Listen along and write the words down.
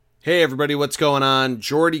Hey everybody, what's going on?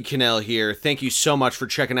 Jordy Cannell here. Thank you so much for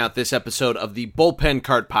checking out this episode of the Bullpen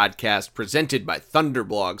Cart Podcast presented by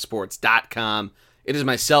ThunderblogSports.com. It is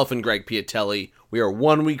myself and Greg Piatelli. We are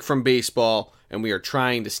 1 week from baseball and we are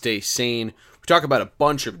trying to stay sane. We talk about a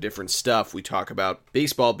bunch of different stuff. We talk about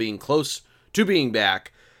baseball being close to being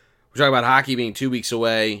back. We talk about hockey being 2 weeks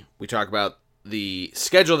away. We talk about the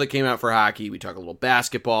schedule that came out for hockey. We talk a little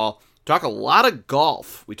basketball. We talk a lot of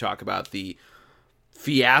golf. We talk about the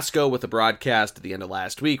fiasco with the broadcast at the end of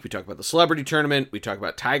last week. We talk about the celebrity tournament. We talk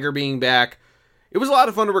about Tiger being back. It was a lot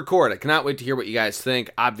of fun to record. I cannot wait to hear what you guys think.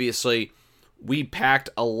 Obviously, we packed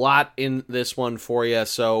a lot in this one for you,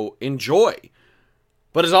 so enjoy.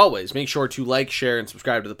 But as always, make sure to like, share, and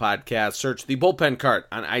subscribe to the podcast. Search the Bullpen Cart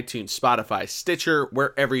on iTunes, Spotify, Stitcher,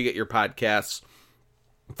 wherever you get your podcasts.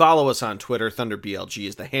 Follow us on Twitter. ThunderBLG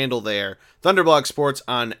is the handle there. Thunderblog Sports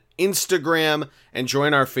on Instagram. And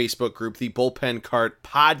join our Facebook group, the Bullpen Cart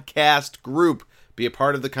Podcast Group. Be a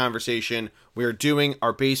part of the conversation. We are doing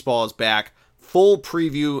Our Baseball is Back full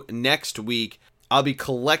preview next week. I'll be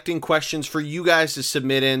collecting questions for you guys to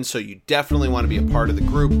submit in, so you definitely want to be a part of the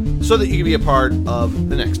group so that you can be a part of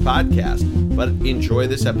the next podcast. But enjoy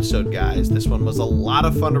this episode, guys. This one was a lot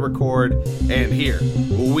of fun to record. And here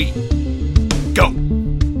we go.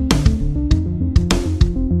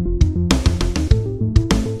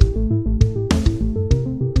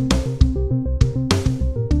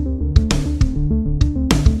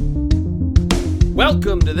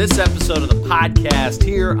 Welcome to this episode of the podcast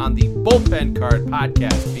here on the Bullpen Cart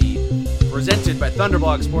Podcast feed, presented by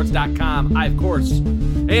ThunderblogSports.com. I, of course,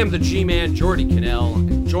 am the G-Man, Jordy Cannell,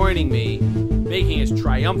 and joining me, making his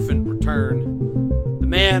triumphant return, the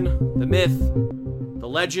man, the myth, the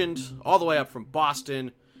legend, all the way up from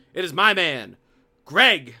Boston. It is my man,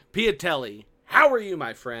 Greg Piatelli. How are you,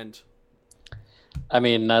 my friend? I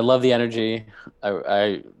mean, I love the energy.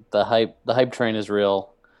 The hype train is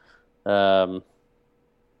real.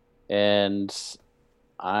 And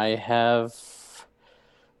I have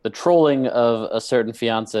the trolling of a certain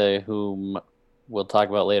fiance whom we'll talk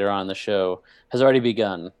about later on in the show has already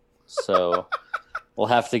begun. So we'll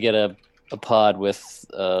have to get a pod with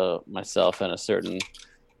myself and a certain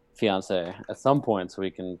fiance at some point so we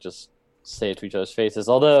can just say it to each other's faces.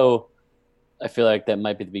 Although I feel like that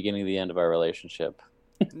might be the beginning of the end of our relationship.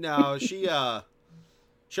 No, she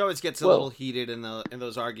always gets a little heated in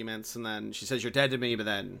those arguments, and then she says you're dead to me, but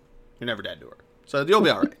then you're never dead to her. So you'll be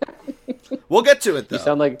all right. We'll get to it though. You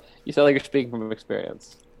sound like you're speaking from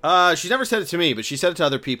experience. She's never said it to me, but she said it to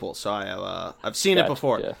other people. So I've seen it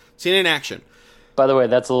before. Yeah. Seen it in action. By the way,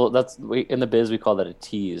 in the biz we call that a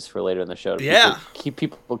tease for later in the show. Keep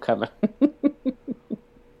people coming.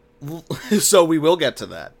 So we will get to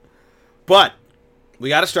that, but we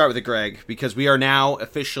got to start with it, Greg, because we are now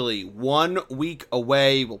officially 1 week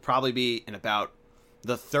away. We'll probably be in about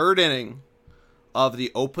the third inning of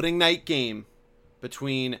the opening night game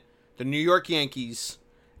between the New York Yankees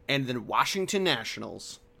and the Washington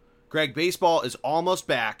Nationals. Greg, baseball is almost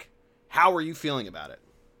back. How are you feeling about it?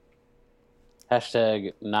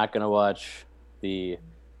 Hashtag not going to watch the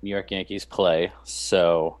New York Yankees play.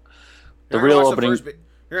 So you're going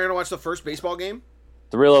to watch the first baseball game?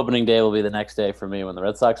 The real opening day will be the next day for me when the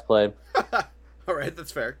Red Sox play. All right,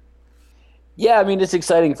 that's fair. Yeah, I mean, it's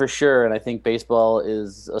exciting for sure, and I think baseball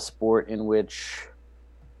is a sport in which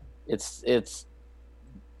it's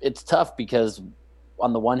tough because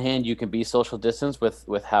on the one hand you can be social distance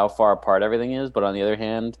with how far apart everything is, but on the other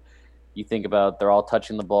hand, you think about they're all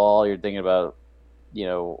touching the ball. You're thinking about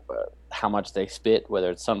how much they spit,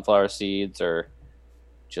 whether it's sunflower seeds or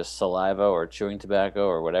just saliva or chewing tobacco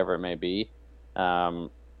or whatever it may be.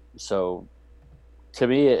 So to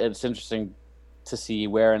me, it's interesting to see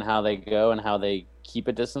where and how they go and how they keep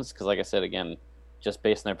a distance. Because like I said, again, just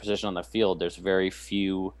based on their position on the field, there's very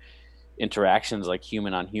few interactions like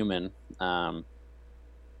human on human,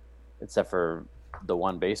 except for the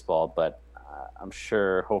one baseball. But I'm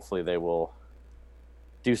sure hopefully they will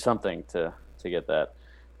do something to get that.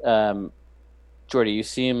 Jordy, you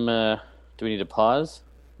seem, do we need to pause?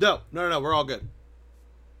 No, we're all good.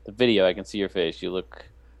 The video, I can see your face. You look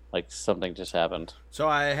like something just happened. So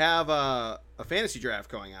I have a fantasy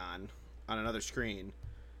draft going on another screen.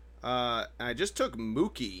 And I just took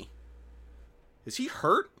Mookie. Is he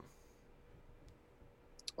hurt?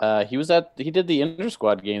 He did the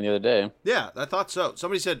inter-squad game the other day. Yeah, I thought so.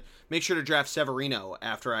 Somebody said, make sure to draft Severino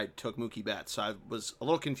after I took Mookie Betts. So I was a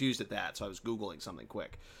little confused at that, so I was Googling something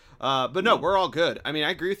quick. But no, we're all good. I mean,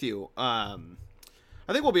 I agree with you. I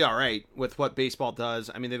think we'll be all right with what baseball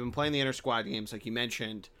does. I mean, they've been playing the inter-squad games, like you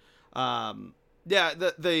mentioned. Yeah,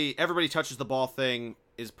 the everybody touches the ball thing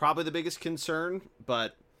is probably the biggest concern,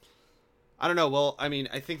 but I don't know. Well, I mean,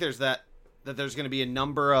 I think there's that there's going to be a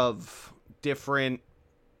number of different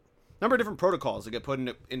protocols that get put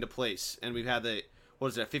into place, and we've had the what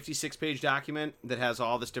is it, a 56-page document that has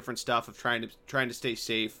all this different stuff of trying to stay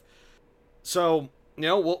safe. So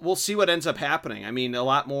we'll see what ends up happening. I mean, a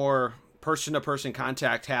lot more person-to-person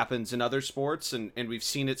contact happens in other sports, and we've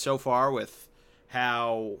seen it so far with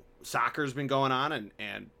how soccer's been going on,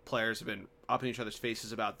 and players have been up in each other's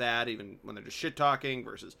faces about that, even when they're just shit-talking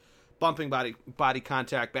versus bumping body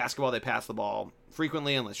contact. Basketball, they pass the ball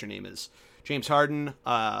frequently unless your name is James Harden.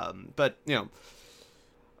 But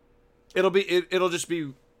it'll just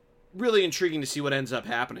be really intriguing to see what ends up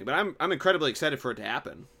happening. But I'm incredibly excited for it to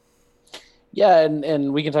happen. Yeah,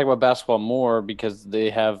 and we can talk about basketball more because they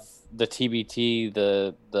have the TBT,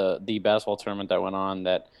 the basketball tournament that went on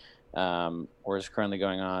that or is currently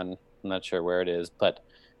going on. I'm not sure where it is, but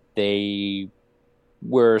they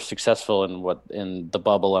were successful in the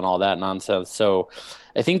bubble and all that nonsense. So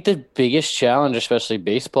I think the biggest challenge, especially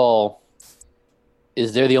baseball,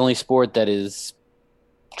 is they're the only sport that is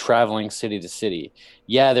traveling city to city.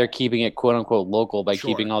 Yeah, they're keeping it quote unquote local by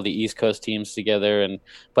keeping all the East Coast teams together,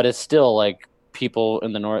 but it's still like people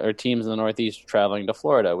in the north or teams in the Northeast traveling to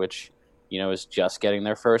Florida, which is just getting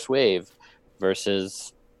their first wave,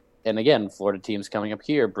 versus, and again, Florida teams coming up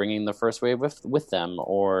here bringing the first wave with them,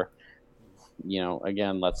 or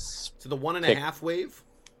again, let's so the 1.5 wave.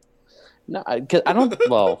 No, because I don't.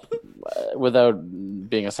 Well, without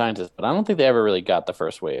being a scientist, but I don't think they ever really got the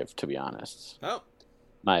first wave, to be honest. Oh,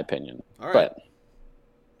 my opinion. All right.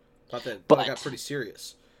 Thought that got pretty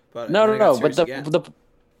serious. But no. But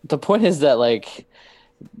the point is that, like,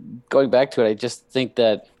 going back to it, I just think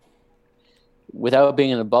that without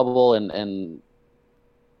being in a bubble and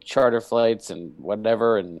charter flights and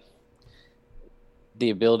whatever, and the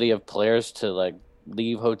ability of players to like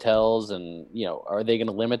leave hotels, and are they going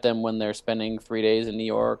to limit them when they're spending 3 days in New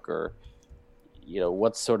York, or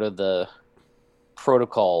what's sort of the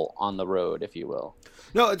protocol on the road, if you will?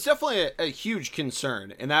 No, it's definitely a huge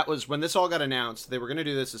concern, and that was when this all got announced. They were going to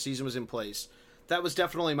do this. The season was in place. That was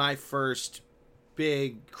definitely my first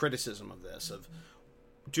big criticism of this, of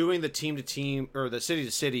doing the team to team or the city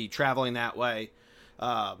to city traveling that way.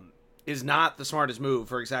 Is not the smartest move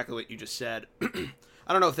for exactly what you just said.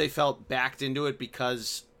 I don't know if they felt backed into it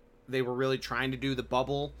because they were really trying to do the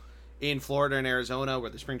bubble in Florida and Arizona where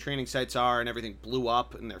the spring training sites are, and everything blew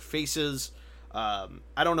up in their faces. I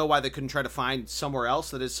don't know why they couldn't try to find somewhere else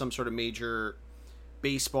that is some sort of major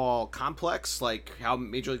baseball complex, like how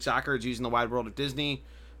Major League Soccer is using the wide world of Disney.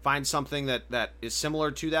 Find something that is similar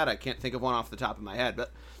to that. I can't think of one off the top of my head,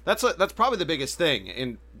 but that's probably the biggest thing.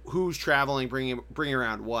 And who's traveling, bringing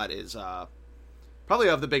around what is probably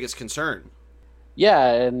of the biggest concern.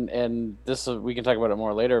 Yeah, and this we can talk about it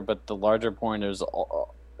more later. But the larger point is,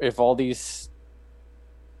 if all these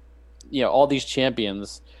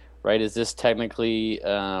champions, right? Is this technically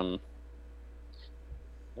like,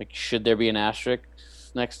 should there be an asterisk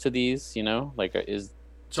next to these? Like,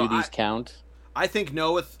 do these count? I think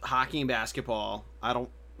no with hockey and basketball.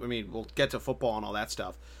 We'll get to football and all that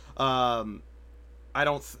stuff.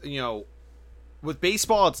 With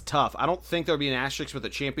baseball, it's tough. I don't think there'll be an asterisk with a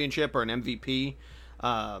championship or an MVP.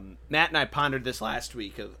 Matt and I pondered this last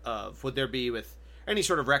week of would there be with any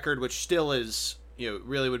sort of record, which still is,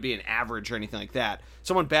 really would be an average or anything like that.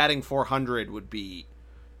 Someone batting 400 would be,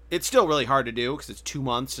 it's still really hard to do because it's 2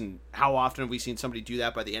 months, and how often have we seen somebody do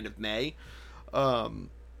that by the end of May? But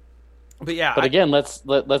yeah. But again, let's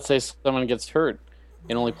say someone gets hurt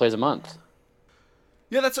and only plays a month.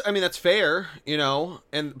 Yeah, that's fair,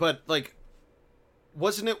 but like,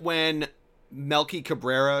 wasn't it when Melky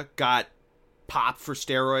Cabrera got popped for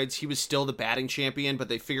steroids, he was still the batting champion, but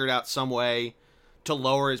they figured out some way to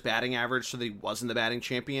lower his batting average so that he wasn't the batting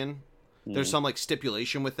champion? There's some like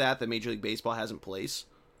stipulation with that Major League Baseball has in place.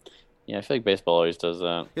 Yeah, I feel like baseball always does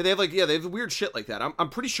that. Yeah, they have weird shit like that. I'm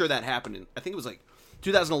pretty sure that happened in, I think it was like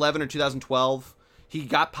 2011 or 2012. He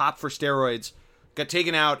got popped for steroids, got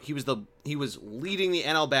taken out. He was leading the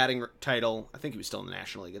NL batting title. I think he was still in the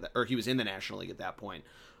National League or he was in the National League at that point.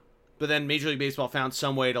 But then Major League Baseball found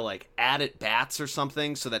some way to like add at bats or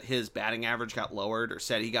something so that his batting average got lowered, or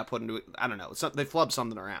said he got put into it. I don't know. They flubbed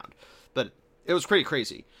something around, but it was pretty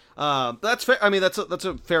crazy. That's fair. I mean, that's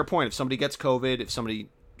a fair point. If somebody gets COVID, if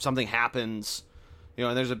something happens,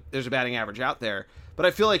 and there's a batting average out there. But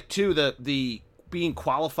I feel like too the being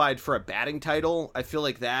qualified for a batting title, I feel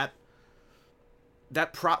like the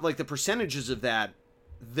percentages of that,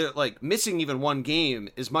 they're like missing even one game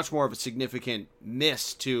is much more of a significant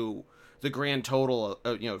miss to the grand total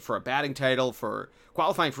of, for a batting title, for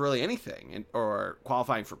qualifying for really anything, or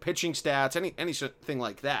qualifying for pitching stats, anything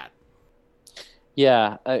like that.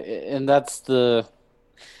 Yeah, and that's the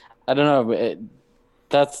I don't know.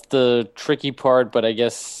 That's the tricky part, but I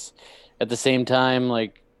guess at the same time,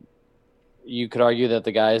 like you could argue that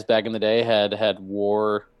the guys back in the day had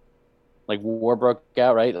war, like war broke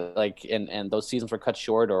out, right? Like, and those seasons were cut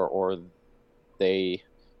short, or they,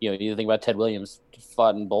 you think about Ted Williams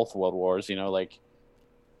fought in both world wars. Like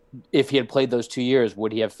if he had played those 2 years,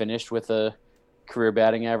 would he have finished with a career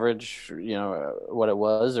batting average? What it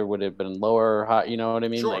was, or would it have been lower or high? You know what I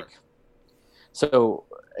mean? Sure. Like, so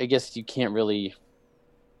I guess you can't really.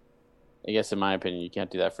 I guess in my opinion, you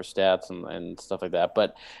can't do that for stats and stuff like that.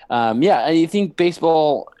 But yeah, I think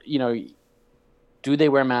baseball. Do they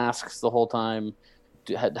wear masks the whole time?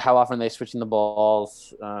 How often are they switching the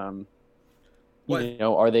balls? What?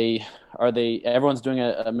 Are they? Everyone's doing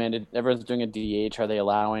everyone's doing a DH. Are they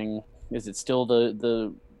allowing? Is it still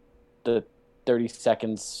the 30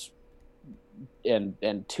 seconds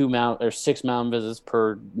and two mount or six mound visits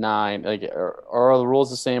per nine? Like, are the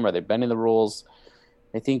rules the same? Are they bending the rules?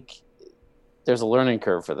 I think there's a learning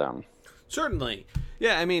curve for them. Certainly.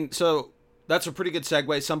 Yeah, I mean, so that's a pretty good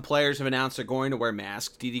segue. Some players have announced they're going to wear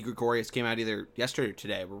masks. Didi Gregorius came out either yesterday or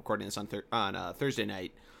today. We're recording this on Thursday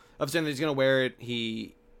night. Of saying that he's going to wear it.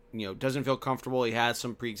 He, doesn't feel comfortable. He has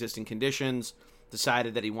some pre-existing conditions.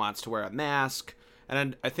 Decided that he wants to wear a mask,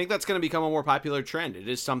 and I think that's going to become a more popular trend. It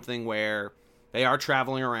is something where they are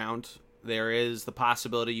traveling around. There is the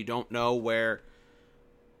possibility you don't know where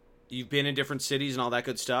you've been in different cities and all that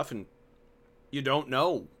good stuff, and you don't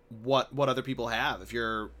know what other people have. If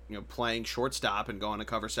you're playing shortstop and going to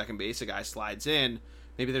cover second base, a guy slides in.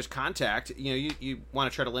 Maybe there's contact. You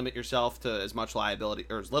want to try to limit yourself to as much liability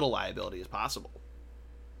or as little liability as possible.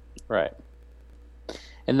 Right.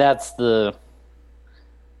 And that's I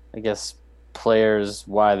guess, players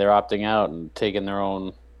why they're opting out and taking their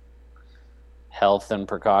own health and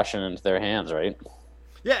precaution into their hands, right?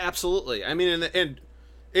 Yeah, absolutely. I mean, and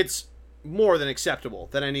it's more than acceptable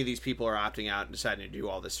that any of these people are opting out and deciding to do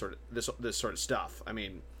all this sort of stuff. I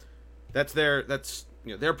mean, that's their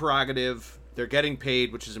prerogative. They're getting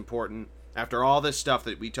paid, which is important. After all this stuff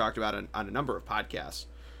that we talked about on a number of podcasts,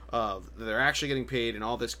 they're actually getting paid and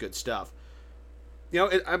all this good stuff.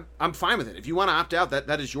 I'm fine with it. If you want to opt out,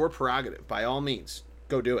 that is your prerogative. By all means,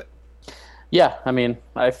 go do it. Yeah, I mean,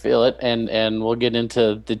 I feel it, and we'll get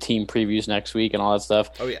into the team previews next week and all that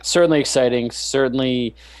stuff. Oh yeah, certainly exciting.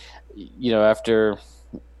 Certainly, after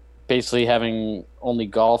basically having only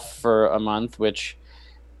golf for a month, which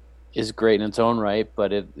is great in its own right,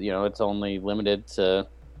 but it's only limited to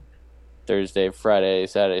Thursday, Friday,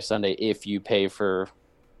 Saturday, Sunday if you pay for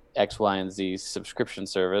X, Y, and Z subscription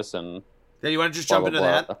service. And yeah, you want to just blah, jump blah,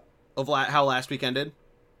 into blah. that of how last week ended?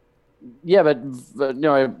 Yeah, but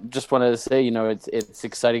no, I just wanted to say, it's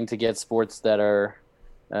exciting to get sports that are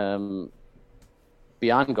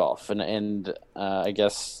beyond golf, and I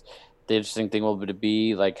guess the interesting thing will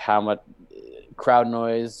be like how much crowd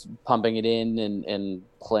noise, pumping it in, and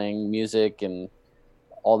playing music and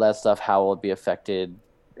all that stuff. How will it be affected,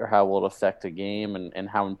 or how will it affect a game, and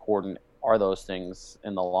how important are those things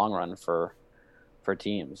in the long run for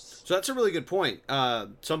teams? So that's a really good point.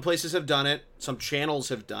 Some places have done it. Some channels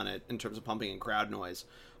have done it in terms of pumping in crowd noise.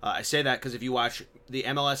 I say that because if you watch the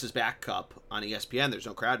MLS's Back Cup on ESPN, there's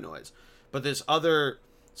no crowd noise. But this other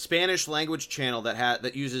Spanish language channel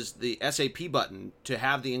that uses the SAP button to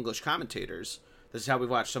have the English commentators. This is how we've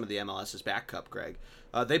watched some of the MLS's Back Cup, Greg.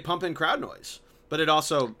 They pump in crowd noise. But it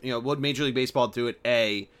also, would Major League Baseball do it,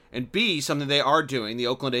 A, and B, something they are doing. The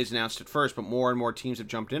Oakland A's announced it first, but more and more teams have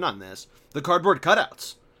jumped in on this. The cardboard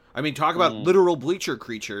cutouts. I mean, talk about literal bleacher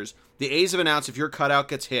creatures. The A's have announced if your cutout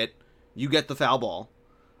gets hit, you get the foul ball.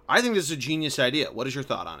 I think this is a genius idea. What is your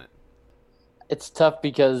thought on it? It's tough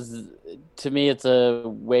because to me it's a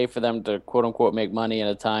way for them to quote unquote make money at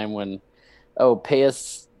a time when, pay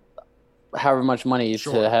us however much money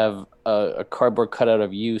to have a cardboard cutout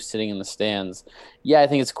of you sitting in the stands. Yeah, I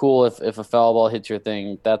think it's cool if a foul ball hits your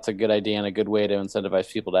thing. That's a good idea and a good way to incentivize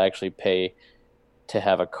people to actually pay to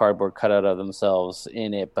have a cardboard cutout of themselves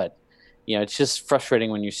in it. But it's just frustrating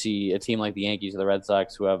when you see a team like the Yankees or the Red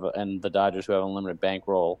Sox and the Dodgers who have unlimited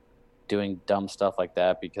bankroll doing dumb stuff like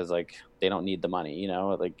that because they don't need the money.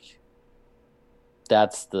 I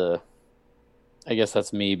guess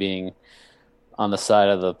that's me being on the side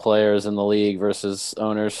of the players in the league versus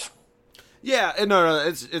owners. Yeah, no,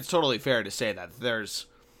 it's totally fair to say that there's,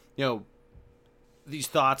 these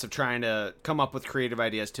thoughts of trying to come up with creative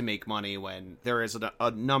ideas to make money when there is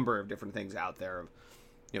a number of different things out there.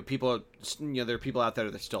 People, there are people out there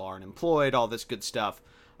that still aren't employed, all this good stuff.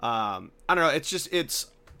 I don't know.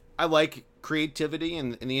 I like creativity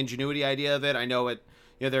and the ingenuity idea of it. I know it,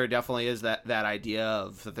 there definitely is that idea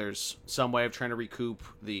of that there's some way of trying to recoup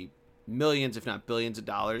the millions, if not billions of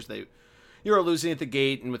dollars you're losing at the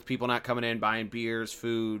gate, and with people not coming in, buying beers,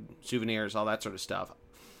 food, souvenirs, all that sort of stuff.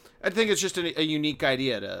 I think it's just a unique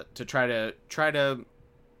idea to try to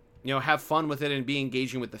have fun with it and be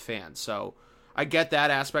engaging with the fans. So I get that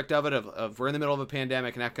aspect of it, of we're in the middle of a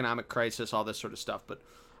pandemic, an economic crisis, all this sort of stuff. But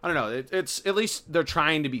I don't know. It's at least they're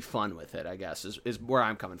trying to be fun with it, I guess, is where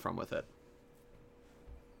I'm coming from with it.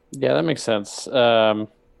 Yeah, that makes sense.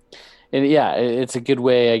 And yeah, it's a good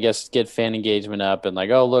way, I guess, to get fan engagement up and like,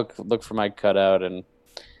 oh, look for my cutout and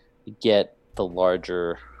get the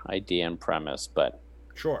larger idea and premise. But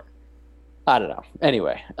sure, I don't know.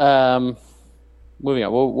 Anyway, moving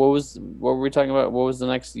on. What were we talking about? What was the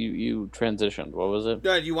next? You transitioned. What was it?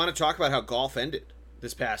 You want to talk about how golf ended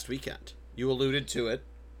this past weekend? You alluded to it.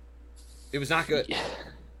 It was not good.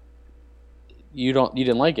 You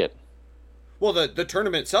didn't like it? Well, the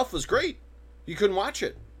tournament itself was great. You couldn't watch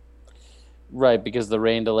it. Right, because the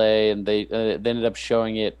rain delay, and they ended up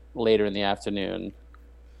showing it later in the afternoon.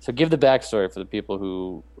 So give the backstory for the people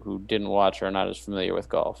who didn't watch or are not as familiar with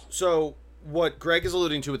golf. So what Greg is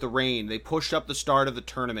alluding to with the rain, they pushed up the start of the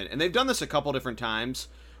tournament. And they've done this a couple different times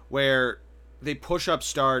where they push up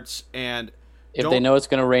starts and... If they know it's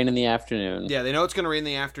going to rain in the afternoon. Yeah, they know it's going to rain in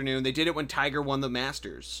the afternoon. They did it when Tiger won the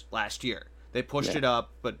Masters last year. They pushed it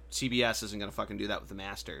up, but CBS isn't going to fucking do that with the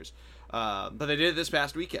Masters. But they did it this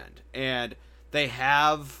past weekend. And they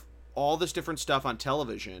have all this different stuff on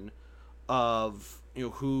television of,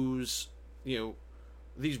 who's,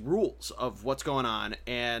 these rules of what's going on.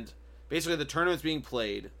 And basically the tournament's being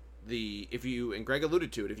played. And Greg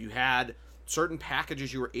alluded to it, if you had certain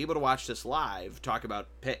packages, you were able to watch this live, talk about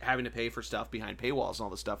having to pay for stuff behind paywalls and all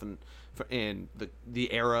this stuff in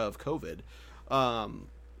the era of COVID.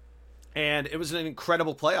 And it was an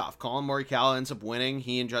incredible playoff. Colin Morikawa ends up winning.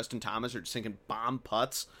 He and Justin Thomas are sinking bomb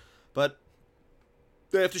putts, but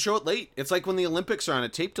they have to show it late. It's like when the Olympics are on a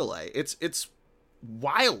tape delay. It's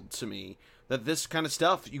wild to me that this kind of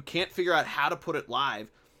stuff, you can't figure out how to put it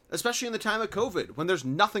live, especially in the time of COVID, when there's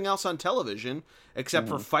nothing else on television except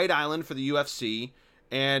for Fight Island for the UFC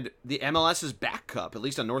and the MLS's back cup, at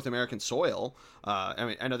least on North American soil.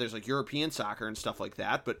 I know there's like European soccer and stuff like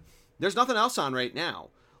that, but there's nothing else on right now.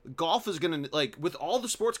 Golf is going to, with all the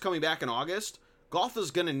sports coming back in August, golf is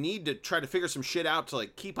going to need to try to figure some shit out to,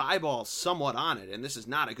 keep eyeballs somewhat on it, and this is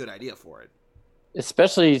not a good idea for it.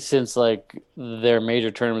 Especially since, their major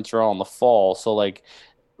tournaments are all in the fall, so,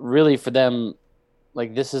 really for them,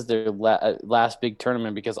 this is their last big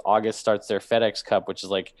tournament because August starts their FedEx Cup, which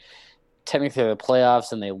is, technically the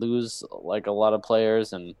playoffs, and they lose, a lot of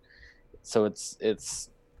players, and so it's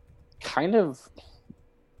kind of...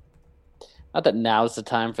 Not that now's the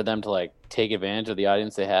time for them to take advantage of the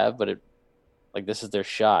audience they have, but this is their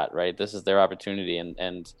shot, right? This is their opportunity,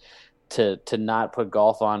 and to not put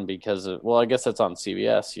golf on because of, well, I guess that's on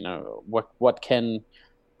CBS. What can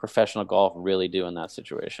professional golf really do in that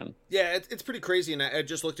situation? Yeah, it's pretty crazy, and I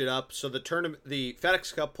just looked it up. So the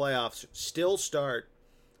FedEx Cup playoffs still start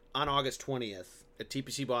on August 20th at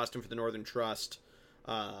TPC Boston for the Northern Trust,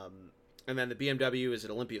 and then the BMW is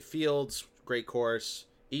at Olympia Fields, great course.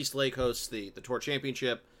 East Lake hosts the Tour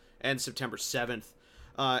Championship, and September 7th.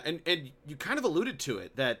 And you kind of alluded to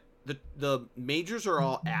it, that the majors are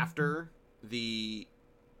all after the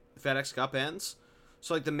FedEx Cup ends.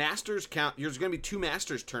 So, the Masters count, there's going to be 2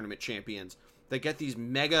 Masters tournament champions that get these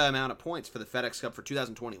mega amount of points for the FedEx Cup for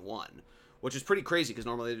 2021, which is pretty crazy because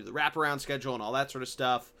normally they do the wraparound schedule and all that sort of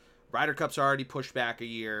stuff. Ryder Cup's already pushed back a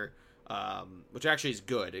year, which actually is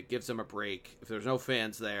good. It gives them a break. If there's no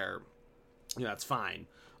fans there, that's fine.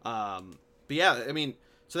 But yeah,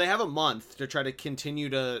 so they have a month to try to continue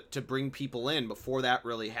to bring people in before that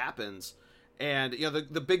really happens. And,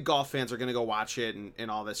 the big golf fans are going to go watch it and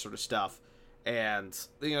all this sort of stuff. And,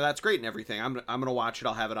 that's great and everything. I'm going to watch it.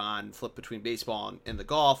 I'll have it on, flip between baseball and the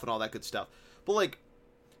golf and all that good stuff. But,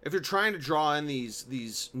 if you're trying to draw in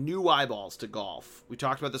these new eyeballs to golf, we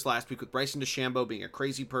talked about this last week with Bryson DeChambeau being a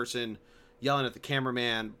crazy person, yelling at the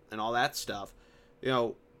cameraman and all that stuff.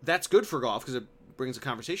 That's good for golf because it brings a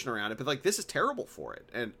conversation around it, but this is terrible for it.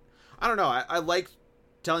 And I don't know, I like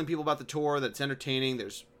telling people about the tour, that it's entertaining.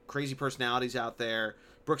 There's crazy personalities out there.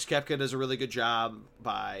 Brooks Koepka does a really good job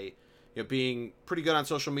by being pretty good on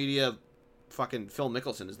social media. Fucking Phil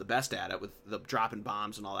Mickelson is the best at it with the dropping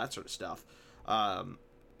bombs and all that sort of stuff.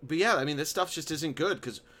 But yeah, this stuff just isn't good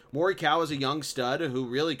because Morikawa is a young stud who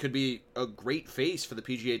really could be a great face for the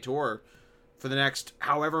PGA Tour for the next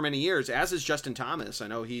however many years, as is Justin Thomas. I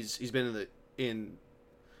know he's been in the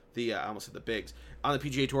I almost said the bigs on the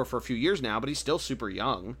PGA Tour for a few years now, but he's still super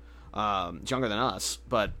young. He's younger than us,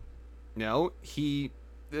 but it's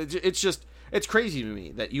crazy to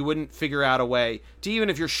me that you wouldn't figure out a way to, even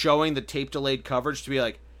if you're showing the tape delayed coverage, to be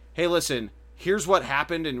like, hey, listen, here's what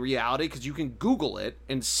happened in reality, because you can Google it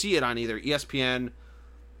and see it on either ESPN,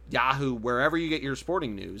 Yahoo, wherever you get your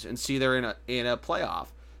sporting news, and see they're in a playoff.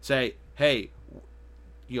 Say, hey,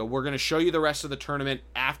 we're going to show you the rest of the tournament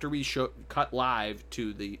after we cut live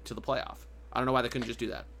to the playoff. I don't know why they couldn't just do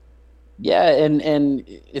that. Yeah, and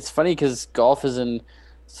it's funny because golf is in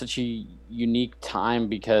such a unique time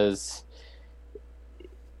because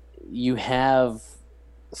you have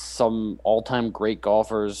some all-time great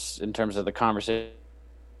golfers in terms of the conversation.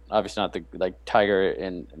 Obviously not like Tiger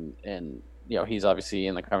and he's obviously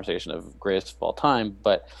in the conversation of greatest of all time,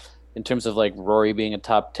 but in terms of like Rory being a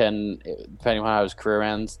top 10, depending on how his career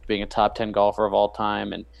ends, being a top 10 golfer of all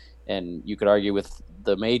time, and you could argue with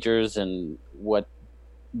the majors and what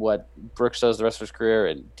Brooks does the rest of his career,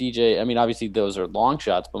 and DJ. I mean, obviously those are long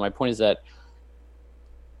shots, but my point is that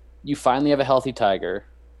you finally have a healthy Tiger,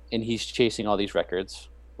 and he's chasing all these records,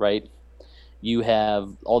 right? You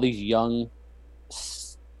have all these young,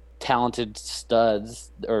 talented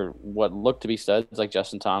studs, or what look to be studs, like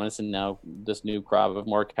Justin Thomas, and now this new crop of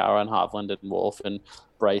Morikawa and Hovland and Wolf and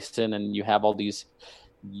Bryson, and you have all these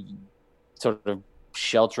sort of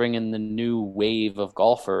sheltering in the new wave of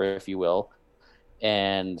golfer, if you will.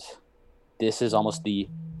 And this is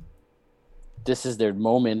their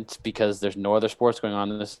moment because there's no other sports going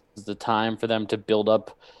on. And this is the time for them to build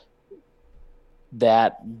up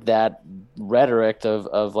that rhetoric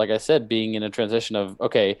of, like I said, being in a transition of,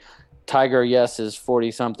 okay, Tiger, yes, is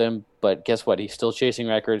 40 something, but guess what? He's still chasing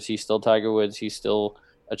records. He's still Tiger Woods. He's still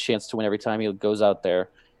a chance to win every time he goes out there.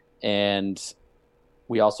 And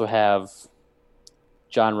we also have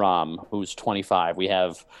Jon Rahm, who's 25. We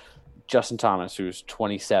have Justin Thomas, who's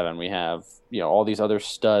 27. We have, all these other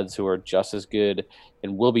studs who are just as good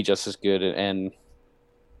and will be just as good, and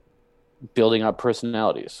building up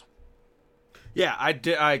personalities. Yeah,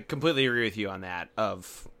 I completely agree with you on that.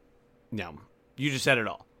 You just said it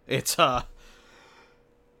all. It's so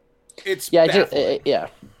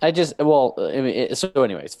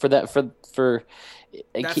anyways, for that's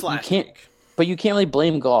last week. But you can't really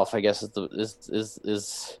blame golf, I guess, is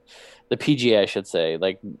the PGA, I should say.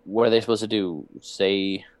 Like, what are they supposed to do?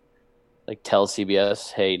 Say, like, tell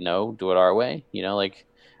CBS, hey, no, do it our way? Like,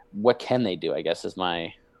 what can they do, I guess, is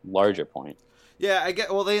my larger point. Yeah, I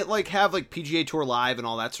get. Well, they have PGA Tour Live and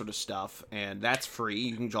all that sort of stuff, and that's free.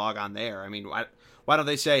 You can jog on there. I mean, why don't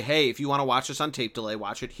they say, hey, if you want to watch this on tape delay,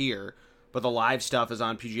 watch it here, but the live stuff is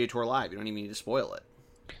on PGA Tour Live. You don't even need to spoil it.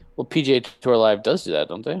 Well, PGA Tour Live does do that,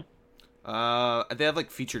 don't they? They have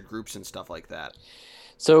featured groups and stuff like that.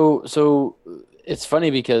 So it's funny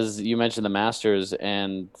because you mentioned the Masters,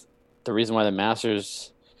 and the reason why the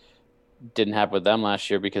Masters didn't happen with them last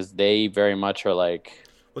year because they very much are like,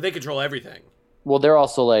 well, they control everything. Well, they're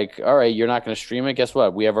also like, all right, you're not going to stream it. Guess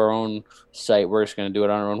what? We have our own site. We're just going to do it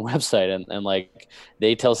on our own website. And like,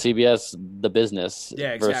 they tell CBS the business.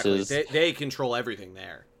 Yeah, exactly. Versus, they control everything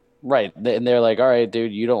there. Right. And they're like, all right,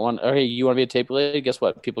 dude, you want to be a tape delay? Guess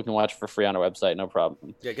what? People can watch for free on our website. No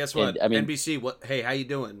problem. Yeah, guess what? NBC, hey, how you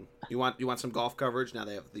doing? You want some golf coverage? Now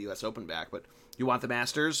they have the U.S. Open back, but you want the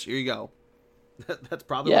Masters? Here you go. That's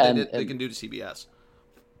probably what they can do to CBS.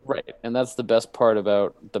 Right, and that's the best part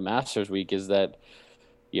about the Masters week is that,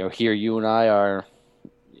 here you and I are,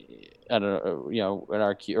 I don't know, in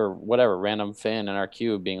our queue or whatever, random fan in our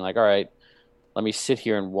queue being like, all right, let me sit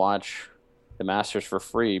here and watch the Masters for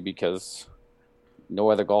free because no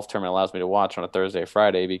other golf tournament allows me to watch on a Thursday or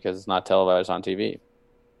Friday because it's not televised on TV.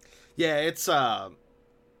 Yeah, it's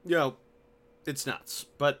it's nuts.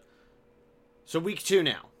 But so week 2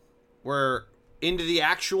 now, we're into the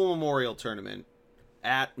actual Memorial Tournament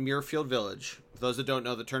at Muirfield Village. For those that don't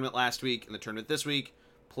know, the tournament last week and the tournament this week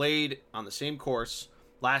played on the same course.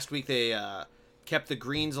 Last week they kept the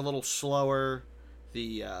greens a little slower,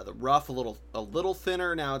 the rough a little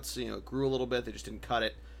thinner. Now it's it grew a little bit. They just didn't cut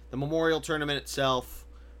it. The Memorial Tournament itself,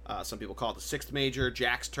 some people call it the 6th major,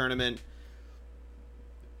 Jack's Tournament.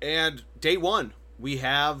 And day 1, we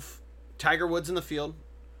have Tiger Woods in the field.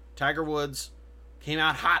 Tiger Woods came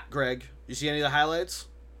out hot, Greg. You see any of the highlights?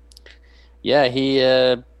 Yeah, he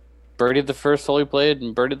birdied the first hole he played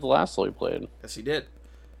and birdied the last hole he played. Yes, he did.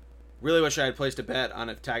 Really wish I had placed a bet on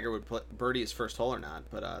if Tiger would birdie his first hole or not,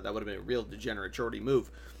 but that would have been a real degenerate Jordy move.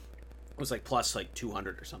 It was plus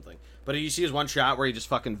 200 or something. But you see his one shot where he just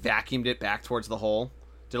fucking vacuumed it back towards the hole,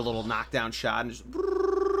 did a little knockdown shot and just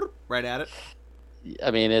right at it. I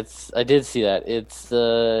mean, I did see that. It's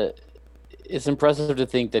impressive to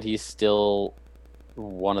think that he's still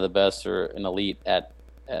one of the best or an elite at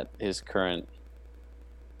at his current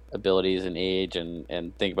abilities and age,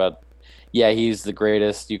 and think about, yeah, he's the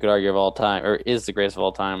greatest, you could argue, of all time, or is the greatest of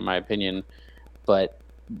all time in my opinion, but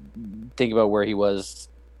think about where he was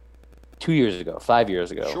 2 years ago, 5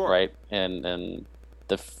 years ago, Sure. right? And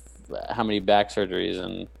how many back surgeries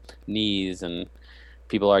and knees, and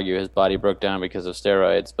people argue his body broke down because of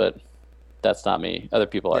steroids, but that's not me. Other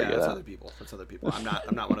people argue that's that. other people. That's other people. I'm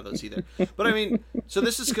not one of those either. But I mean, so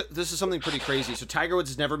this is something pretty crazy. So Tiger Woods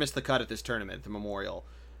has never missed the cut at this tournament, the Memorial.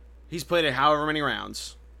 He's played it however many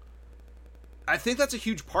rounds. I think that's a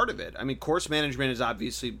huge part of it. I mean, course management is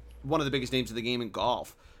obviously one of the biggest names of the game in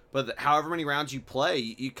golf. But however many rounds you play,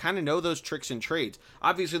 you kind of know those tricks and trades.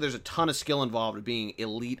 Obviously, there's a ton of skill involved with being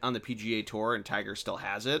elite on the PGA Tour, and Tiger still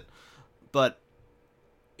has it. But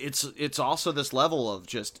it's also this level of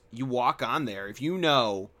just, you walk on there, if you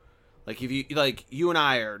know, like, if you and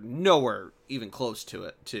I are nowhere even close to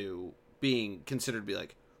it, to being considered to be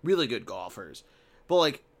like really good golfers. But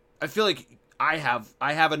like, I feel like I have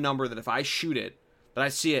a number that if I shoot it, that I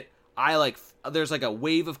see it, there's like a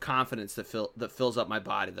wave of confidence that fills up my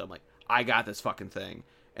body, that I'm like, I got this fucking thing,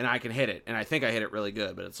 and I can hit it, and I think I hit it really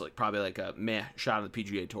good, but it's like probably like a meh shot on the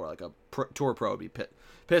PGA Tour, like a tour pro would be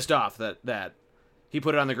pissed off that he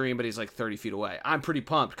put it on the green, but he's like 30 feet away. I'm pretty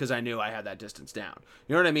pumped because I knew I had that distance down.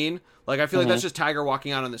 You know what I mean? Like, I feel like that's just Tiger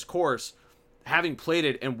walking out on this course, having played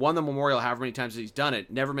it and won the Memorial however many times he's done it,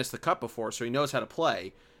 never missed the cut before, so he knows how to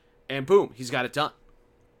play, and boom, he's got it done.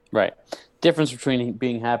 Right. Difference between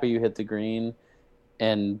being happy you hit the green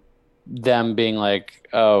and them being like,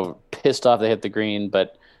 oh, pissed off they hit the green,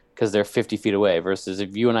 but because they're 50 feet away, versus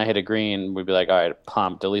if you and I hit a green, we'd be like, all right,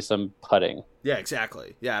 pumped. At least I'm putting. Yeah,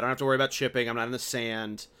 exactly. Yeah, I don't have to worry about chipping. I'm not in the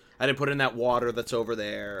sand. I didn't put it in that water that's over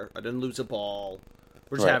there. I didn't lose a ball.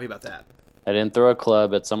 We're just happy about that. I didn't throw a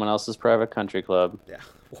club at someone else's private country club. Yeah.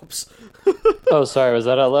 Whoops. Oh, sorry. Was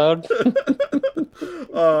that out loud?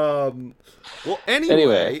 Well,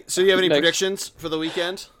 anyway, so do you have any predictions for the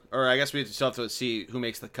weekend? Or I guess we still have to see who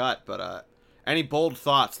makes the cut, but any bold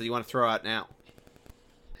thoughts that you want to throw out now?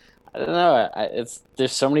 I don't know.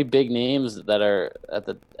 There's so many big names that are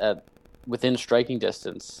at within striking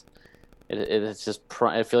distance. It's just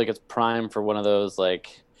I feel like it's prime for one of those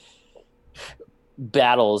like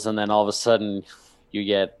battles, and then all of a sudden you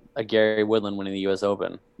get a Gary Woodland winning the U.S.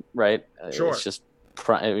 Open, right? Sure. It's just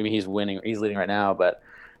I mean, he's leading right now, but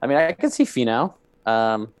I mean, I could see Finau.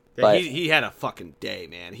 Yeah, he had a fucking day,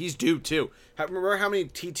 man. He's due too. Remember how many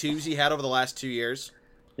T2s he had over the last 2 years?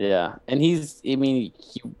 Yeah, and he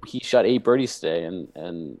shot 8 birdies today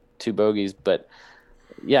and 2 bogeys, but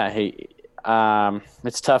yeah,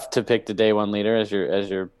 it's tough to pick the day one leader as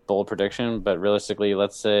your bold prediction, but realistically,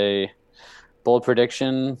 let's say bold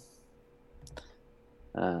prediction.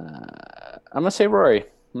 I'm gonna say Rory. I'm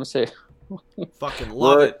gonna say fucking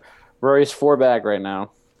love it. Rory's 4 back right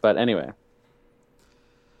now, but anyway.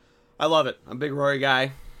 I love it. I'm a big Rory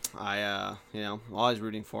guy. Always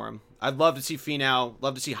rooting for him. I'd love to see Finau,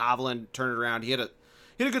 love to see Hovland turn it around. He had a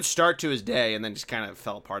good start to his day, and then just kind of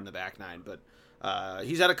fell apart in the back nine. But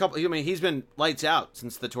he's had a couple. I mean, he's been lights out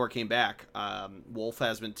since the tour came back. Wolf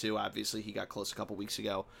has been too. Obviously, he got close a couple weeks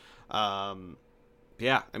ago.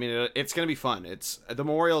 Yeah, I mean, it's going to be fun. The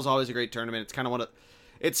Memorial is always a great tournament. It's kind of one of,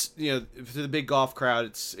 for the big golf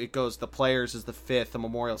crowd, it goes, the Players is the 5th. The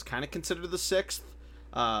Memorial is kind of considered the 6th.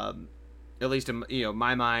 At least in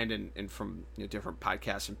my mind, and from different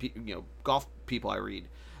podcasts and golf people I read.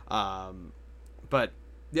 But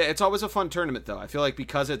yeah, it's always a fun tournament though. I feel like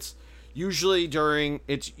because it's usually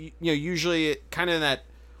usually kind of that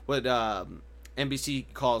what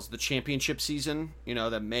NBC calls the championship season.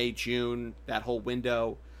 The May, June, that whole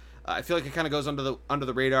window. I feel like it kind of goes under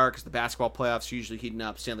the radar because the basketball playoffs are usually heating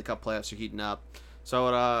up. Stanley Cup playoffs are heating up. So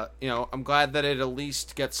I'm glad that it at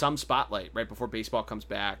least gets some spotlight right before baseball comes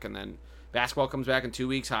back, and then basketball comes back in 2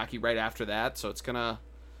 weeks, hockey right after that. So it's gonna,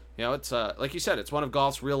 it's like you said, it's one of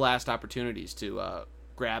golf's real last opportunities to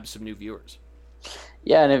grab some new viewers.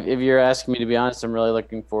 Yeah, and if you're asking me to be honest, I'm really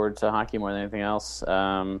looking forward to hockey more than anything else.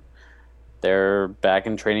 They're back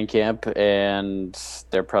in training camp, and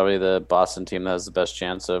they're probably the Boston team that has the best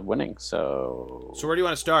chance of winning. So where do you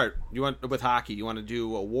want to start? You want with hockey? You want to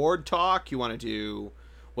do award talk? You want to do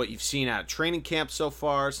what you've seen out of training camp so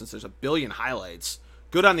far? Since there's a billion highlights.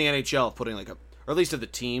 Good on the NHL of putting or at least of the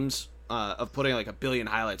teams of putting like a billion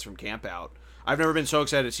highlights from camp out. I've never been so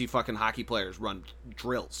excited to see fucking hockey players run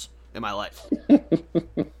drills in my life.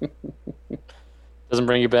 Doesn't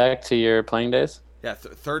bring you back to your playing days? Yeah,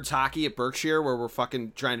 thirds hockey at Berkshire, where we're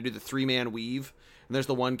fucking trying to do the 3-man weave, and there's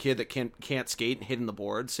the one kid that can't skate and hitting the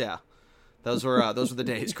boards. Yeah, those were the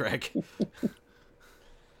days, Greg.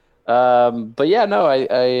 But yeah, no,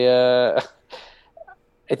 I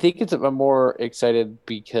think I'm more excited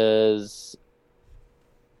because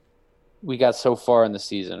we got so far in the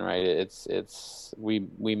season, right?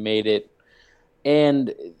 We made it,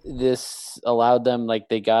 and this allowed them, like,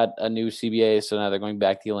 they got a new CBA, so now they're going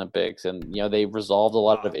back to the Olympics, and they resolved a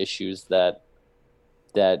lot of issues that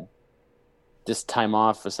this time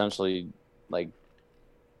off essentially, like,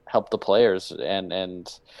 helped the players,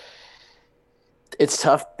 and it's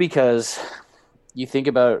tough because you think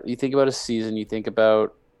about a season, you think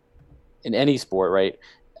about in any sport, right?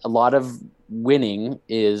 A lot of winning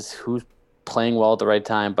is who's playing well at the right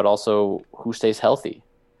time, but also who stays healthy.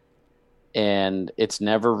 And it's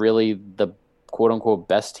never really the quote unquote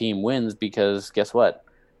best team wins, because guess what?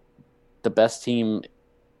 The best team,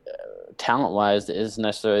 talent wise, isn't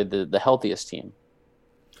necessarily the healthiest team.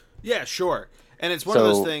 Yeah, sure. And it's one of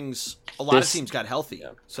those things. A lot of teams got healthy,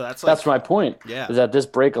 yeah. so that's my point. Yeah, is that this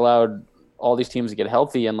break allowed all these teams to get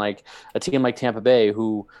healthy, and like a team like Tampa Bay,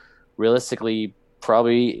 who realistically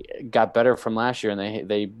probably got better from last year, and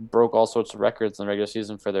they broke all sorts of records in the regular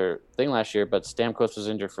season for their thing last year. But Stamkos was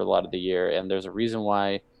injured for a lot of the year, and there's a reason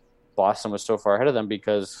why Boston was so far ahead of them,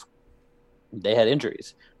 because they had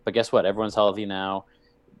injuries. But guess what? Everyone's healthy now.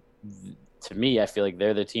 To me, I feel like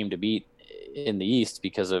they're the team to beat in the East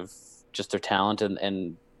because of just their talent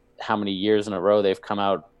and how many years in a row they've come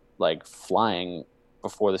out like flying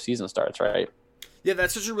before the season starts, right? Yeah,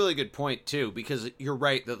 that's such a really good point too, because you're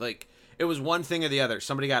right that like it was one thing or the other.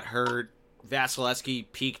 Somebody got hurt, Vasilevsky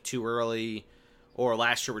peaked too early, or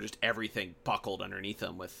last year where just everything buckled underneath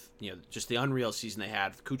them with just the unreal season they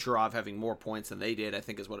had. Kucherov having more points than they did, I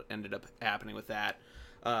think, is what ended up happening with that.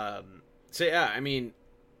 So yeah, I mean,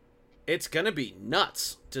 it's gonna be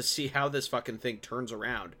nuts to see how this fucking thing turns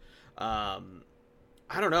around. I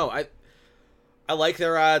don't know. I like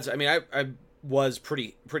their odds. I mean, I was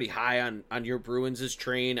pretty high on your Bruins'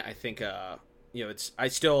 train. I think it's I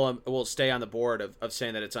still will stay on the board of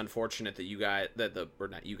saying that it's unfortunate that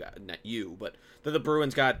not you, but that the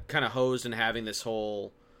Bruins got kind of hosed in having this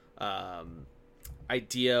whole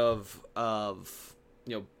idea of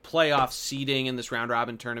playoff seeding in this round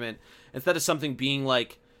robin tournament, instead of something being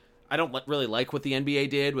like, I don't really like what the NBA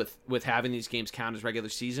did with having these games count as regular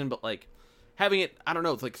season, but like having it, I don't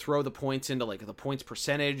know, like throw the points into like the points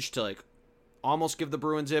percentage to like almost give the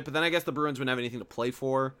Bruins it, but then I guess the Bruins wouldn't have anything to play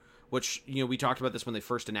for, which we talked about this when they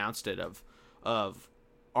first announced it of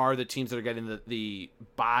are the teams that are getting the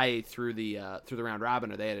bye through the round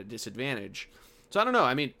robin, are they at a disadvantage? So I don't know.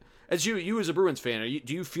 I mean, as you as a Bruins fan,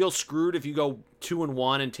 do you feel screwed if you go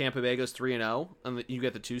 2-1 and Tampa Bay goes 3-0 and you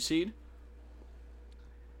get the 2 seed?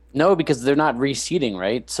 No, because they're not reseeding,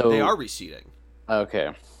 right? So they are reseeding.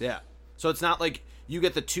 Okay. Yeah. So it's not like you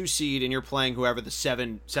get the 2 seed and you're playing whoever the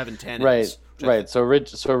 7-10 right, is. Right. So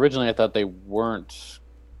originally I thought they weren't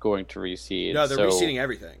going to reseed. No, they're reseeding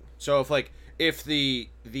everything. So if the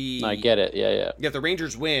I get it. Yeah. If the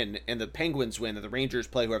Rangers win and the Penguins win, and the Rangers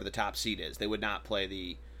play whoever the top seed is, they would not play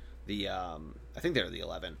the I think they're the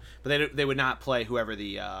 11, but they would not play whoever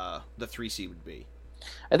the 3 seed would be.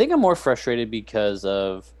 I think I'm more frustrated because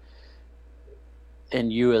of,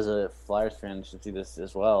 and you as a Flyers fan should see this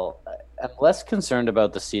as well, I'm less concerned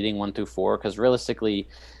about the seeding 1 through 4, because realistically,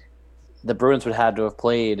 the Bruins would have to have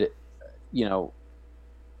played,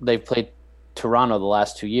 they've played Toronto the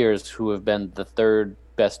last 2 years, who have been the third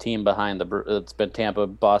best team behind it's been Tampa,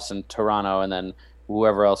 Boston, Toronto, and then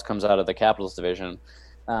whoever else comes out of the Capitals division.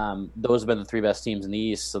 Those have been the 3 best teams in the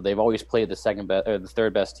East, so they've always played the the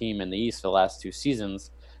third best team in the East for the last 2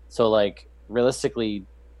 seasons. So, like, realistically,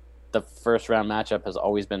 the first round matchup has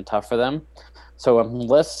always been tough for them. So I'm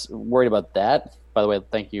less worried about that. By the way,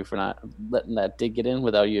 thank you for not letting that dig get in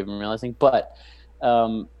without you even realizing. But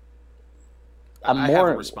I'm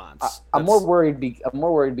more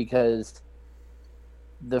worried because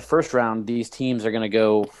the first round, these teams are going to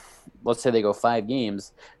go. Let's say they go 5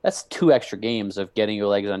 games. That's 2 extra games of getting your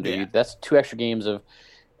legs under you. That's 2 extra games of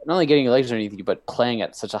not only getting your legs underneath you, but playing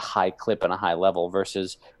at such a high clip and a high level,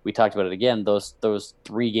 versus, we talked about it again, those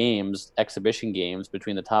 3 games, exhibition games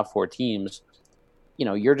between the top 4 teams,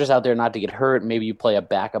 you're just out there not to get hurt. Maybe you play a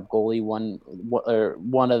backup goalie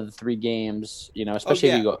one of the 3 games, especially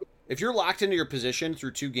if you go. If you're locked into your position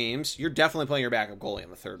through 2 games, you're definitely playing your backup goalie in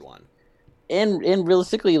the third one. And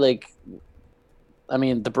realistically, like, I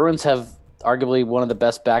mean, the Bruins have arguably one of the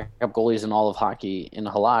best backup goalies in all of hockey in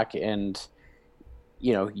Halak, and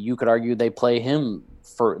you could argue they play him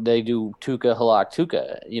they do Tuukka, Halak,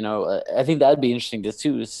 Tuukka. I think that'd be interesting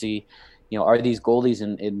to see, are these goalies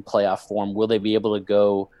in playoff form? Will they be able to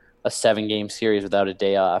go a 7-game series without a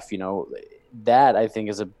day off? That I think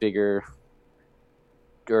is a bigger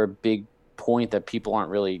or a big point that people aren't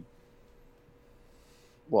really,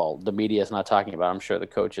 well, the media is not talking about. I'm sure the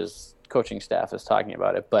coaching staff is talking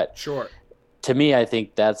about it, but Sure. to me, I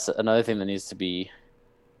think that's another thing that needs to be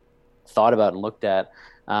thought about and looked at.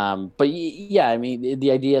 But yeah, I mean,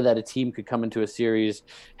 the idea that a team could come into a series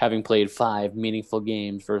having played 5 meaningful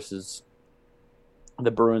games versus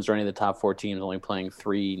the Bruins or any of the top 4 teams only playing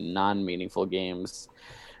 3 non-meaningful games.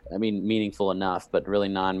 I mean, meaningful enough, but really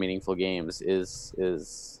non-meaningful games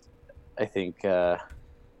is I think the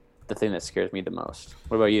thing that scares me the most.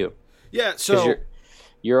 What about you? Yeah, so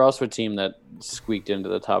you're also a team that squeaked into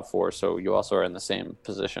the top 4, so you also are in the same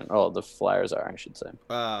position. Oh, the Flyers are, I should say.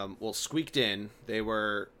 Well, squeaked in. They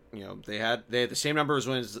were, they had the same number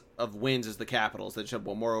of wins as the Capitals. They just had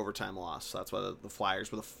one more overtime loss. So that's why the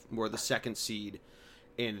Flyers were the second seed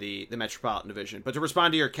in the Metropolitan Division. But to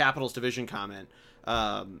respond to your Capitals division comment,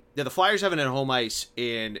 the Flyers haven't had home ice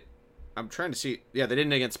in. I'm trying to see. Yeah, they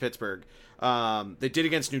didn't against Pittsburgh. They did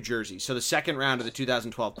against New Jersey. So the second round of the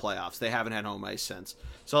 2012 playoffs, they haven't had home ice since.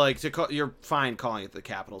 So you're fine calling it the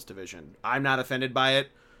Capitals division. I'm not offended by it.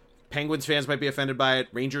 Penguins fans might be offended by it.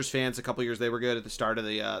 Rangers fans, a couple years they were good at the start of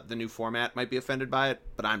the new format, might be offended by it,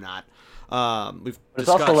 but I'm not. It's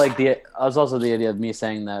also the idea of me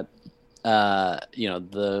saying that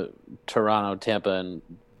the Toronto, Tampa, and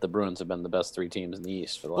the Bruins have been the best 3 teams in the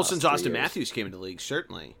East for the last since 3 Austin years. Matthews came into the league,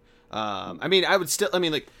 certainly. I would still.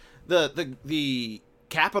 The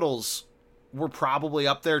Capitals were probably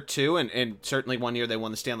up there too, and certainly one year they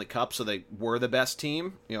won the Stanley Cup, so they were the best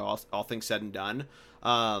team. All things said and done.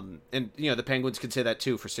 And the Penguins could say that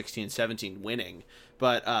too for 16 and 17 winning.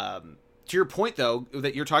 But to your point though,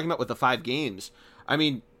 that you're talking about with the 5 games, I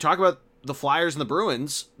mean, talk about the Flyers and the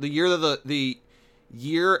Bruins. The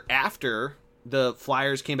year after the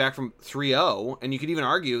Flyers came back from 3-0, and you could even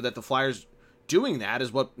argue that the Flyers doing that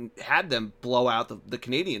is what had them blow out the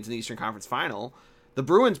Canadiens in the Eastern Conference Final. The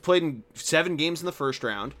Bruins played in 7 games in the first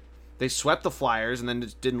round. They swept the Flyers and then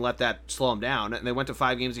just didn't let that slow them down. And they went to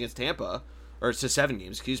 5 games against Tampa, or to 7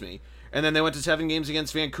 games, excuse me. And then they went to 7 games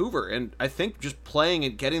against Vancouver. And I think just playing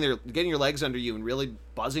and getting your legs under you and really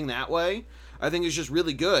buzzing that way, I think is just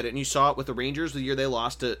really good. And you saw it with the Rangers the year they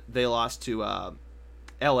lost to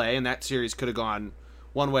LA, and that series could have gone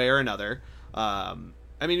one way or another.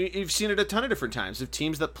 You've seen it a ton of different times of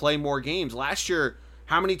teams that play more games. Last year,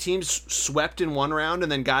 how many teams swept in one round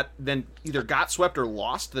and then either got swept or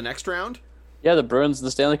lost the next round? Yeah, the Bruins in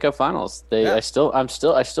the Stanley Cup Finals. I still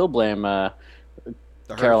blame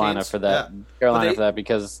Carolina for that. Yeah. For that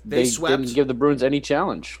because they didn't give the Bruins any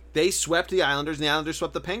challenge. They swept the Islanders, and the Islanders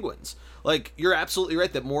swept the Penguins. Like, you're absolutely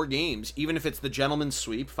right that more games, even if it's the gentleman's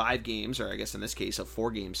sweep, 5 games, or I guess in this case a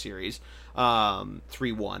 4-game series,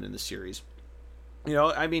 3-1 in the series.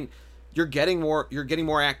 You're getting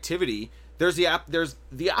more activity. There's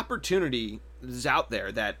the opportunity is out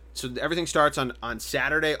there so everything starts on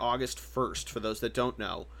Saturday, August 1st, for those that don't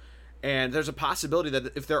know. And there's a possibility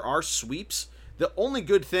that if there are sweeps, the only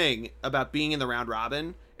good thing about being in the round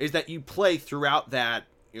robin is that you play throughout that,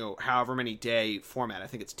 however many day format. I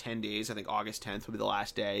think it's 10 days. I think August 10th will be the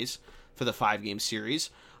last days for the 5-game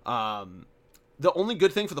series. The only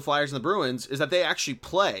good thing for the Flyers and the Bruins is that they actually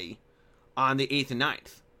play on the 8th and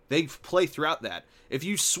 9th. They play throughout that. If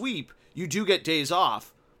you sweep, you do get days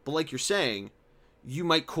off, but like you're saying, you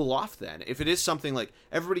might cool off then. If it is something like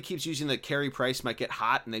everybody keeps using the Carey Price might get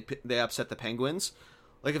hot and they upset the Penguins.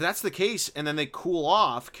 Like, if that's the case and then they cool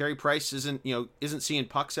off, Carey Price isn't seeing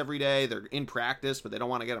pucks every day. They're in practice, but they don't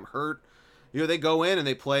want to get them hurt. They go in and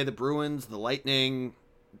they play the Bruins, the Lightning,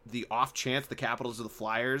 the off chance the Capitals or the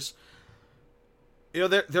Flyers. They're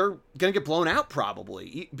going to get blown out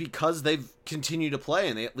probably because they've continued to play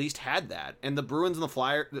and they at least had that. And the Bruins and the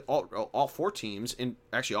Flyers, all 4 teams, and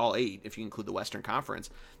actually all 8 if you include the Western Conference,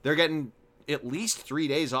 they're getting at least 3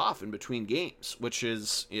 days off in between games, which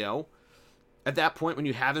is, at that point when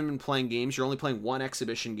you haven't been playing games, you're only playing 1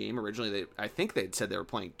 exhibition game. Originally, I think they'd said they were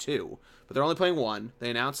playing 2, but they're only playing 1.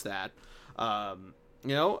 They announced that.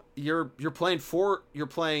 You're playing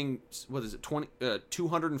what is it,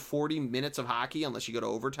 240 minutes of hockey unless you go to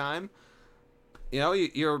overtime.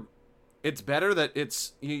 It's better that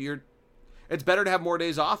it's better to have more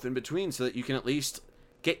days off in between so that you can at least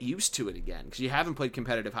get used to it again, because you haven't played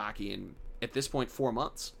competitive hockey in, at this point, 4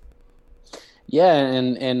 months. Yeah,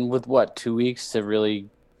 and with 2 weeks to really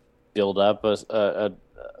build up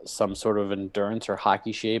some sort of endurance or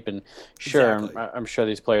hockey shape. And sure, exactly. I'm sure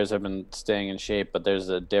these players have been staying in shape, but there's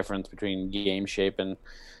a difference between game shape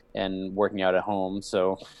and working out at home.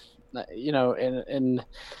 So, and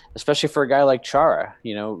especially for a guy like Chara,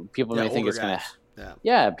 people may think it's going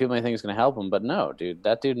to, people may think it's going to help him, but no, dude,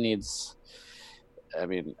 that dude needs I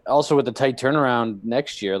mean, also with the tight turnaround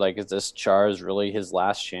next year, like, is this Char's really his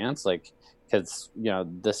last chance? Like, because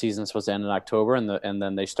the season's supposed to end in October, and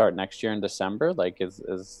then they start next year in December. Like, is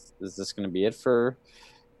this going to be it for?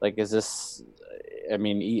 Like, is this? I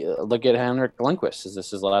mean, look at Henrik Lundqvist. Is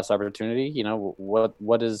this his last opportunity?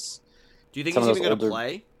 What is? Do you think Some he's of even those going to older.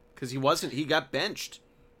 play? Because he wasn't. He got benched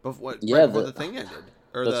before, right Yeah, before the thing ended,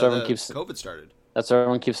 or that's what everyone the keeps. COVID started. That's what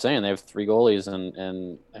everyone keeps saying. They have three goalies,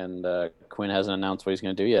 and Quinn hasn't announced what he's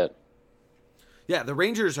going to do yet. Yeah, the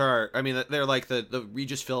Rangers are. I mean, they're like the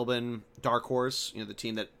Regis Philbin dark horse. The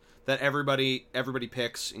team that everybody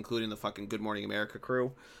picks, including the fucking Good Morning America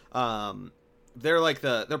crew.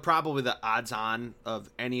 They're probably the odds on of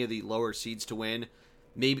any of the lower seeds to win.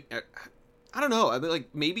 Maybe I don't know. I mean,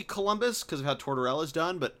 like maybe Columbus because of how Tortorella's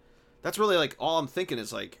done, but that's really like all I'm thinking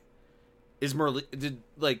is like is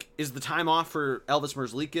the time off for Elvis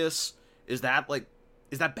Merzlikis? Is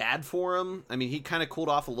that bad for him? I mean, he kind of cooled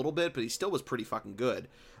off a little bit, but he still was pretty fucking good.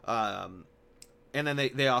 And then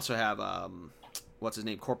they also have what's his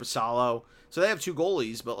name, Corpusalo. So they have two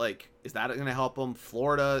goalies, but like, is that going to help them?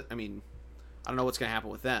 Florida. I mean, I don't know what's going to happen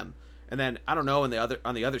with them. And then I don't know on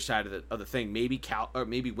the other side of the thing, maybe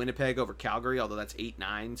Winnipeg over Calgary, although that's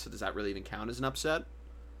 8-9. So does that really even count as an upset?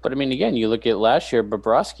 But I mean, again, you look at last year,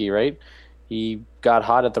 Bobrovsky, right? He got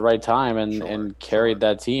hot at the right time and carried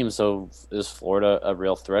that team. So is Florida a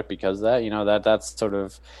real threat because of that? That's sort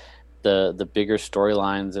of the bigger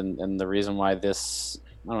storylines and the reason why this,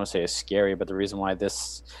 I don't want to say is scary, but the reason why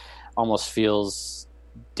this almost feels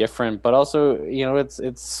different. But also,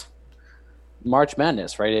 it's March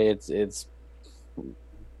Madness, right? It's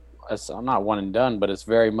not one and done, but it's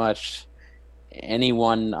very much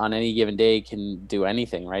anyone on any given day can do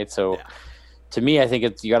anything, right? So. Yeah. To me, I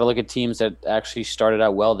think you got to look at teams that actually started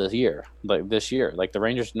out well this year. Like the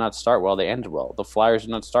Rangers did not start well; they ended well. The Flyers did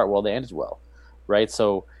not start well; they ended well, right?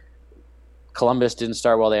 So Columbus didn't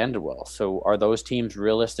start well; they ended well. So are those teams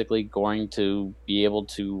realistically going to be able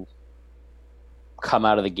to come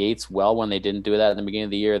out of the gates well when they didn't do that in the beginning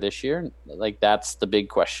of the year this year? Like, that's the big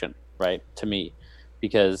question, right? To me,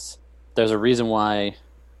 because there's a reason why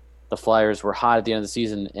the Flyers were hot at the end of the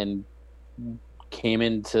season and came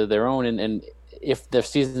into their own, and if their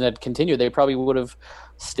season had continued, they probably would have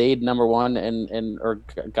stayed number one or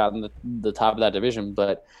gotten the top of that division.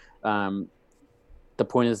 But the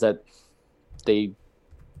point is that they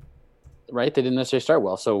didn't necessarily start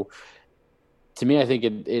well. So to me, I think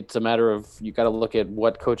it's a matter of you got to look at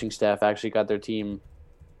what coaching staff actually got their team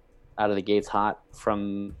out of the gates hot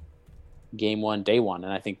from game one, day one,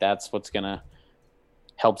 and I think that's what's going to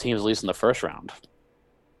help teams at least in the first round.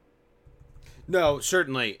 No,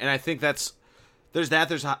 certainly, and I think there's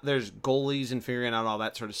goalies and figuring out all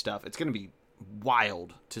that sort of stuff. It's going to be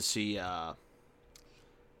wild to see how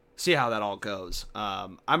that all goes.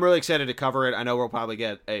 I'm really excited to cover it. I know we'll probably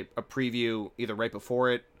get a preview either right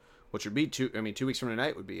before it, which would be 2 weeks from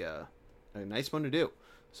tonight would be a nice one to do.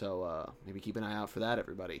 So maybe keep an eye out for that,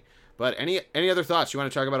 everybody. But any other thoughts? You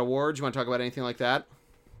want to talk about awards? You want to talk about anything like that?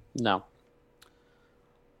 No.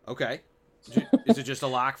 Okay. Is it just a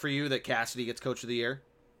lock for you that Cassidy gets Coach of the Year?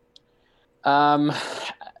 I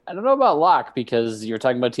don't know about lock, because you're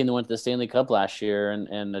talking about a team that went to the Stanley Cup last year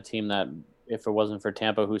and a team that, if it wasn't for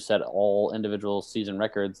Tampa, who set all individual season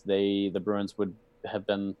records, the Bruins would have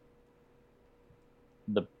been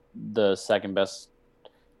the second best,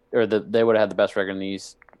 or they would have had the best record in the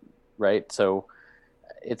East, right? So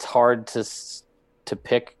it's hard to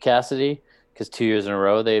pick Cassidy because 2 years in a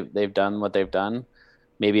row they've done what they've done.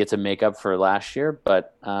 Maybe it's a makeup for last year,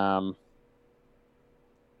 but I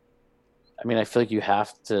mean, I feel like you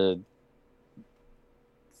have to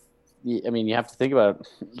think about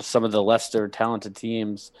some of the lesser talented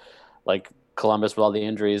teams like Columbus with all the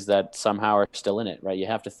injuries that somehow are still in it, right? You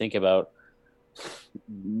have to think about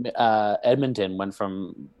Edmonton went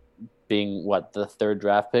from being the third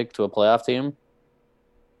draft pick to a playoff team.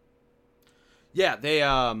 Yeah, they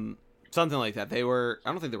something like that. They were,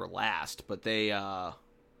 I don't think they were last, but they were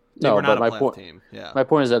not a playoff team. Yeah. My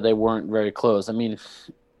point is that they weren't very close. I mean,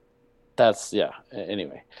 that's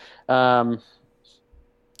anyway. Yeah.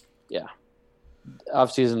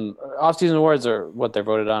 Off-season awards are what they're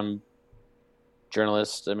voted on.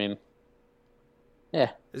 Journalists, I mean,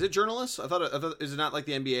 yeah. Is it journalists? I thought is it not like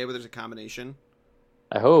the NBA where there's a combination?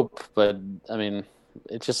 I hope, but I mean,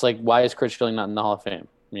 it's just like, why is Chris Schilling not in the Hall of Fame?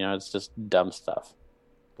 It's just dumb stuff.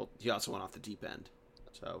 Well, he also went off the deep end,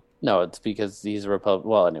 so. No, it's because he's a Republican.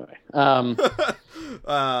 Well, anyway.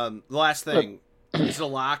 The last thing, is it a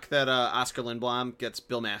lock that Oscar Lindblom gets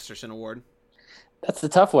Bill Masterson Award? That's the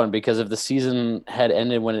tough one, because if the season had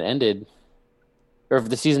ended when it ended, or if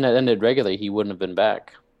the season had ended regularly, he wouldn't have been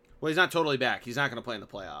back. Well, he's not totally back. He's not going to play in the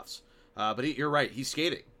playoffs. But you're right. He's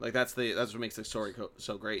skating. Like that's what makes the story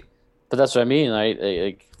so great. But that's what I mean.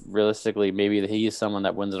 Like realistically, maybe he's someone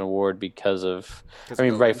that wins an award because of. I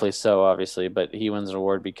mean, rightfully so, obviously. But he wins an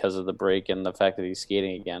award because of the break and the fact that he's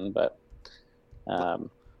skating again. But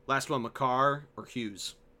last one, Makar or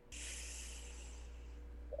Hughes?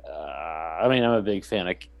 I mean, I'm a big fan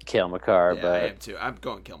of Cale Makar, Yeah, but I am too. I'm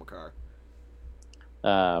going Cale Makar.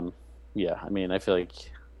 Yeah. I mean, I feel like,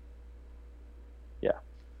 yeah,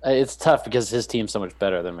 it's tough because his team's so much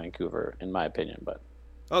better than Vancouver, in my opinion. But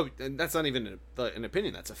and that's not even an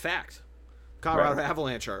opinion. That's a fact. Colorado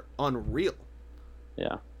Avalanche are unreal.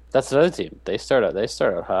 Yeah, that's another team. They start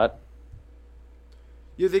out hot.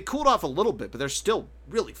 Yeah, they cooled off a little bit, but they're still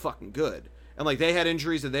really fucking good. And like they had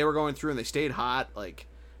injuries that they were going through, and they stayed hot. Like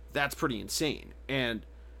that's pretty insane. And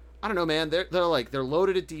I don't know, man. They're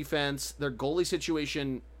loaded at defense. Their goalie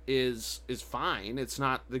situation is fine. It's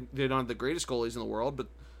not they don't have the greatest goalies in the world, but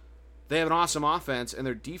they have an awesome offense, and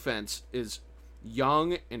their defense is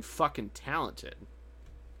young and fucking talented.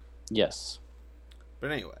 Yes.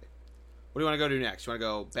 But anyway, what do you want to go to next? You want to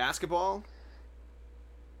go basketball?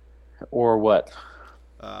 Or what?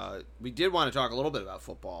 We did want to talk a little bit about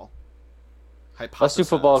football. Let's do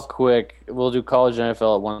football quick. We'll do college and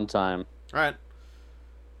NFL at one time. All right.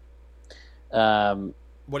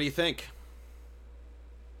 What do you think?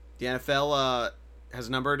 The NFL has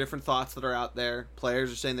a number of different thoughts that are out there.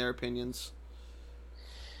 Players are saying their opinions.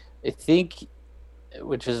 I think,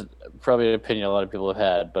 which is probably an opinion a lot of people have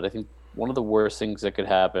had, but I think one of the worst things that could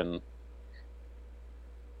happen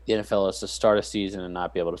the NFL is to start a season and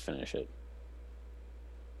not be able to finish it.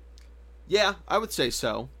 Yeah, I would say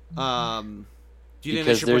so. Do you think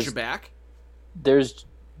they should push it back? There's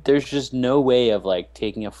just no way of like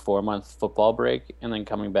taking a 4-month football break and then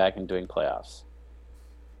coming back and doing playoffs.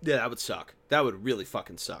 Yeah, that would suck. That would really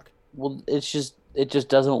fucking suck. Well, it just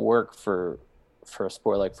doesn't work for a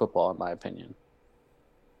sport like football, in my opinion.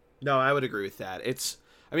 No, I would agree with that.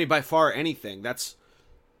 I mean, by far anything. That's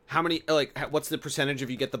how many, like, what's the percentage if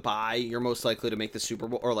you get the bye, you're most likely to make the Super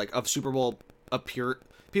Bowl, or like of Super Bowl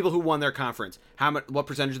people who won their conference. What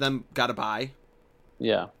percentage of them got a bye?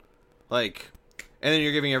 Yeah. Like, and then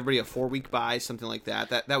you're giving everybody a 4-week bye, something like that.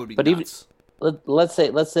 That would be nuts. Let's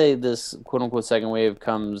say this quote unquote second wave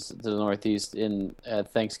comes to the Northeast in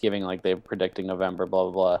Thanksgiving, like they're predicting November, blah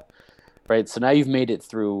blah blah. Right. So now you've made it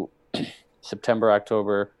through September,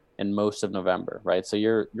 October, and most of November. Right. So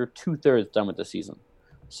you're 2/3 done with the season.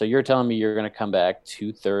 So you're telling me you're going to come back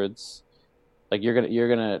 2/3, like you're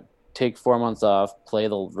gonna take 4 months off, play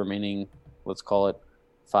the remaining, let's call it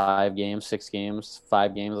 5 games, 6 games,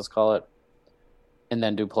 5 games, let's call it, and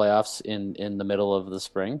then do playoffs in the middle of the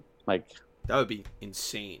spring. Like, that would be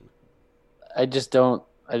insane. I just don't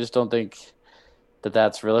think that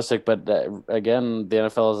that's realistic. But again, the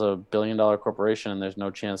NFL is a $1 billion corporation, and there's no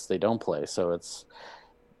chance they don't play. So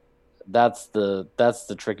that's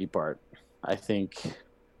the tricky part. I think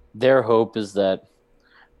their hope is that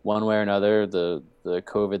one way or another the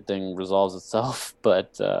COVID thing resolves itself.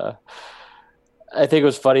 But I think it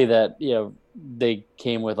was funny that they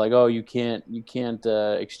came with like, oh, you can't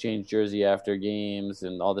exchange jersey after games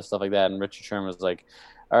and all this stuff like that. And Richard Sherman was like,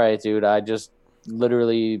 all right, dude, I just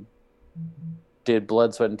literally did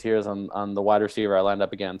blood, sweat, and tears on the wide receiver I lined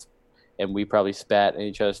up against, and we probably spat in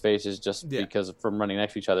each other's faces just because from running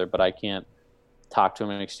next to each other. But I can't talk to him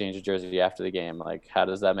and exchange a jersey after the game. Like, how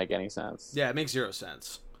does that make any sense? Yeah, it makes 0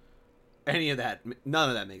 sense. None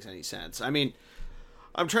of that makes any sense. I mean,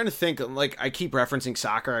 I'm trying to think, like, I keep referencing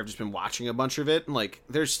soccer. I've just been watching a bunch of it, and, like,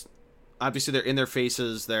 there's, obviously, they're in their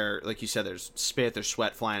faces, like you said, there's spit, there's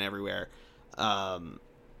sweat flying everywhere, and,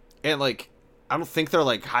 like, I don't think they're,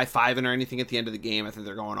 like, high-fiving or anything at the end of the game. I think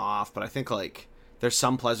they're going off, but I think, like, there's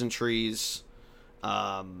some pleasantries,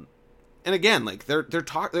 and again, like, they're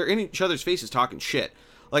in each other's faces talking shit.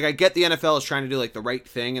 Like, I get the NFL is trying to do, like, the right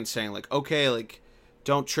thing and saying, like, okay, like,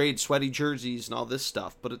 don't trade sweaty jerseys and all this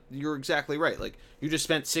stuff, but you're exactly right. Like, you just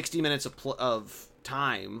spent 60 minutes of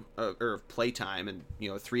time or of play time, and a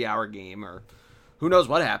 3-hour game, or who knows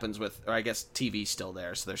what happens with. Or I guess TV's still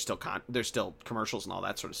there, so there's still commercials and all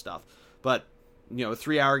that sort of stuff. But a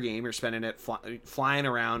 3-hour game, you're spending it flying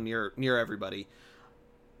around near everybody.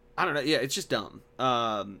 I don't know. Yeah, it's just dumb.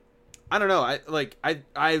 I don't know.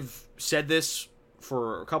 I've said this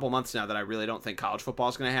for a couple months now that I really don't think college football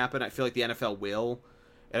is going to happen. I feel like the NFL will.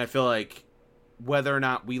 And I feel like whether or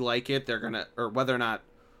not we like it, or whether or not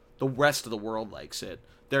the rest of the world likes it,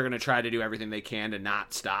 they're going to try to do everything they can to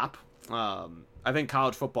not stop. I think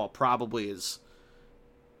college football probably is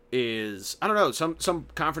is, I don't know, some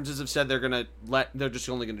conferences have said they're just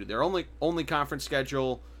only gonna do their only conference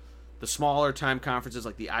schedule. The smaller time conferences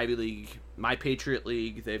like the Ivy League, My Patriot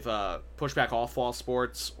League, they've pushed back all fall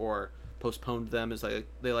sports or postponed them, as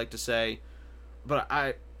they like to say. But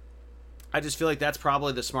I just feel like that's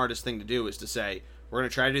probably the smartest thing to do, is to say we're going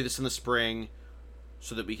to try to do this in the spring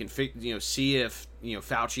so that we can see if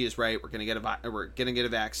Fauci is right. We're going to get a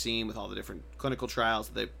vaccine with all the different clinical trials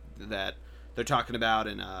that they're talking about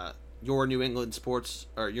in your New England sports,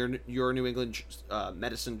 or your New England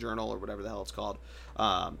medicine journal, or whatever the hell it's called.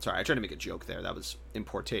 Sorry, I tried to make a joke there. That was in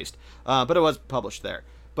poor taste, but it was published there.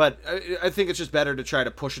 But I think it's just better to try to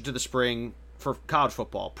push it to the spring for college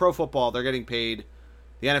football. Pro football, they're getting paid.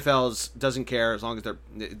 The NFL doesn't care as long as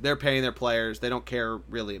they're paying their players. They don't care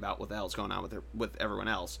really about what the hell's going on with everyone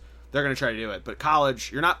else. They're going to try to do it. But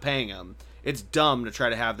college, you're not paying them. It's dumb to try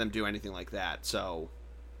to have them do anything like that. So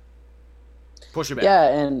push it back.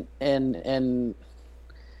 Yeah, and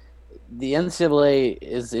the NCAA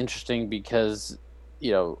is interesting because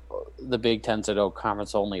the Big Ten said,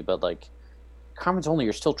 conference only, but like conference only,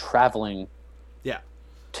 you're still traveling. Yeah.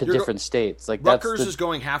 To different states. Like Rutgers is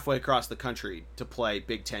going halfway across the country to play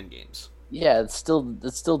Big Ten games. Yeah, it's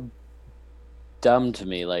still dumb to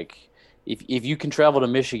me. Like if you can travel to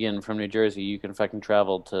Michigan from New Jersey, you can fucking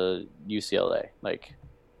travel to UCLA. Like,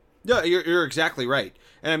 yeah, you're exactly right.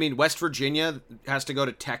 And I mean, West Virginia has to go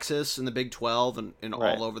to Texas in the Big 12 and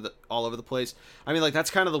right. all over the place. I mean, like, that's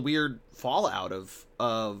kind of the weird fallout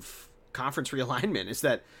of conference realignment, is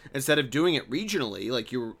that instead of doing it regionally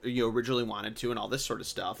like you originally wanted to and all this sort of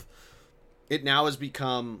stuff, it now has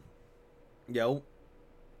become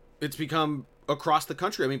it's become across the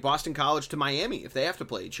country. I mean, Boston College to Miami, if they have to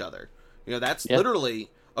play each other, that's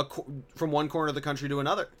literally from one corner of the country to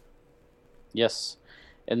another. Yes,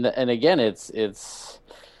 and again, it's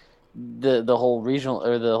the whole regional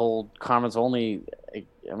or the whole conference only.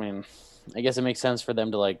 I mean, I guess it makes sense for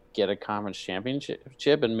them to like get a conference championship,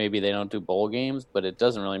 and maybe they don't do bowl games, but it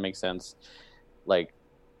doesn't really make sense, like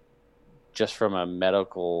just from a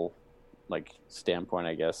medical standpoint,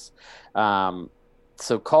 I guess.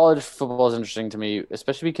 So college football is interesting to me,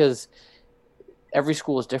 especially because every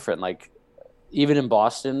school is different. Like even in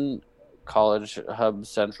Boston, College Hub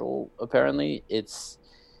Central, apparently it's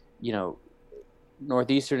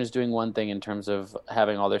Northeastern is doing one thing in terms of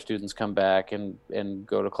having all their students come back and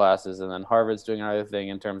go to classes, and then Harvard's doing another thing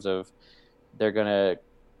in terms of they're going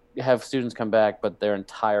to have students come back, but their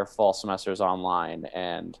entire fall semester is online,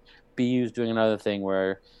 and BU's doing another thing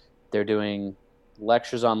where they're doing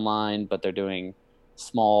lectures online, but they're doing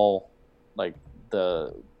small, like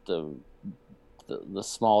the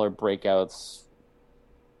smaller breakouts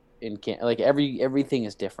in everything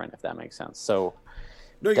is different, if that makes sense. So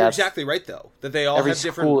no, you're exactly right, though, that they all have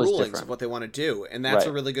different rulings of what they want to do. And that's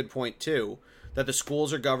a really good point, too, that the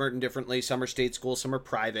schools are governed differently. Some are state schools, some are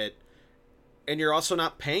private. And you're also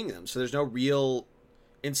not paying them, so there's no real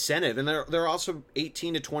incentive. And they're also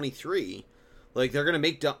 18 to 23. Like, they're going to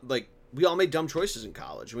make we all made dumb choices in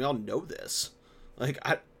college, and we all know this. Like,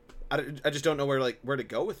 I just don't know where to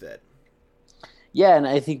go with it. Yeah, and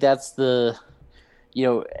I think that's I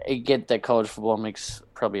get that college football makes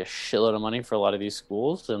probably a shitload of money for a lot of these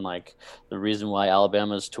schools, and like the reason why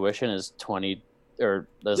Alabama's tuition is 20 or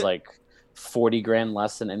there's like 40 grand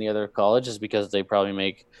less than any other college is because they probably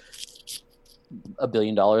make $1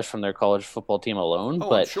 billion from their college football team alone.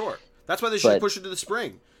 Oh, I'm sure. That's why they should push it to the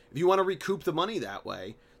spring. If you want to recoup the money that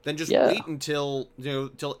way, then just wait until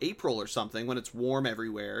till April or something when it's warm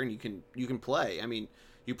everywhere and you can play. I mean,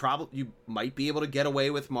 you might be able to get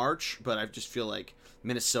away with March, but I just feel like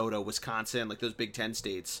Minnesota, Wisconsin, like those Big Ten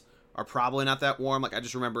states are probably not that warm. Like I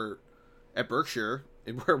just remember at Berkshire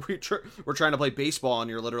where we're trying to play baseball and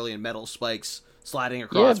you're literally in metal spikes sliding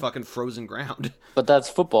across fucking frozen ground. But that's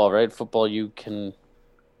football, right? Football,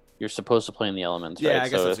 you're supposed to play in the elements, right? Yeah, I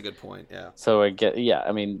guess that's a good point, yeah. So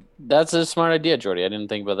I mean, that's a smart idea, Jordy. I didn't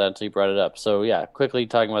think about that until you brought it up. So yeah, quickly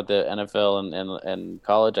talking about the NFL and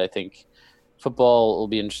college, I think football will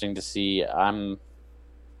be interesting to see. I'm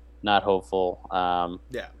not hopeful.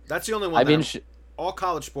 Yeah, that's the only one. All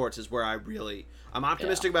college sports is where I'm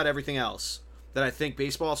optimistic about everything else. That I think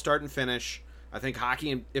baseball start and finish. I think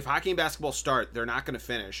if hockey and basketball start, they're not going to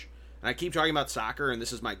finish. And I keep talking about soccer, and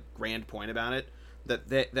this is my grand point about it. That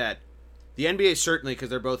the NBA certainly, because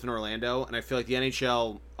they're both in Orlando, and I feel like the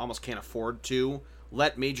NHL almost can't afford to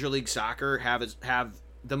let Major League Soccer have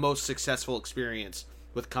the most successful experience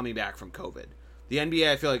with coming back from COVID. The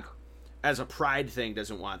NBA, I feel like, as a pride thing,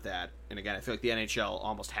 doesn't want that. And again, I feel like the NHL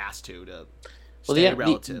almost has to stay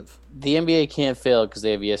relative. The NBA can't fail because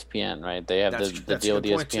they have ESPN, right? They have the deal with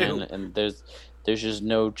ESPN, and there's just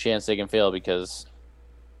no chance they can fail because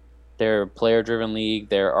they're a player-driven league.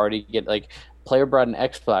 They're already player brought an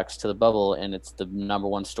Xbox to the bubble, and it's the number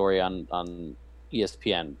one story on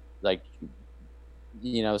ESPN. Like,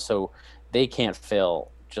 so they can't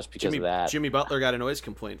fail just because of that. Jimmy Butler got a noise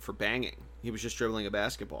complaint for banging. He was just dribbling a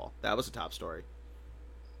basketball. That was a top story.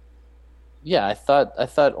 Yeah, I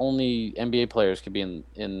thought only NBA players could be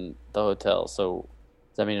in the hotel. So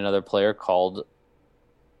does that mean another player called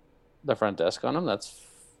the front desk on him? That's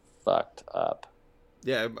fucked up.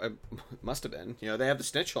 Yeah, it must have been. They have the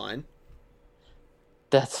snitch line.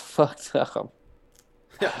 That's fucked up.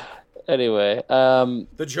 Anyway,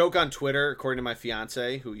 the joke on Twitter, according to my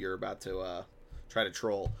fiance, who you're about to try to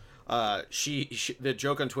troll, the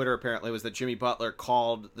joke on Twitter apparently was that Jimmy Butler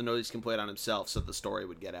called the noise complaint on himself so the story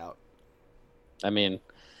would get out. I mean,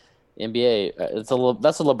 NBA, that's a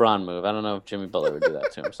LeBron move. I don't know if Jimmy Butler would do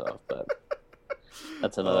that to himself, but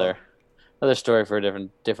that's another story for a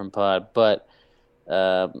different pod. But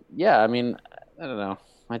yeah, I mean, I don't know.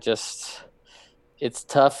 It's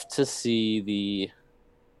tough to see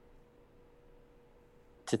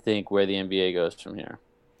to think where the NBA goes from here.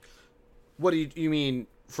 What do you mean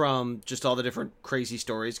from just all the different crazy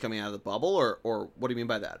stories coming out of the bubble, or what do you mean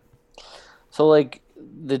by that? So like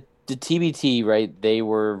the TBT, right? They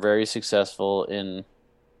were very successful in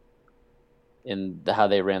how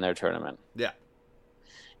they ran their tournament. Yeah.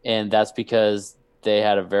 And that's because they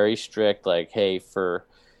had a very strict, hey, for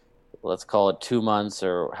let's call it 2 months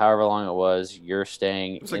or however long it was, you're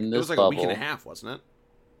staying in this bubble. It was like a week and a half, wasn't it?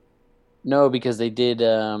 No, because they did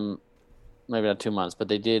maybe not 2 months, but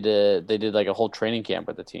they did like a whole training camp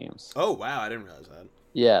with the teams. Oh wow, I didn't realize that.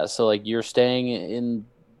 Yeah, so you're staying in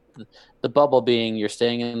the bubble, being you're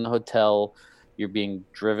staying in the hotel, you're being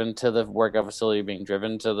driven to the workout facility, you're being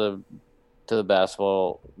driven to the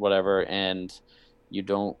basketball, whatever, and you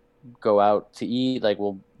don't go out to eat.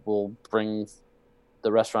 We'll bring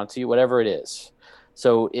the restaurant to you, whatever it is.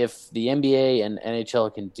 So if the NBA and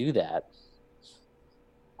NHL can do that,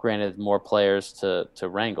 granted more players to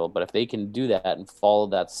wrangle, but if they can do that and follow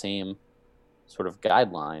that same sort of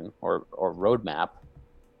guideline or roadmap,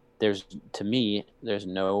 I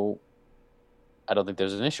don't think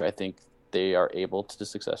there's an issue. I think they are able to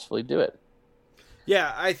successfully do it.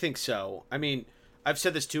 Yeah, I think so. I mean, I've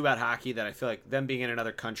said this too about hockey, that I feel like them being in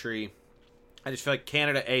another country, I just feel like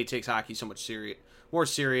Canada takes hockey so much more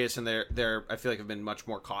serious, and they're I feel like have been much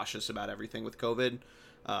more cautious about everything with COVID.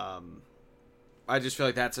 I just feel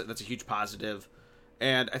like that's a huge positive,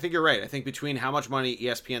 and I think you're right. I think between how much money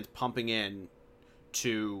ESPN's pumping in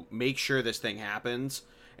to make sure this thing happens,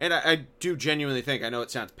 and I do genuinely think, I know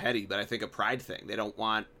it sounds petty, but I think a pride thing. They don't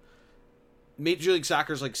want Major League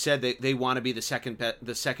Soccer's said they want to be the second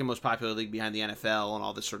most popular league behind the NFL and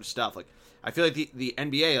all this sort of stuff. I feel like the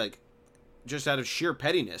NBA, just out of sheer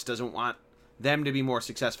pettiness, doesn't want them to be more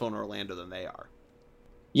successful in Orlando than they are.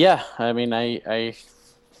 Yeah, I mean, I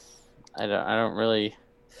don't really.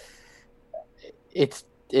 It's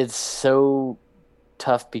so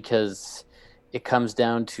tough because it comes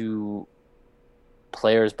down to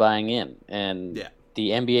players buying in, and the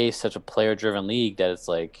NBA is such a player-driven league that it's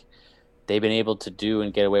they've been able to do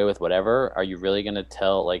and get away with whatever. Are you really going to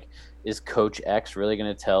tell? Is Coach X really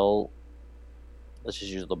going to tell? Let's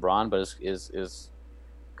just use LeBron, but is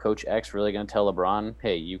Coach X really going to tell LeBron,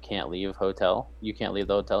 hey, you can't leave hotel. You can't leave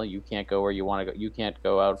the hotel. You can't go where you want to go. You can't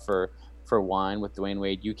go out for wine with Dwayne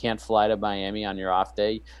Wade. You can't fly to Miami on your off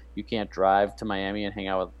day. You can't drive to Miami and hang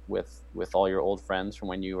out with all your old friends from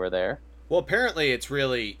when you were there. Well, apparently it's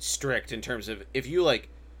really strict in terms of if you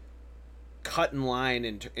cut in line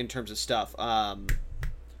in terms of stuff.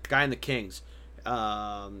 Guy in the Kings.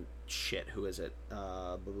 Who is it?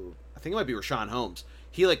 I think it might be Rashawn Holmes.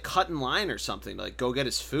 He cut in line or something to go get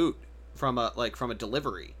his food from a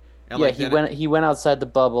delivery. And yeah, he went outside the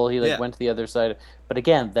bubble. He went to the other side. But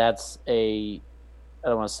again, that's I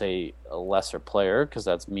don't want to say a lesser player because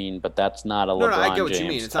that's mean, but that's not a LeBron James. No, I get what you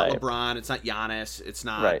mean. It's not LeBron. It's not Giannis. It's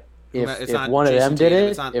not right. If one of them did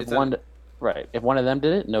it, if one of them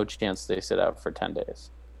did it, no chance they sit out for 10 days.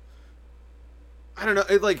 I don't know.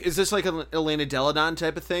 Is this an Elena Deladon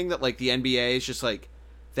type of thing that the NBA is just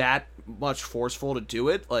that much forceful to do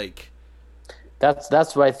it?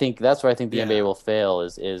 That's what I think. That's where I think the NBA will fail.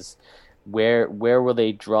 Is where will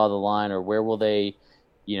they draw the line, or where will they,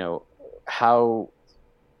 how?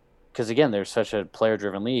 Because again, there's such a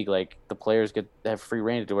player-driven league. The players have free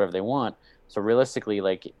reign to do whatever they want. So realistically,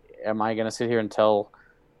 am I going to sit here and tell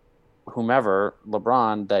whomever,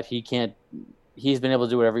 LeBron, that he can't? He's been able to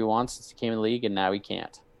do whatever he wants since he came in the league, and now he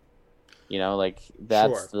can't.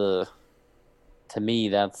 That's sure. To me,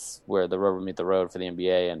 that's where the rubber meet the road for the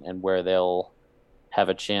NBA, and where they'll have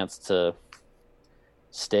a chance to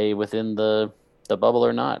stay within the bubble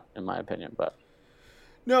or not, in my opinion. But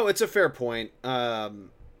no, it's a fair point.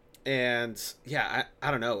 And yeah,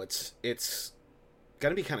 I don't know. It's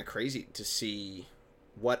gonna be kind of crazy to see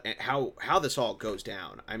how this all goes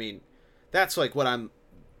down. I mean, that's like what I'm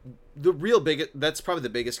the real big. That's probably the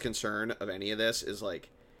biggest concern of any of this is like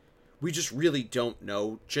we just really don't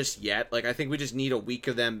know just yet. Like I think we just need a week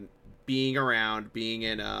of them being around, being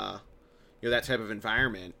in that type of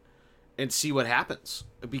environment, and see what happens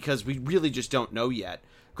because we really just don't know yet.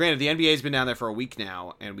 Granted, the NBA's been down there for a week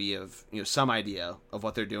now, and we have some idea of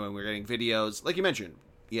what they're doing. We're getting videos, like you mentioned.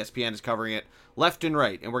 ESPN is covering it left and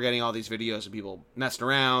right, and we're getting all these videos of people messing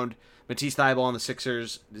around. Matisse Thybulle on the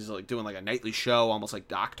Sixers is like doing like a nightly show, almost like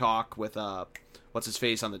Doc Talk with what's his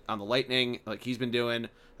face on the Lightning, like he's been doing.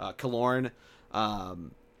 Killorn.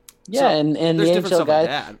 And the NHL guys,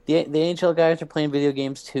 like the NHL guys are playing video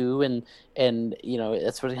games too, and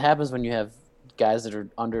that's what happens when you have guys that are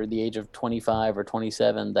under the age of 25 or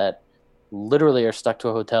 27 that literally are stuck to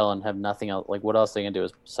a hotel and have nothing else. Like, what else they can do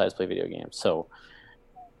besides play video games? So,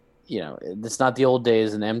 it's not the old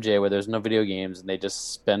days in MJ where there's no video games and they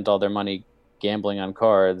just spent all their money gambling on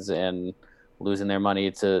cards and losing their money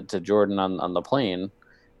to Jordan on the plane.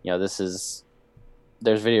 There's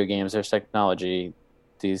video games, there's technology.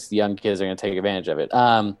 These young kids are going to take advantage of it.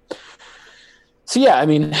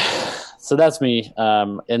 So that's me.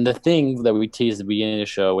 And the thing that we teased at the beginning of the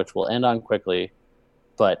show, which we'll end on quickly,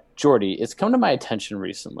 but Jordy, it's come to my attention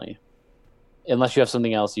recently. Unless you have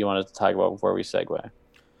something else you wanted to talk about before we segue.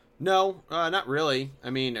 No, not really.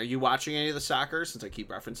 I mean, are you watching any of the soccer since I keep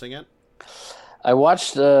referencing it? I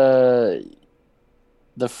watched the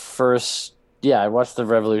first. Yeah, I watched the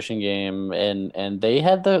Revolution game, and they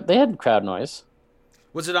had crowd noise.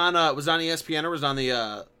 Was it on ESPN or was it on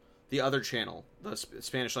the other channel, the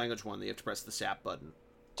Spanish language one? That you have to press the SAP button.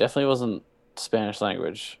 Definitely wasn't Spanish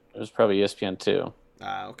language. It was probably ESPN too.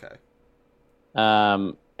 Okay.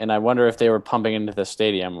 And I wonder if they were pumping into the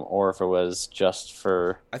stadium or if it was just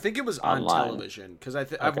for. I think it was online. On television because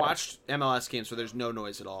I've watched MLS games where there's no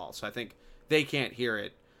noise at all, so I think they can't hear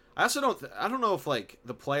it. I also don't know if like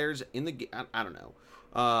the players in the I don't know.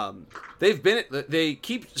 They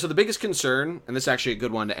keep so the biggest concern, and this is actually a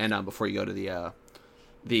good one to end on before you go to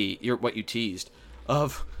what you teased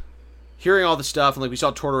of hearing all the stuff, and like we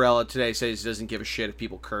saw Tortorella today say he doesn't give a shit if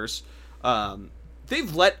people curse.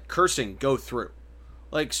 They've let cursing go through.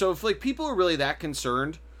 Like, so if like people are really that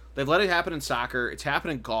concerned, they've let it happen in soccer. It's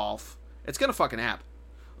happened in golf. It's gonna fucking happen.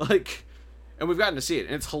 Like, and we've gotten to see it,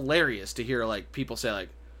 and it's hilarious to hear like people say like,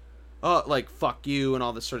 "Oh, like fuck you" and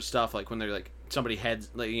all this sort of stuff. Like when they're like somebody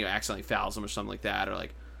accidentally fouls them or something like that, or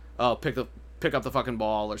like, "Oh, pick up the fucking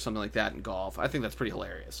ball" or something like that in golf. I think that's pretty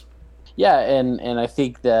hilarious. Yeah, and I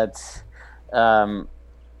think that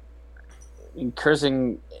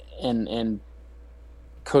cursing and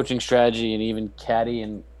coaching strategy and even caddy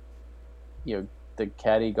and the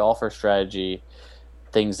caddy golfer strategy,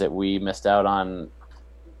 things that we missed out on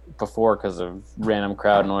before because of random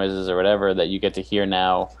crowd noises or whatever that you get to hear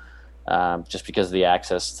now, just because of the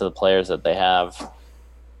access to the players that they have,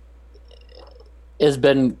 has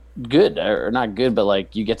been good, or not good, but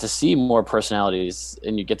like you get to see more personalities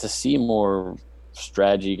and you get to see more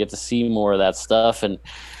strategy, you get to see more of that stuff. And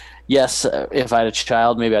yes, if I had a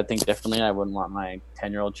child, maybe I'd think differently. I wouldn't want my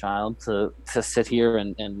 10-year-old child to sit here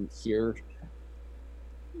and hear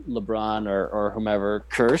LeBron or whomever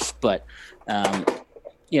curse. But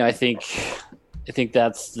I think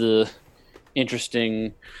that's the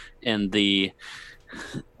interesting and the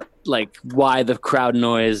like why the crowd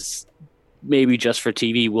noise maybe just for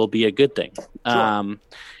TV will be a good thing. Sure.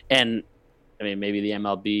 And I mean maybe the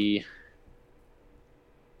MLB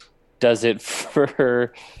does it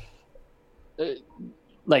for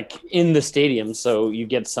like in the stadium, so you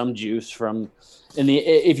get some juice from.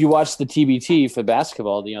 If you watch the TBT for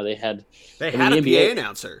basketball, they had a NBA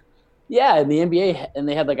announcer. Yeah, in the NBA, and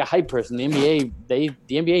they had like a hype person. The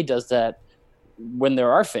NBA does that when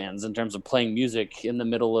there are fans in terms of playing music in the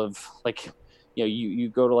middle of like, you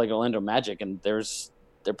go to like Orlando Magic and they're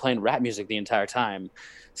playing rap music the entire time,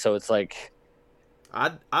 so it's like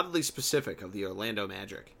oddly specific of the Orlando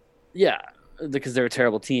Magic. Yeah, because they're a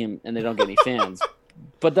terrible team and they don't get any fans.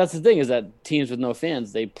 But that's the thing, is that teams with no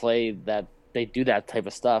fans, they do that type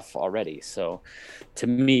of stuff already. So to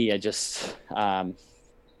me, I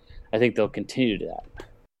think they'll continue to do that.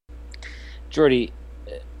 Jordy,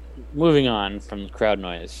 moving on from crowd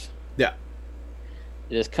noise. Yeah.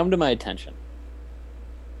 It has come to my attention,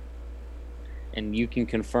 and you can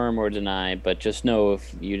confirm or deny, but just know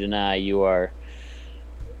if you deny, you are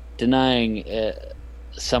denying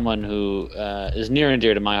someone who is near and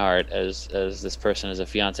dear to my heart, as this person is a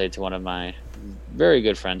fiance to one of my very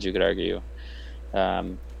good friends, you could argue.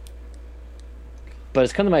 But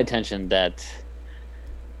it's come to my attention that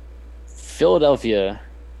Philadelphia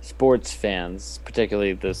sports fans,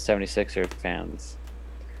 particularly the 76er fans,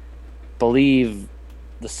 believe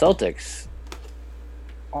the Celtics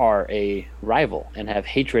are a rival and have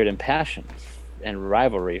hatred and passion and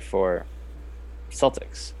rivalry for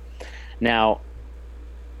Celtics. Now,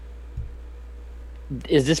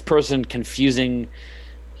 is this person confusing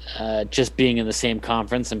just being in the same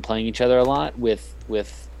conference and playing each other a lot with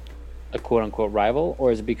a quote-unquote rival,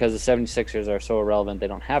 or is it because the 76ers are so irrelevant they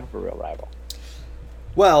don't have a real rival?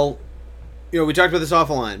 Well, we talked about this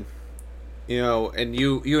offline, and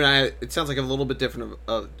you and I, it sounds like a little bit different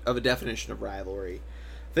of a definition of rivalry.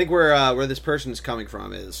 I think where this person is coming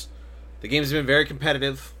from is the games have been very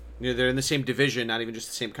competitive. They're in the same division, not even just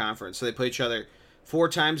the same conference, so they play each other 4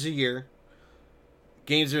 times a year.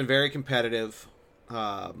 Games have been very competitive,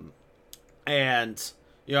 and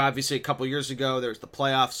obviously a couple years ago there was the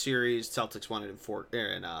playoff series. Celtics won it in 5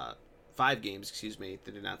 games. Excuse me,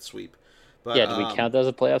 they did not sweep. But, yeah, do we count that as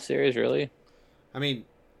a playoff series? Really? I mean,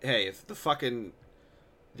 hey, if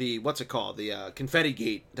what's it called? The confetti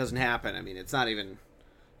gate doesn't happen. I mean, it's not even,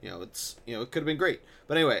 it could have been great.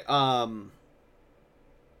 But anyway,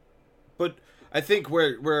 but I think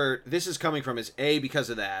where this is coming from is because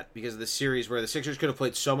of the series where the Sixers could have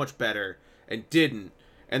played so much better and didn't,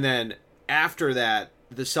 and then after that,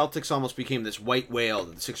 the Celtics almost became this white whale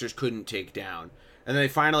that the Sixers couldn't take down. And then they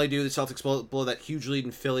finally do. The Celtics blow that huge lead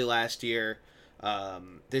in Philly last year.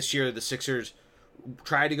 This year, the Sixers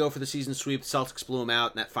tried to go for the season sweep. The Celtics blew them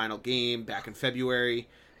out in that final game back in February.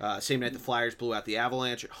 Same night the Flyers blew out the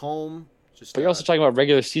Avalanche at home. But you're also talking about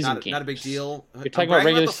regular season games. Not a big deal. You're talking about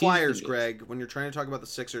regular the Flyers, season Greg. games. When you're trying to talk about the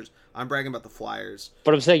Sixers, I'm bragging about the Flyers.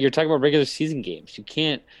 But I'm saying you're talking about regular season games. You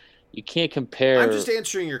can't compare. I'm just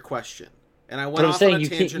answering your question. And I went off on a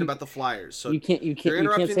tangent about the Flyers. So you're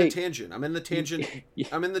interrupting the tangent. I'm in the tangent.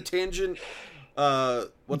 I'm in the tangent.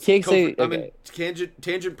 In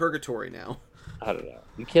tangent purgatory now. I don't know.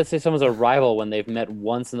 You can't say someone's a rival when they've met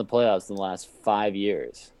once in the playoffs in the last 5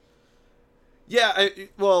 years. Yeah,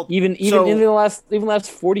 even the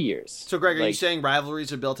last 40 years. So, Greg, are you saying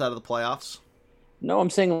rivalries are built out of the playoffs? No, I'm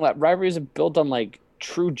saying rivalries are built on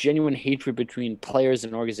true, genuine hatred between players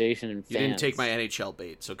and organization and fans. You didn't take my NHL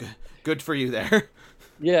bait, so good for you there.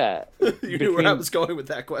 Yeah, you knew where I was going with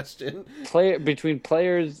that question. Between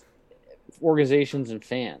players, organizations, and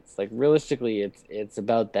fans. Realistically, it's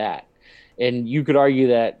about that. And you could argue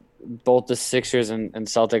that both the Sixers and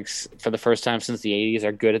Celtics, for the first time since the 80s,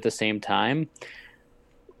 are good at the same time.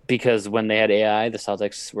 Because when they had AI, the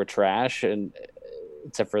Celtics were trash, and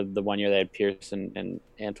except for the one year they had Pierce and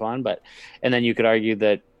Antoine. And then you could argue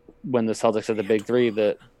that when the Celtics had the big three,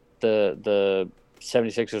 the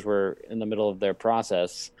 76ers were in the middle of their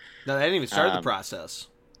process. No, they hadn't even started the process.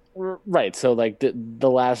 Right. So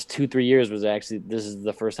the last 2-3 years this is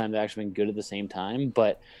the first time they've actually been good at the same time.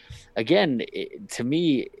 But again, to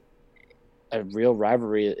me, a real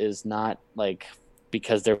rivalry is not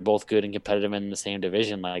because they're both good and competitive in the same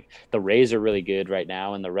division. The Rays are really good right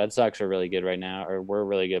now, and the Red Sox are really good right now, or were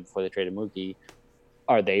really good before they traded Mookie.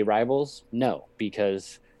 Are they rivals? No,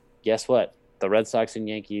 because guess what? The Red Sox and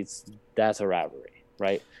Yankees, that's a rivalry,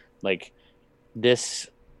 right? This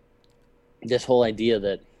whole idea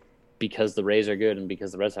that because the Rays are good and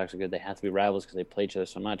because the Red Sox are good, they have to be rivals because they play each other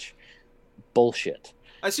so much. Bullshit.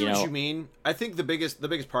 I see what you mean. I think the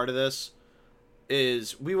biggest part of this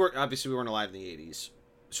is we weren't alive in the 80s,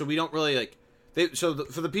 so we don't really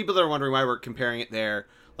for the people that are wondering why we're comparing it there,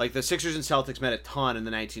 the Sixers and Celtics met a ton in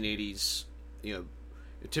the 1980s,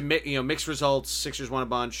 to mixed results. Sixers won a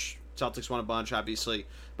bunch, Celtics won a bunch, obviously.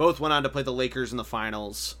 Both went on to play the Lakers in the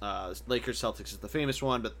finals. Lakers Celtics is the famous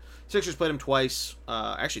one, but Sixers played them twice,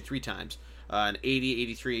 actually 3 times, in 80,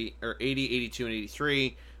 83, or 80, 82, and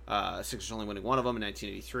 83. Sixers only winning one of them in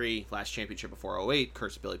 1983, last championship before 08,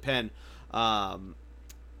 curse of Billy Penn.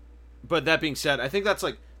 But that being said, I think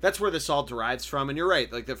that's where this all derives from. And you're right,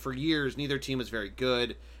 that for years neither team was very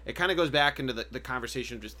good. It kind of goes back into the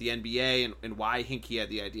conversation of just the NBA and why Hinkie had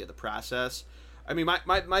the idea of the process. I mean,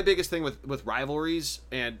 my biggest thing with rivalries,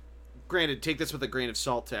 and granted, take this with a grain of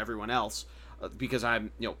salt to everyone else, because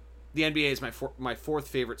I'm the NBA is my fourth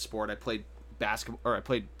favorite sport. I played basketball, or I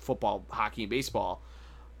played football, hockey, and baseball,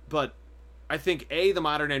 but I think the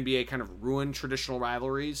modern NBA kind of ruined traditional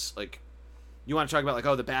rivalries. You want to talk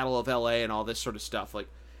about the Battle of LA and all this sort of stuff.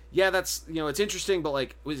 Yeah, that's it's interesting,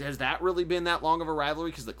 but has that really been that long of a rivalry?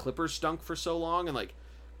 Because the Clippers stunk for so long, and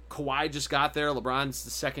Kawhi just got there. LeBron's the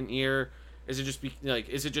second year. Is it just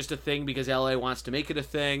is it just a thing because LA wants to make it a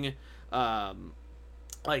thing? Are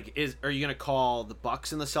you gonna call the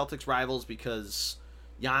Bucks and the Celtics rivals because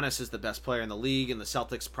Giannis is the best player in the league and the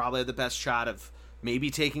Celtics probably have the best shot of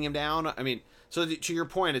maybe taking him down? I mean, so to your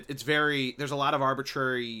point, it's very, there's a lot of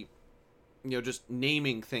arbitrary, just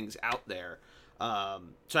naming things out there.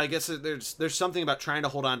 So I guess there's something about trying to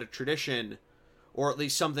hold on to tradition, or at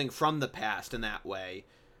least something from the past in that way.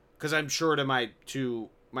 Because I'm sure to my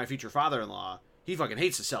future father-in-law, he fucking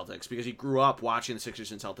hates the Celtics because he grew up watching the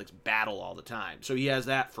Sixers and Celtics battle all the time. So he has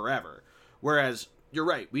that forever. Whereas, you're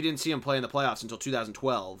right, we didn't see him play in the playoffs until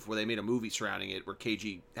 2012, where they made a movie surrounding it where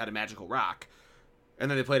KG had a magical rock. And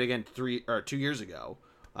then they played again 2 years ago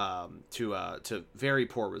to very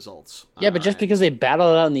poor results. Yeah, but just because they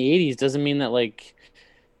battled it out in the 80s doesn't mean that,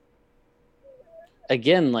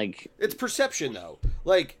 again, it's perception, though.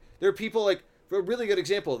 There are people, a really good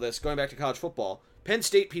example of this, going back to college football, Penn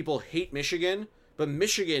State people hate Michigan, but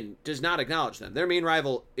Michigan does not acknowledge them. Their main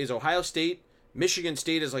rival is Ohio State. Michigan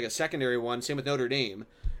State is a secondary one, same with Notre Dame,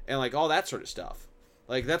 and all that sort of stuff.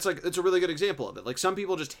 It's a really good example of it. Some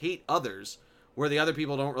people just hate others where the other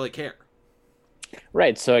people don't really care.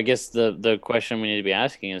 Right. So I guess the question we need to be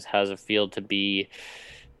asking is, how does it feel to be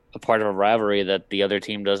a part of a rivalry that the other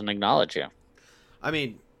team doesn't acknowledge you? I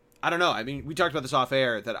mean, I don't know. I mean, we talked about this off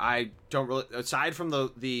air that I don't really, aside from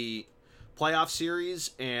the playoff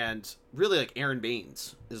series, and really Aaron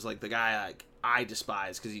Baines is the guy I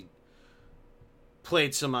despise because he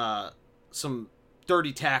played some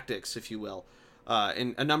dirty tactics, if you will,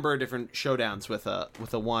 in a number of different showdowns with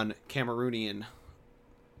a one Cameroonian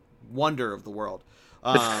wonder of the world.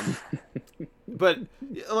 But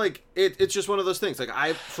it's just one of those things.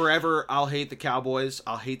 I'll hate the Cowboys,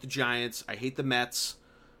 I'll hate the Giants, I hate the Mets,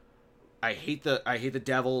 I hate the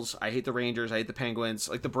Devils, I hate the Rangers, I hate the Penguins.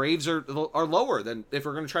 The Braves are lower than, if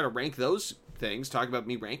we're going to try to rank those things. Talk about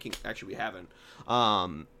me ranking. Actually, we haven't.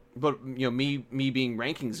 But me being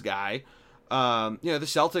rankings guy. The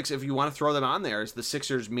Celtics, if you want to throw them on there, is the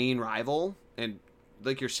Sixers' main rival, and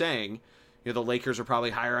like you're saying, the Lakers are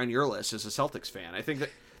probably higher on your list as a Celtics fan. I think that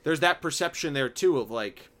there's that perception there too of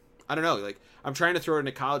I don't know, I'm trying to throw it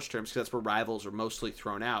into college terms because that's where rivals are mostly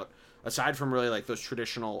thrown out. Aside from really those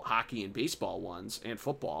traditional hockey and baseball ones and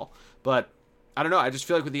football, but I don't know. I just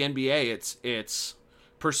feel with the NBA, it's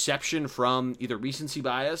perception from either recency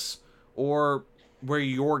bias or where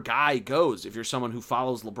your guy goes. If you're someone who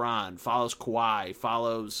follows LeBron, follows Kawhi,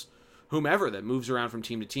 follows whomever that moves around from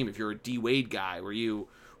team to team. If you're a D Wade guy, were you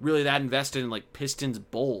really that invested in Pistons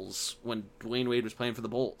Bulls when Dwayne Wade was playing for the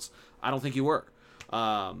Bulls? I don't think you were.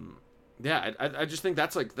 I just think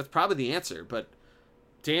that's probably the answer. But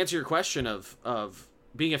to answer your question of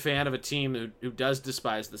being a fan of a team who does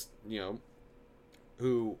despise this,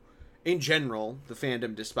 who in general the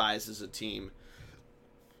fandom despises a team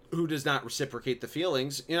who does not reciprocate the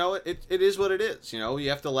feelings, it is what it is. You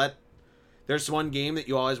have to there's one game that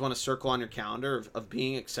you always want to circle on your calendar of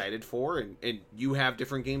being excited for, and you have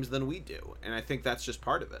different games than we do, and I think that's just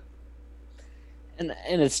part of it. And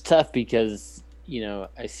it's tough because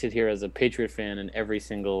I sit here as a Patriot fan, and every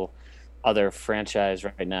single other franchise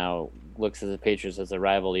right now looks at the Patriots as a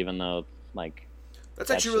rival, even though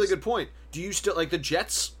that's actually a really good point. Do you still the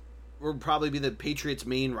Jets would probably be the Patriots'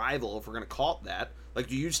 main rival if we're going to call it that?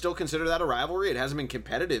 Do you still consider that a rivalry? It hasn't been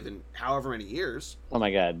competitive in however many years. Oh my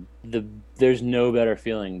God, there's no better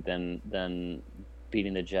feeling than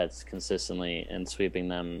beating the Jets consistently and sweeping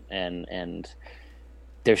them, and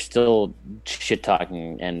they're still shit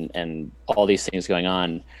talking and all these things going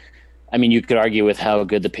on. I mean, you could argue with how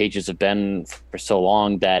good the Patriots have been for so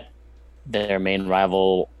long that their main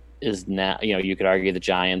rival is now, you could argue the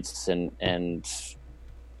Giants and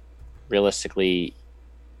realistically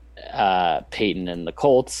Peyton and the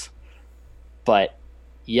Colts. But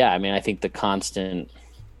yeah, I mean, I think the constant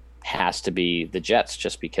has to be the Jets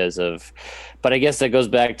just because of, but I guess that goes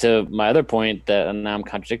back to my other point that now I'm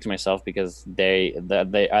contradicting myself because they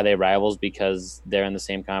are they rivals because they're in the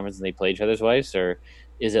same conference and they play each other twice, or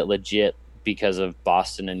is it legit because of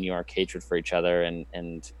Boston and New York hatred for each other,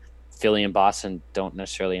 and Philly and Boston don't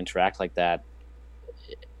necessarily interact like that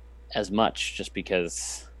as much just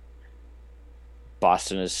because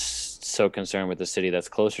Boston is so concerned with the city that's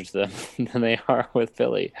closer to them than they are with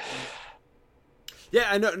Philly. Yeah,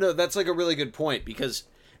 I know. No, that's a really good point because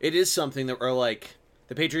it is something that we're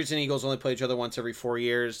the Patriots and Eagles only play each other once every 4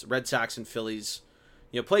 years. Red Sox and Phillies,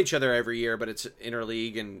 play each other every year, but it's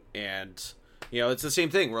interleague and it's the same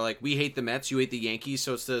thing. We're we hate the Mets, you hate the Yankees,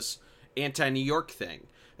 so it's this anti-New York thing.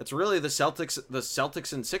 It's really the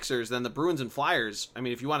Celtics and Sixers, then the Bruins and Flyers. I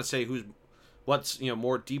mean, if you want to say who's what's,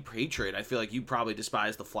 more deep hatred. I feel like you probably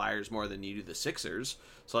despise the Flyers more than you do the Sixers.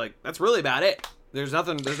 So, like, that's really about it. There's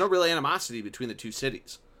no real animosity between the two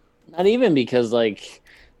cities. Not even because, like,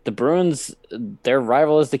 the Bruins, their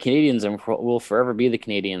rival is the Canadiens and will forever be the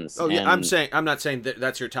Canadiens. Oh, yeah, and I'm not saying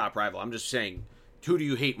that's your top rival. I'm just saying, who do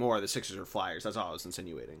you hate more, the Sixers or Flyers? That's all I was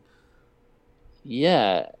insinuating.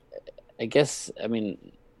 Yeah, I guess, I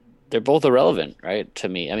mean, they're both irrelevant, right, to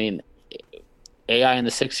me. I mean, AI and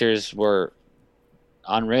the Sixers were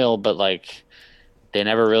unreal, but, like, they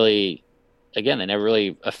never really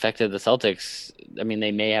affected the Celtics. I mean,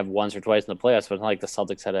 they may have once or twice in the playoffs, but it's not like the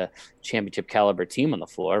Celtics had a championship caliber team on the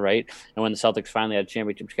floor, right? And when the Celtics finally had a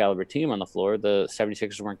championship caliber team on the floor, the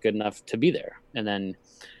 76ers weren't good enough to be there. And then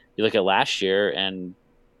you look at last year, and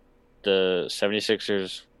the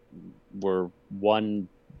 76ers were one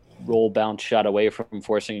roll bounce shot away from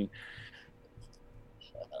forcing,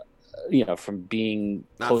 from being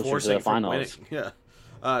Not closer to the finals. Yeah.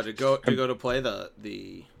 To go to play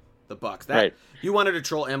the Bucks. That Right. You wanted to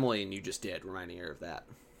troll Emily, and you just did, reminding her of that.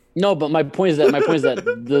 No, but my point is that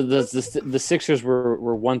the Sixers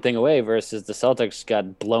were one thing away versus the Celtics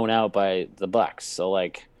got blown out by the Bucks. So,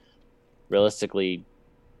 like, realistically,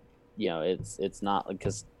 it's not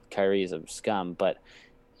because Kyrie is a scum, but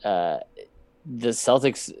the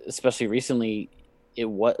Celtics, especially recently, it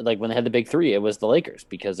was like when they had the big three, it was the Lakers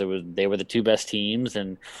because they were the two best teams,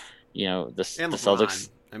 and the Celtics.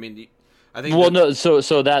 I mean, I think. Well, no. So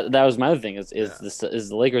that was my other thing is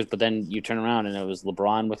the Lakers, but then you turn around and it was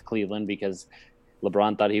LeBron with Cleveland because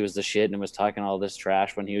LeBron thought he was the shit and was talking all this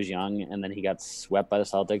trash when he was young, and then he got swept by the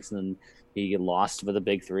Celtics, and then he lost with the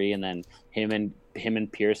big three, and then him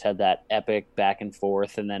and Pierce had that epic back and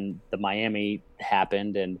forth, and then the Miami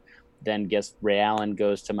happened, and then Ray Allen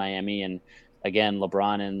goes to Miami, and again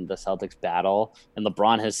LeBron and the Celtics battle, and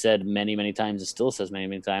LeBron has said many, many times, and still says many,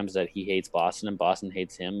 many times, that he hates Boston and Boston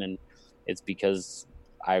hates him, and it's because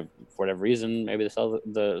for whatever reason, maybe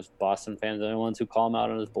the Boston fans are the ones who call him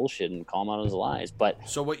out on his bullshit and call him out on his lies. But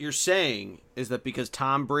so what you're saying is that because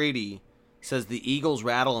Tom Brady says the Eagles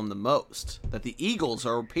rattle him the most, that the Eagles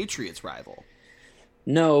are a Patriots rival.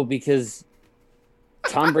 No, because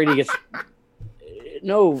Tom Brady gets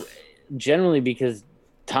generally because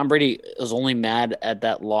Tom Brady is only mad at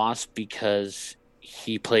that loss because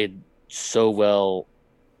he played so well,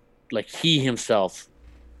 like he himself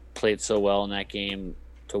played so well in that game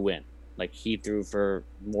to win. Like he threw for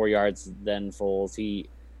more yards than Foles.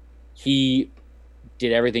 He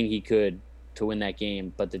did everything he could to win that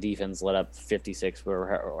game, but the defense let up 56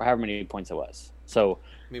 or however many points it was. So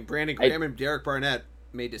I mean, Brandon Graham and Derek Barnett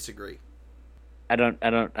may disagree. I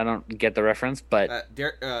don't get the reference, but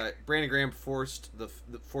Brandon Graham forced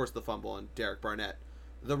the fumble on Derek Barnett,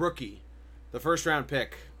 the rookie, the first round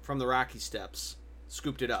pick from the Rocky Steps,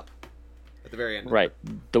 scooped it up at the very end. Right.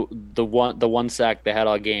 The one sack they had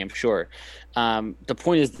all game, sure. The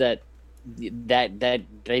point is that the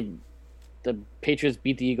Patriots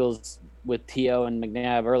beat the Eagles with T.O. and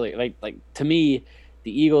McNabb early. Like to me,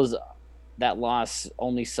 the Eagles, that loss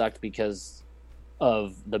only sucked because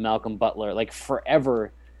of the Malcolm Butler. Like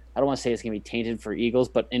forever, I don't want to say it's going to be tainted for Eagles,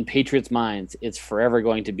 but in Patriots' minds, it's forever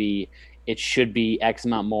going to be, it should be X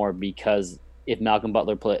amount more because if Malcolm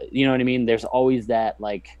Butler play, you know what I mean? There's always that,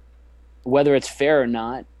 like, whether it's fair or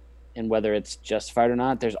not, and whether it's justified or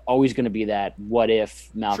not, there's always going to be that what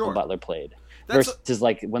if Malcolm Butler played versus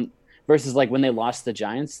when they lost the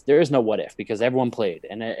Giants, there is no what if because everyone played,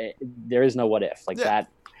 and there is no what if that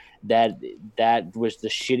was the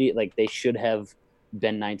shitty. Like they should have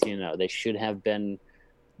been 19-0. They should have been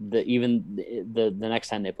the next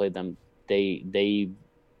time they played them. They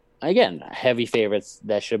again heavy favorites.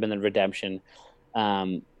 That should have been the redemption.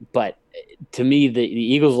 But to me, the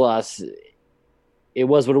Eagles loss, it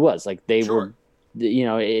was what it was. Like they were,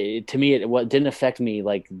 to me, it didn't affect me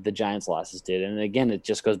like the Giants losses did. And again, it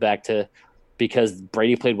just goes back to because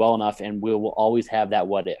Brady played well enough, and we will always have that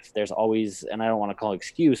what if. There's always, and I don't want to call it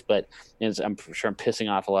excuse, but I'm sure I'm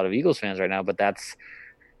pissing off a lot of Eagles fans right now. But that's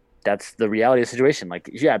the reality of the situation. Like,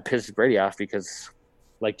 yeah, it pisses Brady off because,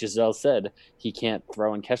 like Giselle said, he can't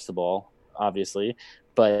throw and catch the ball, obviously,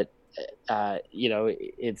 but.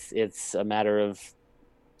 It's a matter of,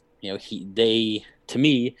 to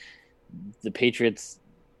me, the Patriots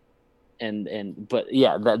but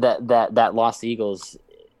yeah, that lost the Eagles.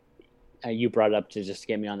 You brought it up to just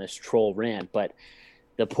get me on this troll rant, but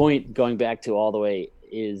the point going back to all the way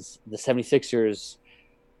is the 76ers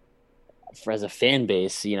as a fan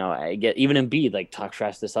base, I get even Embiid like talk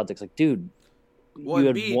trash to the Celtics, like, dude. Well,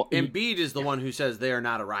 Embiid is the one who says they are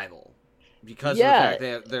not a rival. Because of the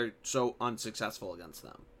fact they're so unsuccessful against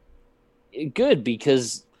them. Good,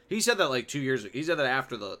 because He said that like 2 years ago. He said that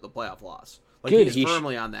after the playoff loss. Like Good. he's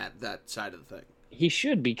firmly on that side of the thing. He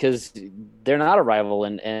should, because they're not a rival,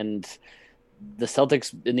 and the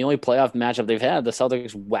Celtics, in the only playoff matchup they've had, the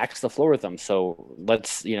Celtics waxed the floor with them. So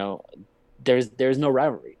let's, there's no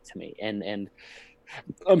rivalry to me. And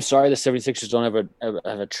I'm sorry the 76ers don't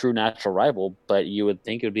have a true natural rival, but you would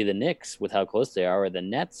think it would be the Knicks with how close they are, or the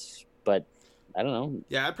Nets, but I don't know.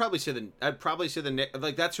 Yeah, I'd probably say the Knicks.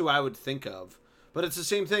 Like that's who I would think of. But it's the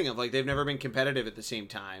same thing of like they've never been competitive at the same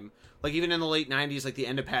time. Like even in the late 90s, like the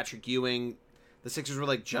end of Patrick Ewing, the Sixers were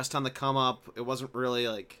like just on the come up. It wasn't really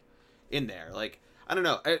like in there. Like I don't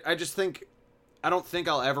know. I just think I don't think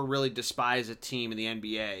I'll ever really despise a team in the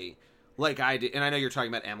NBA like I did. And I know you're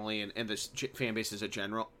talking about Emily and the fan base as a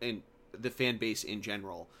general, and the fan base in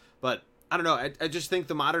general. But I don't know. I just think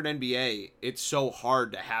the modern NBA, it's so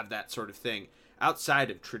hard to have that sort of thing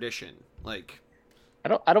outside of tradition. Like I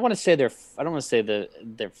don't want to say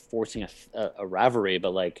they're forcing a rivalry,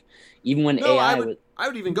 but like even when no, AI I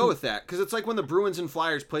would even go with that, because it's like when the Bruins and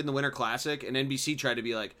Flyers played in the Winter Classic, and NBC tried to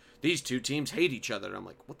be like, these two teams hate each other. And I'm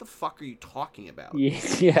like, what the fuck are you talking about? Yeah,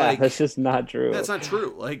 like, that's just not true. That's not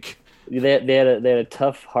true. Like they had a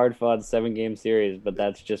tough, hard fought 7-game series, but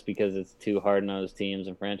that's just because it's two hard nosed teams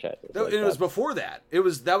and franchises. No, like it was before that. It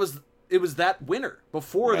was that winter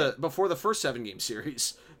before the first 7-game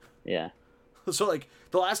series. Yeah. So like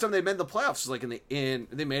the last time they made the playoffs was like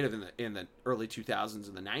they made it in the early 2000s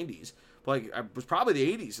and the 90s, but like it was probably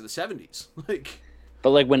the 80s or the 70s. Like,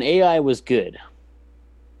 but like when AI was good,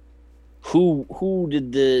 who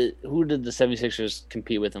did the 76ers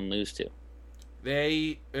compete with and lose to?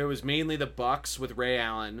 It was mainly the Bucks with Ray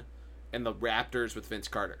Allen and the Raptors with Vince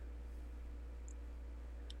Carter.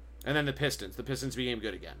 And then the Pistons. The Pistons became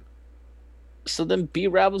good again. So then be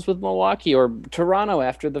rivals with Milwaukee or Toronto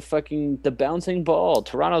after the bouncing ball.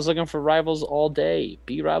 Toronto's looking for rivals all day.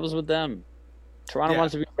 Be rivals with them. Toronto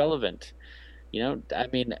wants to be relevant. I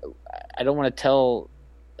mean, I don't want to tell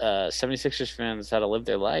 76ers fans how to live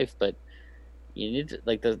their life, but you need to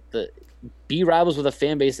like the be rivals with a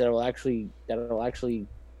fan base that will actually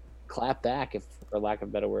clap back, if for lack of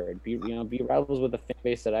a better word. Be rivals with a fan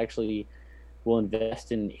base that actually will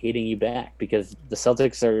invest in hating you back, because the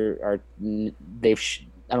Celtics I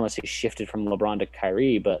don't want to say shifted from LeBron to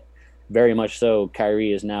Kyrie, but very much so.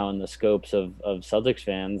 Kyrie is now in the scopes of Celtics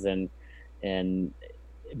fans, and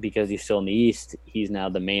because he's still in the East, he's now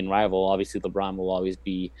the main rival. Obviously, LeBron will always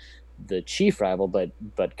be the chief rival, but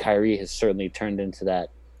Kyrie has certainly turned into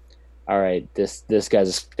that. All right, this guy's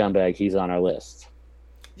a scumbag. He's on our list.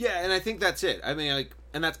 Yeah, and I think that's it. I mean, like,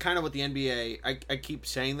 and that's kind of what the NBA. I keep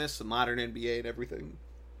saying this, the modern NBA and everything,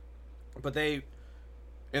 but and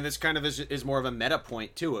this kind of is more of a meta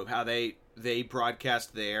point too, of how they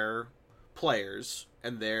broadcast their players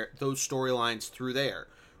and those storylines through there,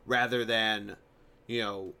 rather than,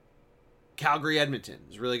 Calgary Edmonton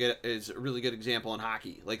is a really good example in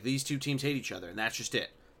hockey. Like, these two teams hate each other, and that's just it.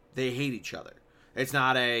 They hate each other. It's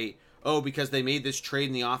not because they made this trade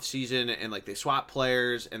in the offseason and like they swap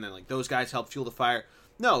players and then like those guys help fuel the fire.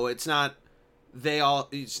 No, it's not. They all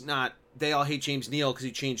hate James Neal because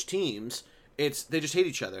he changed teams. They just hate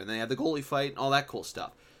each other, and they have the goalie fight and all that cool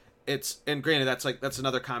stuff. And granted, that's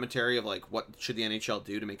another commentary of like what should the NHL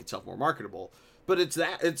do to make itself more marketable. But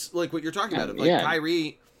it's like what you're talking about, of like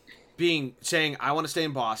Kyrie saying I want to stay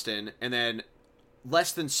in Boston, and then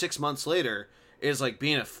less than 6 months later is like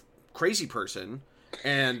being a crazy person,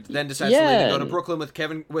 and then decides to go to Brooklyn with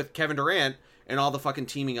Kevin Durant and all the fucking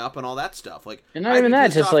teaming up and all that stuff. Like, and not even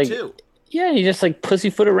that, just like too. Yeah, he just like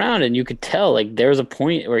pussyfoot around, and you could tell like there was a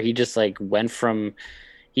point where he just like went from.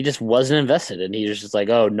 He just wasn't invested, and he was just like,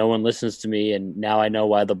 "Oh, no one listens to me," and now I know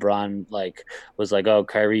why LeBron like was like, "Oh,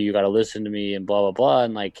 Kyrie, you got to listen to me," and blah blah blah.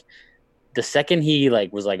 And like the second he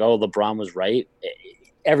like was like, "Oh, LeBron was right,"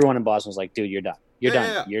 everyone in Boston was like, "Dude, you're done. You're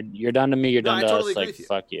done. Yeah. You're done to me. You're done to us. Like,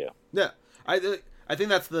 fuck you." Yeah, I think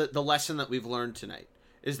that's the lesson that we've learned tonight,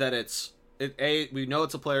 is that we know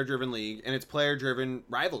it's a player driven league, and it's player driven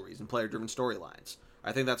rivalries and player driven storylines.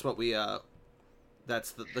 I think that's what we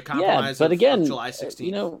that's the compromise of July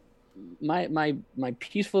 16th. My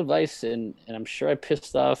peaceful advice, and I'm sure I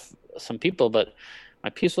pissed off some people, but my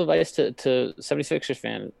peaceful advice to 76ers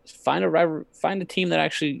fans: find a team that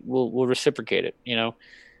actually will reciprocate it.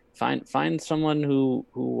 Find someone who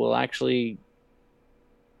will actually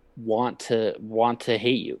want to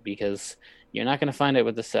hate you, because you're not going to find it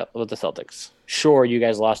with the Celtics. Sure, you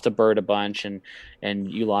guys lost to Bird a bunch, and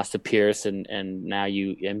you lost to Pierce, and now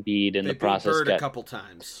you Embiid in the process. Bird a couple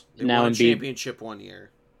times. They won a championship one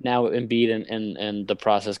year. Now Embiid and the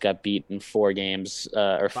process got beat in 4 games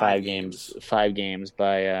or 5 games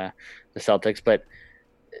by the Celtics. But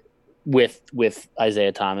with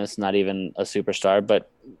Isaiah Thomas, not even a superstar, but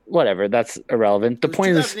whatever, that's irrelevant. The It was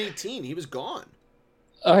point is, 2018. He was gone.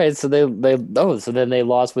 all right, so so then they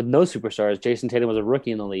lost with no superstars. Jason Tatum was a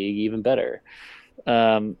rookie in the league, even better.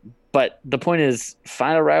 Um, but the point is,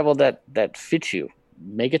 find a rival that fits you.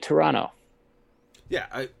 Make it Toronto.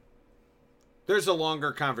 Yeah, there's a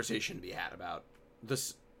longer conversation to be had about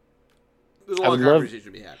this. There's a longer conversation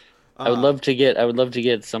to be had. I would love to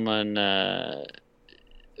get someone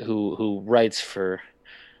who writes for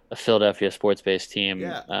a Philadelphia sports-based team.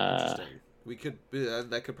 Yeah, interesting. We could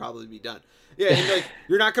that could probably be done. Yeah, and like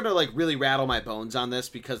you're not gonna like really rattle my bones on this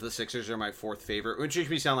because the Sixers are my fourth favorite, which makes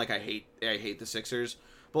me sound like I hate the Sixers.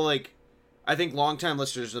 But like, I think longtime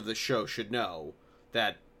listeners of the show should know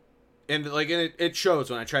that, and it shows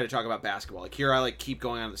when I try to talk about basketball. Like here, I like keep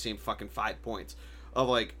going on the same fucking 5 points of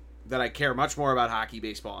like that I care much more about hockey,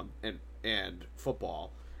 baseball, and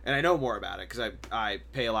football, and I know more about it because I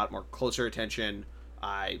pay a lot more closer attention.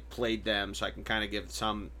 I played them, so I can kind of give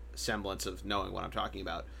some semblance of knowing what I'm talking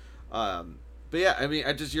about. But yeah, I mean,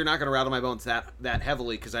 you're not going to rattle my bones that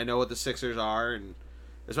heavily because I know what the Sixers are, and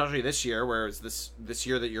especially this year, whereas this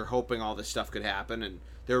year that you're hoping all this stuff could happen, and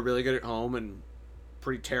they were really good at home and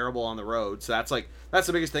pretty terrible on the road. So that's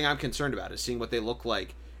the biggest thing I'm concerned about is seeing what they look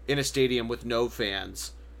like in a stadium with no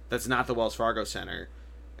fans. That's not the Wells Fargo Center,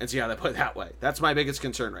 and see how they play that way. That's my biggest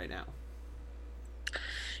concern right now.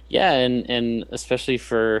 Yeah, and especially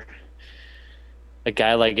for a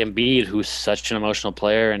guy like Embiid, who's such an emotional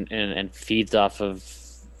player and feeds off of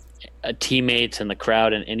teammates and the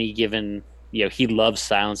crowd and any given, he loves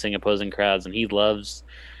silencing opposing crowds and he loves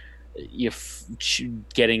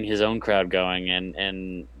getting his own crowd going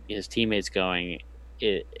and his teammates going.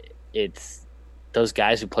 It's those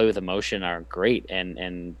guys who play with emotion are great,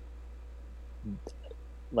 and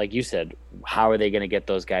like you said, how are they going to get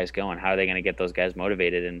those guys going? How are they going to get those guys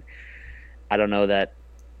motivated? And I don't know that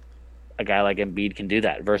a guy like Embiid can do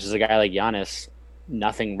that versus a guy like Giannis.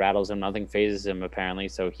 Nothing rattles him, nothing phases him apparently.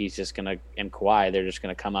 So he's just going to, and Kawhi, they're just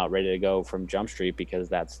going to come out ready to go from Jump Street because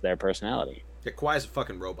that's their personality. Yeah, Kawhi's a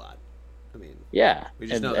fucking robot. I mean, yeah, we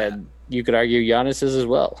just know that. And you could argue Giannis is as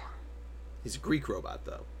well. He's a Greek robot,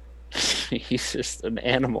 though. He's just an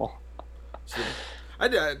animal. So,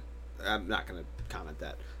 I'm not going to comment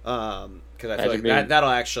that because I feel like that'll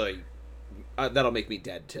actually that'll make me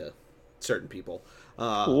dead to certain people.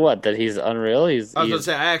 What, that he's unreal? I was going to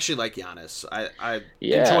say I actually like Giannis. I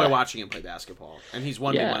enjoy watching him play basketball, and he's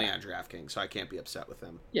won me money on DraftKings, so I can't be upset with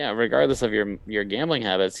him. Yeah, regardless of your gambling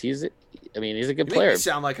habits, he's a good player. Make me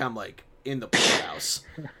sound like I'm like in the poorhouse.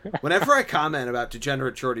 Whenever I comment about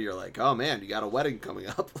Degenerate Shorty, you're like, "Oh man, you got a wedding coming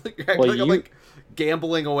up." I'm like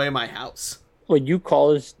gambling away my house. Well, you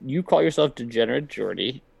call yourself Degenerate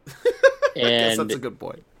Jordy, and I guess that's a good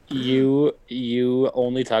point. You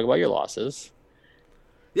only talk about your losses.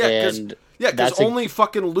 Yeah, because only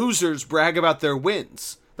fucking losers brag about their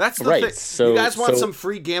wins. That's the thing. So, you guys want some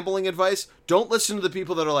free gambling advice? Don't listen to the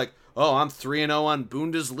people that are like, "Oh, I'm 3-0 on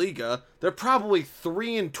Bundesliga." They're probably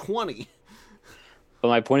 3-20. But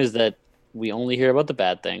my point is that we only hear about the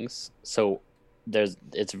bad things. So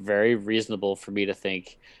it's very reasonable for me to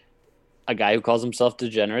think a guy who calls himself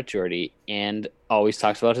Degenerate Jordy and always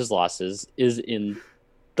talks about his losses is in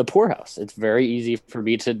the poorhouse. It's very easy for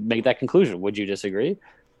me to make that conclusion. Would you disagree?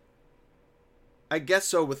 I guess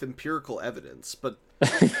so, with empirical evidence, but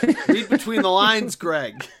read between the lines,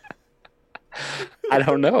 Greg. I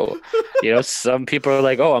don't know. Some people are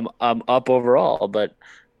like, "Oh, I'm up overall," but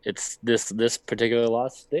it's this particular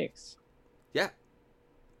loss stinks. Yeah,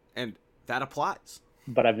 and that applies.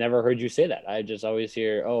 But I've never heard you say that. I just always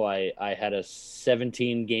hear, "Oh, I had a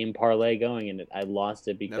 17 game parlay going and I lost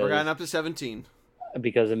it because never gotten up to 17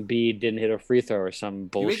 because Embiid didn't hit a free throw or some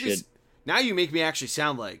bullshit." Now you make me actually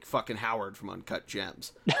sound like fucking Howard from Uncut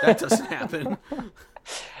Gems. That doesn't happen.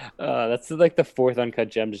 That's like the fourth Uncut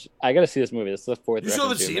Gems. I gotta see this movie. This is the fourth. You still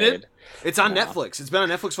haven't seen it? It's on Netflix. It's been on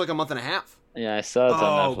Netflix for like a month and a half. Yeah, I saw it on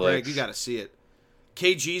Netflix. Oh, Greg, you gotta see it.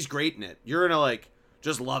 KG's great in it. You're gonna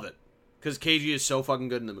just love it because KG is so fucking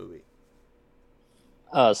good in the movie.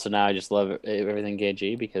 Oh, so now I just love everything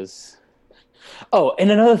KG because. Oh,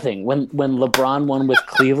 and another thing, when LeBron won with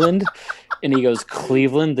Cleveland, and he goes,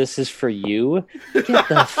 "Cleveland, this is for you." Get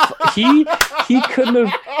the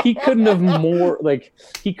he couldn't have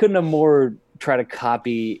more try to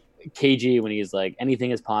copy KG when he's like,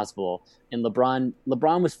 anything is possible. And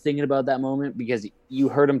LeBron was thinking about that moment because you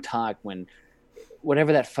heard him talk when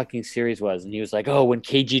whatever that fucking series was, and he was like, "Oh, when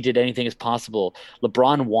KG did anything is possible."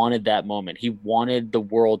 LeBron wanted that moment. He wanted the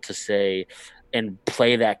world to say and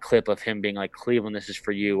play that clip of him being like, "Cleveland, this is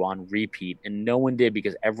for you," on repeat. And no one did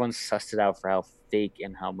because everyone sussed it out for how fake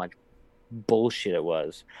and how much bullshit it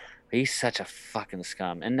was. He's such a fucking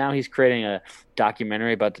scum. And now he's creating a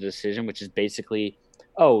documentary about the decision, which is basically,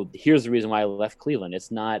 oh, here's the reason why I left Cleveland. It's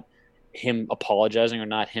not him apologizing or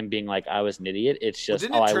not him being like, I was an idiot. It's just,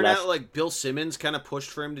 didn't it turn out like Bill Simmons kind of pushed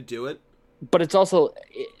for him to do it? But it's also,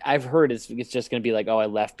 I've heard it's just going to be like, oh, I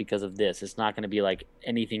left because of this. It's not going to be like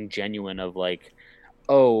anything genuine of like,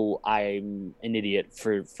 oh, I'm an idiot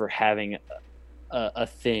for having a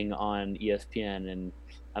thing on ESPN, and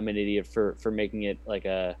I'm an idiot for making it like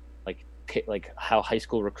like how high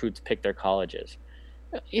school recruits pick their colleges.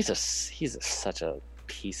 He's such a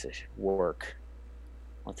piece of work.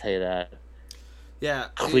 I'll tell you that. Yeah.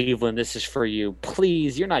 Cleveland, this is for you.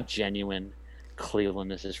 Please, you're not genuine. Cleveland,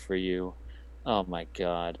 this is for you. Oh my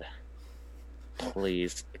God.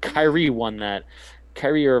 Please. Kyrie won that.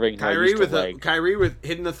 Kyrie Irving. Kyrie with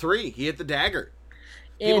hitting the three. He hit the dagger.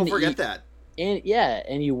 People forget that. And yeah,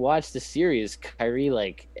 and you watch the series, Kyrie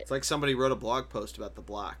like it's like somebody wrote a blog post about the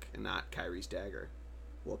block and not Kyrie's dagger.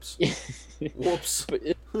 Whoops. Whoops.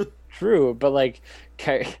 True, but like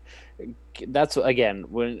that's again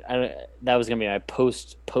that was gonna be my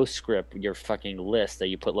postscript, your fucking list that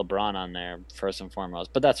you put LeBron on there first and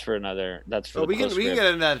foremost. But that's for another. That's for we can get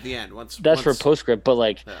into that at the end. For postscript, but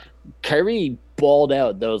like Kyrie balled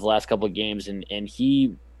out those last couple of games, and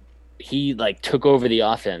he like took over the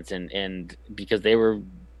offense, and because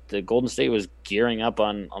the Golden State was gearing up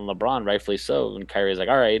on LeBron, rightfully so, and Kyrie was like,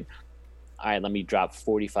 all right, let me drop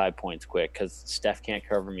 45 points quick because Steph can't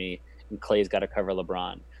cover me and Clay's got to cover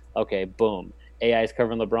LeBron. Okay, boom. AI's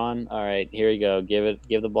covering LeBron. All right, here you go. Give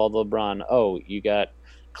the ball to LeBron. Oh, you got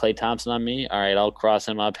Klay Thompson on me? All right, I'll cross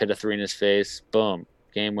him up, hit a three in his face. Boom.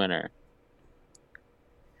 Game winner.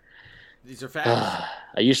 These are fast.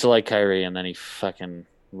 I used to like Kyrie, and then he fucking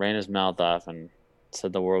ran his mouth off and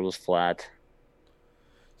said the world was flat.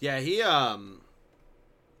 Yeah, he's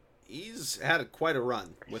had quite a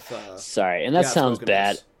run with sorry, and that sounds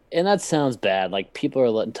bad. And that sounds bad. Like, people are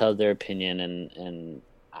letting tell their opinion, and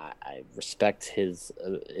I respect his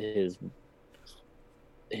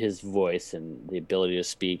voice and the ability to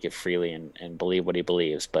speak it freely and believe what he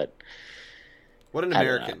believes. But what an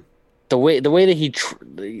American! The way that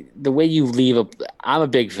the way you leave I'm a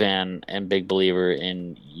big fan and big believer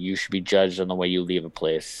in you should be judged on the way you leave a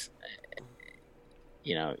place.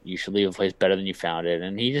 You know, you should leave a place better than you found it,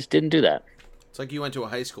 and he just didn't do that. It's like you went to a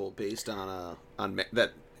high school based on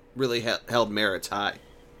that really held merits high.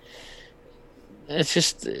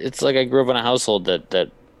 It's like I grew up in a household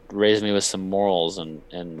that raised me with some morals,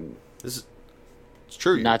 and it's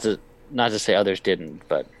true. Not to say others didn't,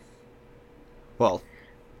 but well,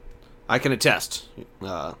 I can attest.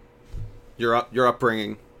 Your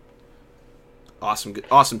upbringing, awesome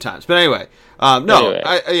times. But anyway,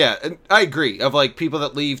 I agree. Of like people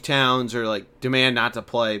that leave towns or like demand not to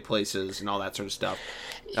play places and all that sort of stuff.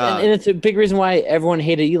 And it's a big reason why everyone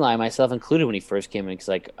hated Eli, myself included, when he first came in. He's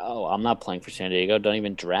like, oh, I'm not playing for San Diego. Don't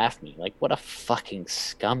even draft me. Like, what a fucking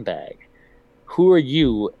scumbag. Who are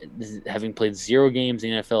you, having played 0 games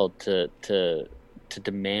in the NFL, to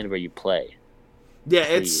demand where you play? Yeah,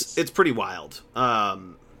 please. It's pretty wild.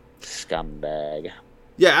 Scumbag.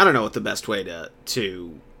 Yeah, I don't know what the best way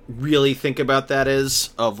to really think about that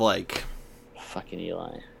is. Of like, fucking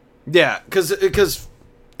Eli. Yeah, because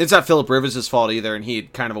it's not Phillip Rivers' fault either, and he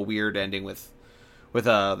had kind of a weird ending with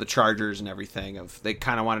the Chargers and everything. Of they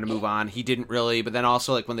kind of wanted to move on, he didn't really, but then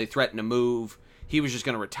also like when they threatened to move, he was just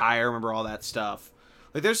going to retire. Remember all that stuff?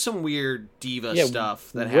 Like there's some weird diva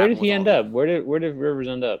stuff that happened. Where did he end up? Where did Rivers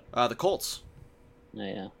end up? The Colts. Oh,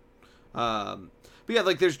 yeah. But yeah,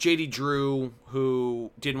 like there's J.D. Drew who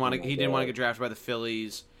didn't want to get drafted by the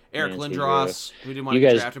Phillies. Eric Lindros who didn't want to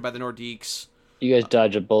get drafted by the Nordiques. You guys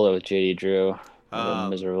dodged a bullet with J.D. Drew. A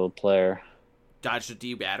miserable player. Dodged a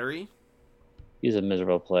D battery? He's a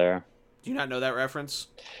miserable player. Do you not know that reference?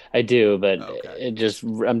 I do, but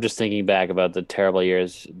I'm just thinking back about the terrible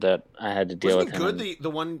years that I had to deal with him. Wasn't he good the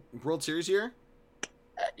one World Series year?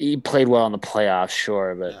 He played well in the playoffs,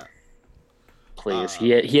 sure, but please, he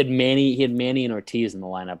had Manny and Ortiz in the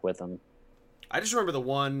lineup with him. I just remember the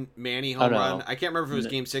one Manny home run. I can't remember if it was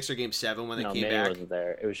Game 6 or Game 7 when they came Manny back. Wasn't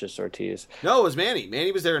there. It was just Ortiz. No, it was Manny.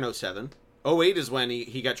 Manny was there in 07. 08 is when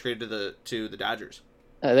he got traded to the Dodgers.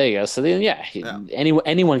 There you go. So then,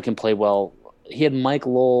 anyone can play well. He had Mike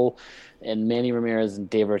Lowell and Manny Ramirez and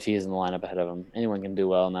Dave Ortiz in the lineup ahead of him. Anyone can do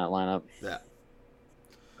well in that lineup. Yeah.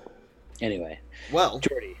 Anyway. Well.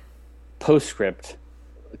 Jordy, postscript.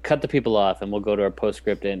 Cut the people off, and we'll go to our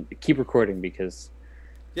postscript and keep recording because...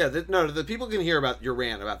 Yeah, the people can hear about your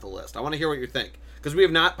rant about the list. I want to hear what you think. Because we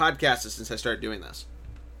have not podcasted since I started doing this.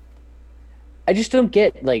 I just don't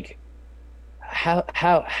get, like... How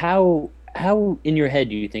how in your head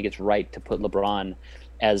do you think it's right to put LeBron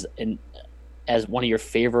as as one of your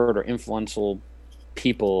favorite or influential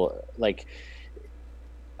people, like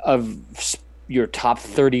of your top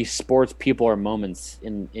 30 sports people or moments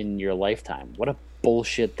in your lifetime? What a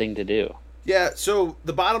bullshit thing to do. Yeah, so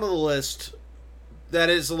the bottom of the list, that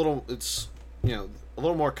is it's, a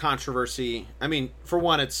little more controversy. I mean, for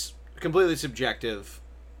one, it's completely subjective,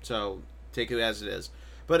 so take it as it is.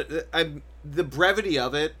 But the brevity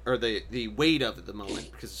of it, or the weight of it, the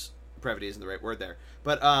moment, because brevity isn't the right word there,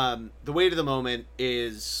 but the weight of the moment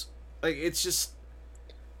is, like, it's just,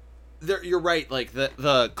 you're right, like,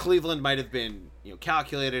 the Cleveland might have been,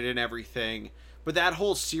 calculated and everything, but that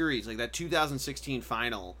whole series, like, that 2016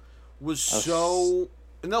 final was so,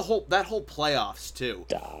 and that whole playoffs, too.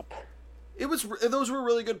 Stop. Those were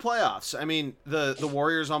really good playoffs. I mean, the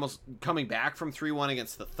Warriors almost coming back from 3-1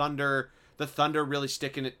 against the Thunder. The Thunder really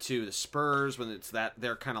sticking it to the Spurs when it's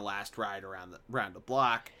their kind of last ride around the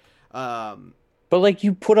block. But, like,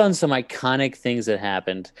 you put on some iconic things that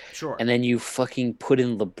happened. Sure. And then you fucking put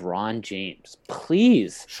in LeBron James.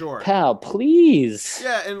 Please. Sure. Pal, please.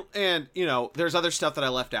 Yeah, and there's other stuff that I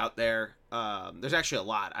left out there. There's actually a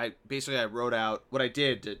lot. I wrote out, what I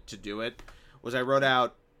did to do it was I wrote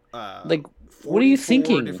out like, what are you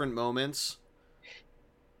thinking? Different moments.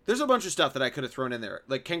 There's a bunch of stuff that I could have thrown in there.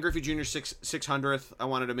 Like Ken Griffey Jr.'s 600th, I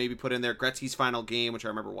wanted to maybe put in there. Gretzky's final game, which I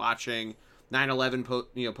remember watching. 9/11,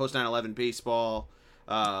 post 9/11 baseball.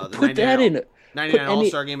 Put that in. 99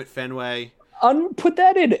 All-Star game at Fenway. Put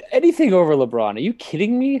that in. Anything over LeBron. Are you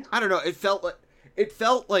kidding me? I don't know. It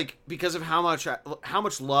felt like because of how much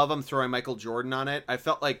love I'm throwing Michael Jordan on it, I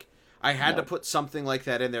felt like I had to put something like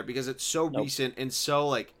that in there because it's so recent and so,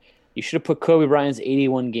 like. You should have put Kobe Bryant's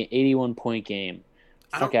 81 point game.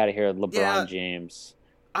 Fuck out of here, LeBron James.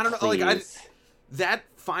 I don't know. Like, that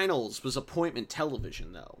finals was appointment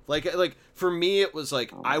television, though. Like for me, it was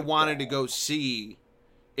like I wanted to go see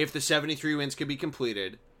if the 73 wins could be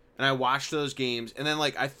completed, and I watched those games, and then,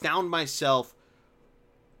 like, I found myself,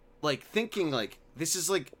 like, thinking, like, this is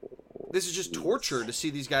just torture to see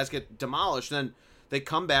these guys get demolished. And then they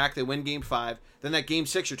come back, they win Game 5. Then that Game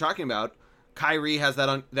 6 you're talking about, Kyrie has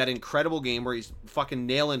that incredible game where he's fucking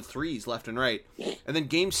nailing threes left and right. And then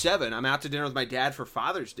Game 7, I'm out to dinner with my dad for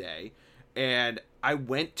Father's Day, and I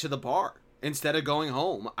went to the bar. Instead of going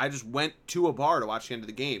home, I just went to a bar to watch the end of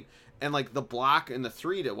the game. And, like, the block and the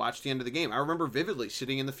 3 to watch the end of the game. I remember vividly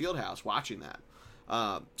sitting in the field house watching that.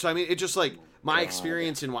 So, I mean, it just, like, my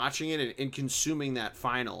experience in watching it and consuming that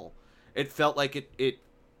final, it felt like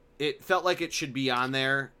it felt like it should be on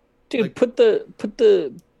there. Dude, like, put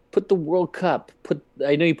the World Cup.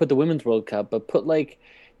 I know you put the Women's World Cup, but put, like,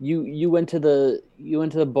 you went to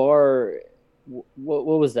the bar. What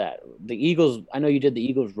was that? The Eagles. I know you did the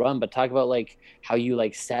Eagles run, but talk about, like, how you,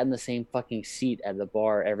 like, sat in the same fucking seat at the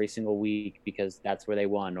bar every single week because that's where they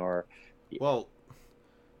won. Or, well,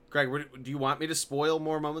 Greg, do you want me to spoil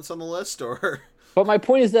more moments on the list, or? But my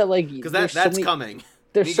point is that, like, because that's coming.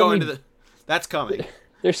 That's coming.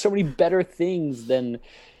 There's so many better things than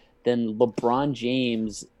LeBron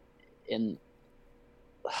James. And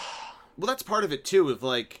well, that's part of it too. Of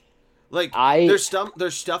there's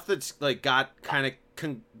stuff that's, like, got kind of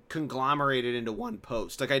conglomerated into one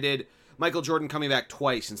post. Like I did Michael Jordan coming back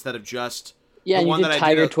twice instead of just and you did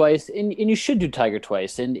Tiger twice, and you should do Tiger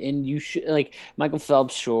twice, and you should, like, Michael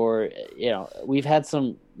Phelps. Sure, we've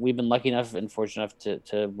been lucky enough and fortunate enough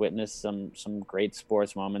to witness some great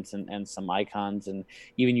sports moments and some icons, and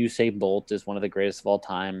even Usain Bolt is one of the greatest of all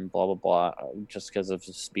time. Blah blah blah, just because of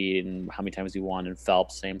his speed and how many times he won. And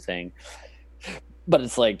Phelps, same thing. But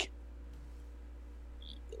it's like,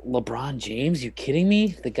 LeBron James, you kidding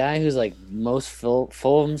me? The guy who's, like, most full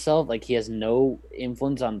of himself, like, he has no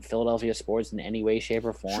influence on Philadelphia sports in any way, shape,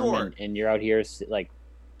 or form. Sure. And you're out here, like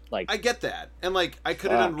I get that, and, like, I could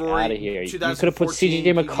have done Rory. Out of here! You could have put CJ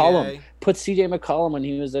PBA. McCollum when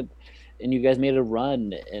he was and you guys made a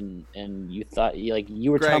run, and you thought,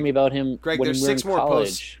 you were telling me about him. Greg, when there's we were 6 in more college.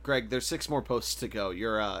 posts. Greg, there's 6 more posts to go.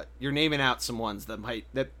 You're naming out some ones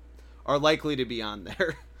that are likely to be on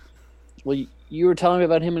there. Well, you were telling me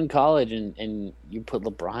about him in college, and you put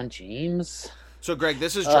LeBron James. So, Greg,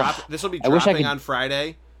 this will be dropping on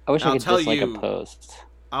Friday. I wish I could dislike a post.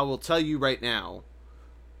 I will tell you right now.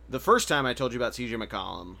 The first time I told you about CJ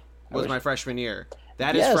McCollum was my freshman year.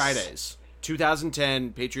 That is Fridays,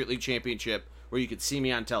 2010 Patriot League Championship, where you could see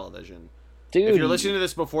me on television. Dude, if you're listening to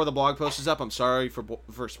this before the blog post is up, I'm sorry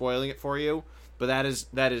for spoiling it for you. But that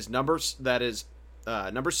is number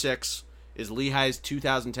 6 is Lehigh's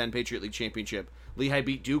 2010 Patriot League Championship. Lehigh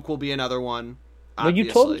beat Duke will be another one. But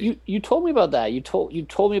obviously. you told me about that. You told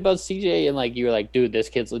me about CJ and like you were like, dude, this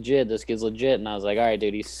kid's legit. This kid's legit. And I was like, all right,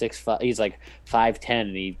 dude, he's 6'5". He's like 5'10",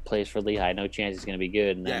 and he plays for Lehigh. No chance he's gonna be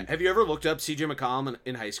good. And Yeah, then have you ever looked up CJ McCollum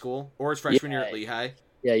in high school or his freshman year yeah, at Lehigh?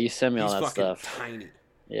 yeah, you sent me all He's that fucking stuff. tiny.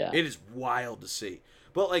 Yeah, It is wild to see.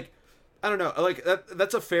 But like, I don't know. Like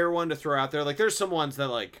that's a fair one to throw out there. Like, there's some ones that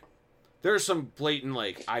like, there's some blatant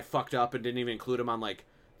like I fucked up and didn't even include him on like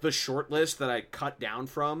the short list that I cut down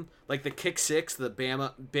from. Like the kick six, the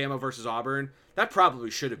Bama versus Auburn. That probably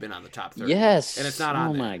should have been on the top 30. yes. And it's not on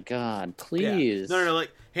Oh there. my god, Yeah. please. No.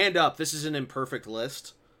 Like, hand up. This is an imperfect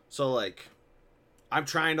list. So like, I'm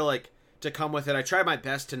trying to like to come with it. I tried my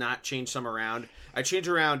best to not change some around. I changed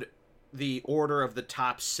around the order of the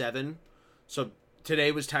top 7. So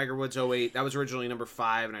today was Tiger Woods '08. That was originally number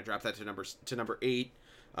 5, and I dropped that to number 8.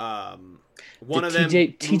 One of them,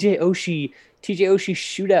 TJ Oshie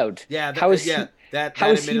shootout. yeah, How is yeah, he? that How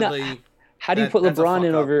is he not? admittedly. How do you put That's a LeBron fuck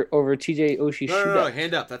in up. over TJ Oshie No, shootout?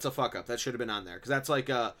 hand up. That's a fuck up. That should have been on there because that's like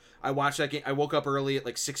I watched that game. I woke up early at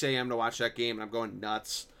like 6 a.m. to watch that game, and I'm going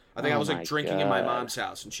nuts. I think I was like drinking in my mom's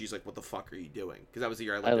house, and she's like, "What the fuck are you doing?" Because that was the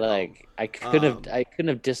year I lived at home. I couldn't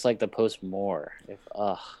have disliked the post more. If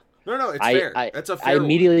No, it's fair. That's a fair. I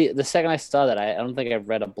immediately the second I saw that I don't think I've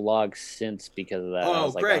read a blog since because of that. Oh, I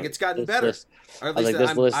was like, Greg, it's gotten better. Or at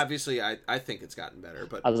least obviously, I think it's gotten better.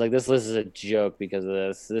 But I was like, this list is a joke because of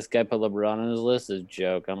this. This guy put LeBron on his list is a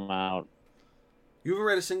joke. I'm out. You haven't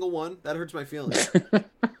read a single one? That hurts my feelings.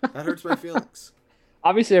 That hurts my feelings.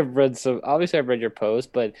 Obviously, I've read your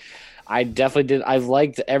post, but I definitely did. I've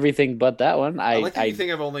liked everything but that one. I like that you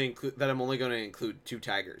think I'm only going to include 2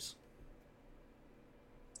 Tigers.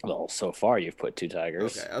 Well, so far you've put 2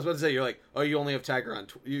 Tigers. Okay, I was about to say you're like, oh, you only have Tiger on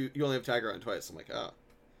you only have Tiger on twice. I'm like, oh,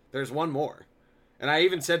 there's one more, and I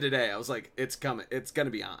even said today, I was like, it's coming, it's gonna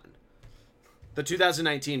be on. The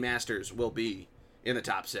 2019 Masters will be in the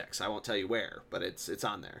top 6. I won't tell you where, but it's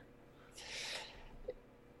on there.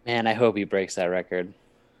 Man, I hope he breaks that record.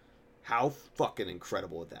 How fucking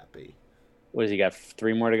incredible would that be? What has he got?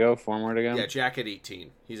 3 more to go? 4 more to go? Yeah, Jack at 18.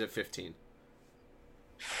 He's at 15.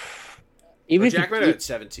 Even if Jack might have at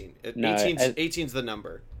 17. No, 18's the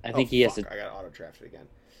number. I think he has to. I got auto drafted again.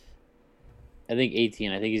 I think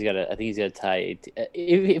 18. I think he's got to tie 18.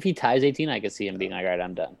 If he ties 18, I could see him being like, all right,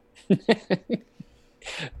 I'm done.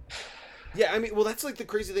 Yeah, I mean, well, that's like the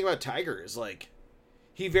crazy thing about Tiger is like,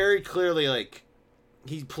 he very clearly like,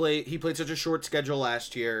 he played such a short schedule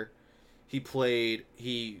last year.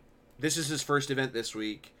 This is his first event this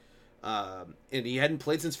week. And he hadn't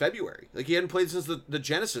played since February. Like, he hadn't played since the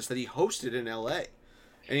Genesis that he hosted in LA.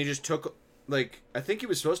 And he just took, like, I think he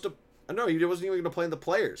was supposed to, no, he wasn't even going to play in the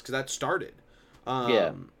Players because that started.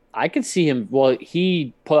 Yeah. I could see him. Well,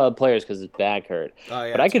 he pulled out Players because his back hurt. Oh,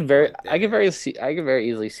 yeah, but I could very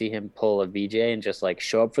easily see him pull a VJ and just like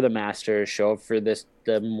show up for the Masters, show up for the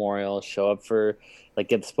Memorial, show up for like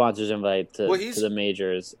get the sponsors invite to the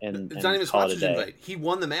majors, and it's not even call sponsors invite. He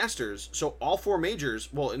won the Masters, so all 4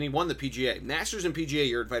 majors. Well, and he won the PGA. Masters and PGA,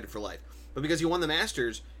 you're invited for life. But because he won the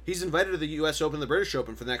Masters, he's invited to the U.S. Open, the British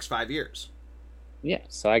Open for the next 5 years. Yeah,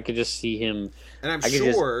 so I could just see him. And I'm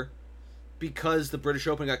sure. Because the British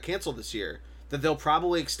Open got canceled this year, that they'll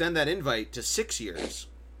probably extend that invite to 6 years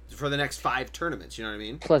for the next 5 tournaments. You know what I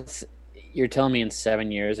mean? Plus, you're telling me in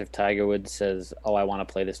 7 years, if Tiger Woods says, "Oh, I want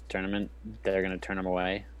to play this tournament," they're going to turn him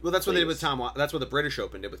away. Well, that's what they did with Tom. That's what the British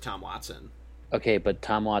Open did with Tom Watson. Okay, but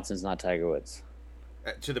Tom Watson's not Tiger Woods.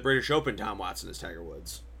 To the British Open, Tom Watson is Tiger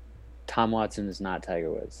Woods. Tom Watson is not Tiger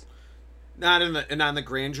Woods. Not on the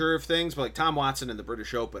grandeur of things, but like Tom Watson and the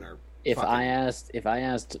British Open are. If I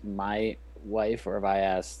asked my wife, or if I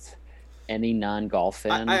asked any non-golf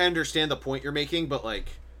fan, I understand the point you're making, but like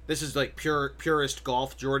this is like purist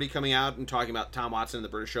golf Jordy coming out and talking about Tom Watson and the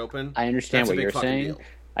British Open. I understand what you're saying.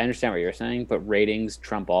 I understand what you're saying, but ratings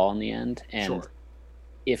trump all in the end. And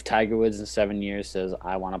if Tiger Woods in 7 years says,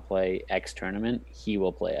 "I want to play X tournament," he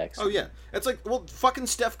will play X. Oh yeah, it's like, well, fucking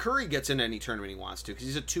Steph Curry gets in any tournament he wants to because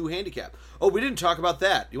he's a 2 handicap. Oh, we didn't talk about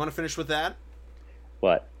that. You want to finish with that?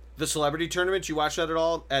 What? The celebrity tournament, you watched that at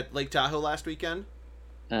all at Lake Tahoe last weekend?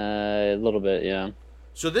 A little bit, yeah.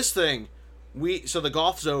 So this thing, the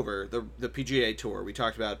golf's over, the PGA Tour. We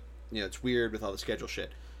talked about, it's weird with all the schedule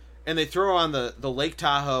shit. And they throw on the Lake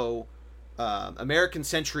Tahoe American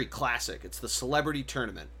Century Classic. It's the celebrity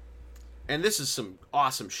tournament. And this is some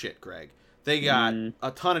awesome shit, Greg. They got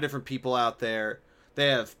a ton of different people out there. They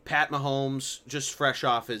have Pat Mahomes, just fresh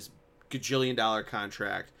off his gajillion-dollar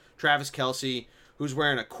contract. Travis Kelce, who's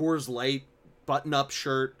wearing a Coors Light button-up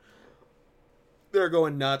shirt. They're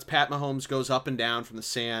going nuts. Pat Mahomes goes up and down from the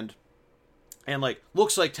sand. And,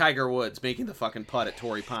 looks like Tiger Woods making the fucking putt at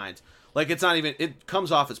Torrey Pines. Like, it's not even, it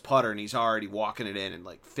comes off his putter and he's already walking it in and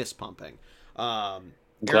like fist pumping. I'm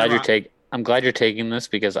glad you're taking this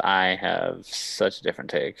because I have such a different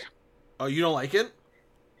take. Oh, you don't like it?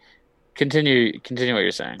 Continue what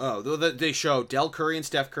you're saying. Oh, they show Del Curry and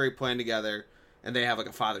Steph Curry playing together, and they have like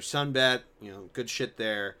a father-son bet. Good shit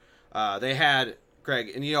there. They had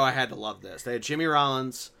Greg, and I had to love this. They had Jimmy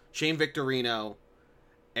Rollins, Shane Victorino,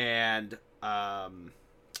 and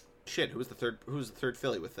who was the third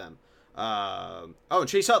Philly with them? And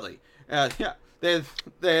Chase Utley. Yeah, they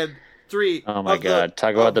had three. Oh my God!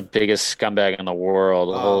 Talk about the biggest scumbag in the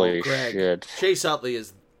world. Holy Greg, shit! Chase Utley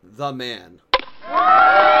is the man.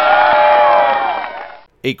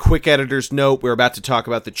 A quick editor's note, we're about to talk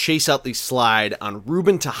about the Chase Utley slide on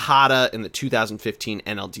Ruben Tejada in the 2015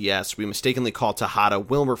 NLDS. We mistakenly called Tejada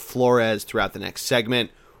Wilmer Flores throughout the next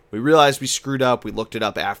segment. We realized we screwed up. We looked it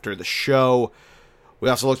up after the show. We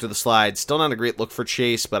also looked at the slide. Still not a great look for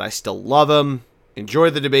Chase, but I still love him.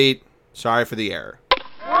 Enjoy the debate. Sorry for the error.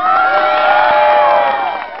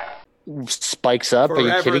 Spikes up? Forever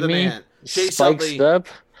Are you kidding me? Chase Spikes Utley, up?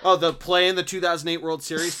 Oh, the play in the 2008 World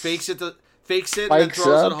Series. Fakes it and then Spikes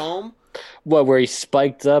throws up? it home. What, where he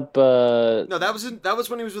spiked up? No, that was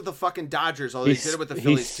when he was with the fucking Dodgers. Although he did it with the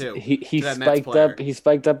Phillies too. He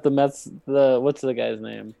spiked up the Mets. What's the guy's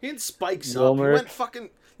name? He didn't spike Wilmer. up. He went fucking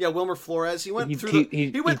Wilmer Flores. He went through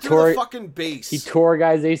the fucking base. He tore a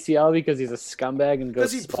guy's ACL because he's a scumbag and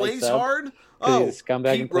goes. Because he plays up. hard. He's a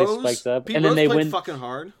scumbag Pete and plays Rose, spikes up, Pete and then Rose they played win fucking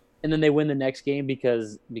hard. And then they win the next game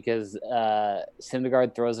because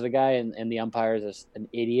Syndergaard throws at a guy and the umpire is an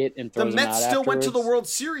idiot and throws him out The Mets still went to the afterwards. World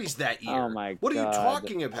Series that year. Oh my What God, are you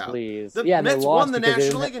talking about? Please. The Yeah, Mets won the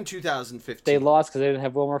National League in 2015. They lost because they didn't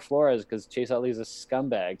have Wilmer Flores because Chase Utley's a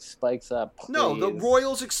scumbag. Spikes up. Please. No, the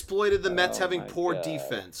Royals exploited the Mets having poor God.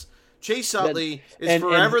 defense. Chase Utley is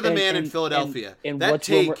forever the man in Philadelphia. And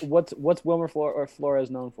what's Wilmer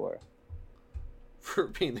Flores known for? For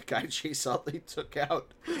being the guy Chase Utley took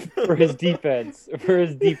out. For his defense.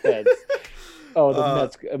 Oh,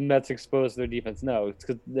 the Mets exposed their defense. No, it's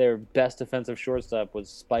because their best defensive shortstop was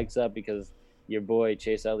spikes up because your boy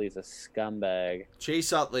Chase Utley is a scumbag.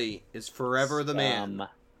 Chase Utley is forever the man.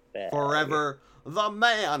 Forever the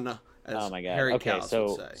man. Oh my God. Harry Okay, Kalas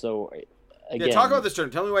would say. so again, talk about this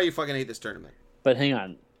tournament. Tell me why you fucking hate this tournament. But hang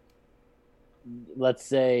on. Let's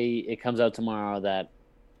say it comes out tomorrow that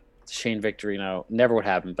Shane Victorino, never would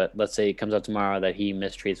happen, but let's say it comes out tomorrow that he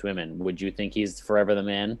mistreats women. Would you think he's forever the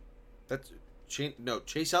man?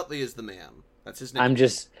 Chase Utley is the man. That's his name. I'm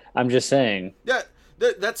just saying. Yeah,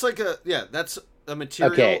 that's a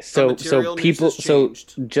material. Okay, so people, so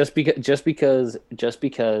just because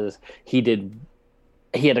he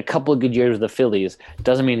had a couple of good years with the Phillies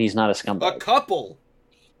doesn't mean he's not a scumbag. A couple.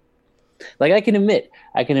 Like I can admit.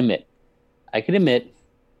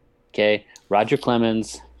 Okay, Roger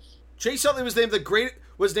Clemens. Chase Utley was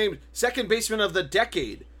named second baseman of the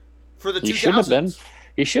decade for the 2000s.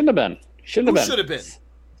 He shouldn't have been. Who should have been?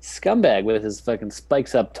 Scumbag with his fucking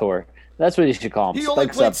spikes up tour. That's what you should call him. He only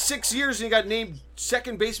played 6 years and he got named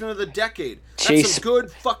second baseman of the decade. That's some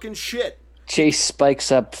good fucking shit. Chase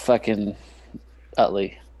spikes up fucking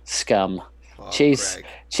Utley. Scum. Oh, Chase, Greg.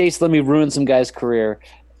 Chase, let me ruin some guy's career.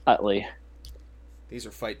 Utley. These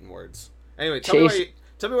are fighting words. Anyway, tell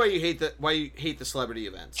me why you hate the celebrity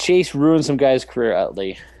events. Chase ruined some guy's career,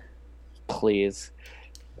 Utley. Please.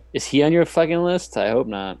 Is he on your fucking list? I hope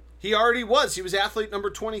not. He already was. He was athlete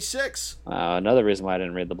number 26. Another reason why I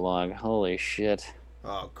didn't read the blog. Holy shit.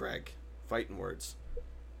 Oh, Greg. Fighting words.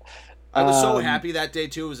 I was so happy that day,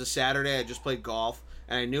 too. It was a Saturday. I just played golf,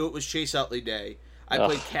 and I knew it was Chase Utley Day. I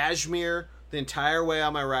played Cashmere the entire way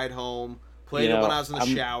on my ride home. Played it when I was in the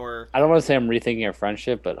shower. I don't want to say I'm rethinking our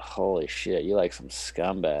friendship, but holy shit, you like some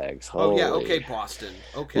scumbags. Holy. Oh, yeah. Okay, Boston.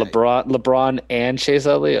 Okay. LeBron and Chase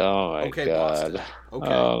Utley? Oh, my God. Boston.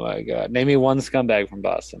 Okay. Oh, my God. Name me one scumbag from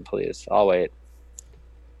Boston, please. I'll wait.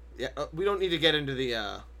 Yeah, we don't need to get into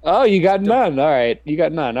the... Oh, you got none. All right. You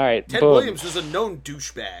got none. All right. Ted Williams was a known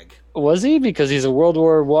douchebag. Was he? Because he's a World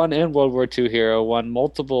War I and World War II hero, won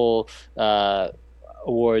multiple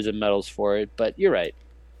awards and medals for it, but you're right.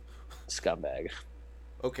 Scumbag.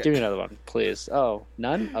 Okay. Give me another one, please. Oh,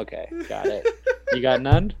 none? Okay, got it. You got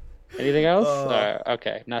none? Anything else? All right,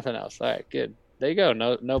 okay, nothing else. All right, good. There you go.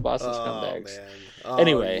 No Boston scumbags. Man.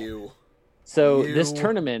 Anyway, this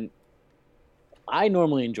tournament, I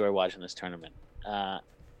normally enjoy watching this tournament,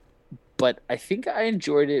 but I think I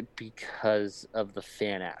enjoyed it because of the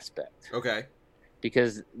fan aspect. Okay.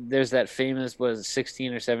 Because there's that famous,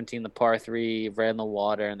 16 or 17, the par 3, ran the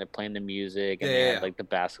water, and they're playing the music, and they had like the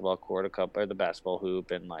basketball court, or the basketball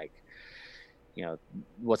hoop, and like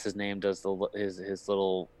what's his name does his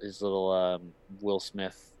little Will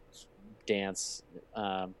Smith dance,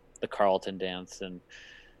 the Carlton dance, and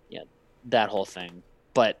that whole thing.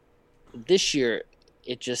 But this year,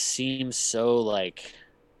 it just seems so like,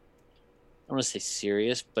 I don't want to say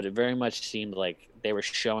serious, but it very much seemed like they were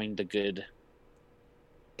showing the good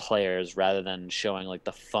players rather than showing like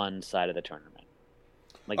the fun side of the tournament.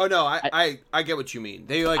 Like, oh no, I get what you mean.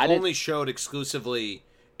 They only showed exclusively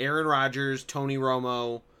Aaron Rodgers, Tony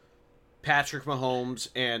Romo, Patrick Mahomes,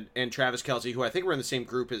 and Travis Kelce, who I think were in the same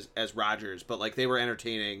group as Rodgers, but like they were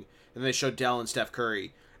entertaining. And they showed Dell and Steph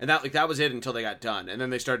Curry, and that was it until they got done, and then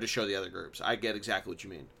they started to show the other groups. I get exactly what you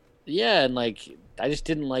mean. Yeah, and like I just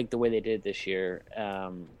didn't like the way they did it this year,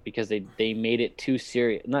 because they made it too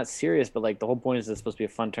serious. Not serious, but like the whole point is it's supposed to be a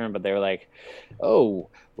fun term, but they were like, oh,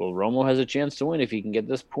 well, Romo has a chance to win if he can get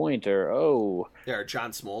this point, or or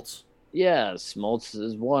John Smoltz. Yeah, Smoltz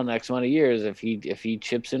has won X amount of years if he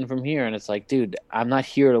chips in from here, and it's like, dude, I'm not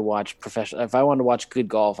here to watch professional. If I wanted to watch good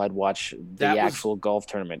golf, I'd watch the actual golf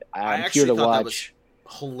tournament. I'm here to watch. That was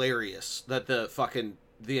hilarious that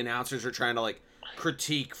the announcers are trying to like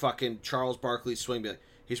critique fucking Charles Barkley's swing, be like,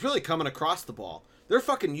 he's really coming across the ball. There are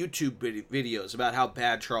fucking YouTube videos about how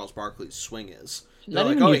bad Charles Barkley's swing is. Not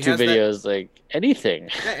even YouTube videos, like anything.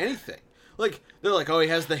 Yeah, anything. Like, they're like, oh, he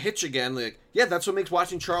has the hitch again. Like, yeah, that's what makes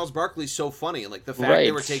watching Charles Barkley so funny. And, like, the fact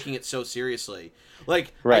they were taking it so seriously.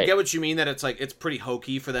 Like, I get what you mean, that it's, like, it's pretty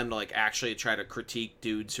hokey for them to, like, actually try to critique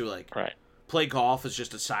dudes who, like, play golf as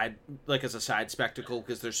just a side spectacle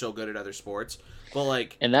because they're so good at other sports. But,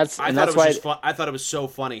 like, I thought it was so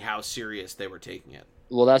funny how serious they were taking it.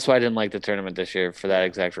 Well, that's why I didn't like the tournament this year, for that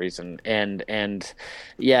exact reason. And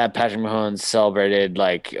yeah, Patrick Mahomes celebrated,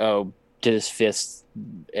 like, did his fists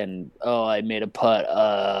and I made a putt,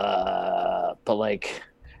 but like,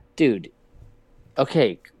 dude,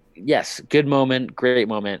 okay, yes, good moment, great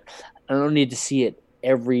moment. I don't need to see it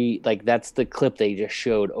that's the clip they just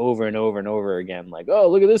showed over and over and over again. Like, oh,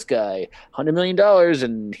 look at this guy, $100 million,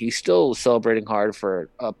 and he's still celebrating hard for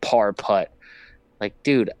a par putt. Like,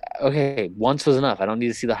 dude, okay, once was enough. I don't need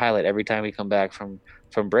to see the highlight every time we come back from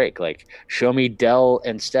break. Like, show me Dell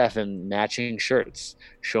and Steph in matching shirts.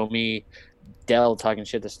 Show me Dell talking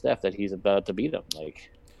shit to Steph that he's about to beat him.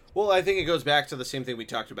 Like, well, I think it goes back to the same thing we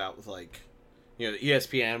talked about with, like, the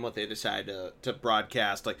ESPN, what they decide to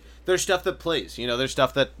broadcast. Like, there's stuff that plays. There's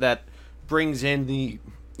stuff that brings in the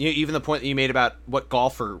even the point that you made about what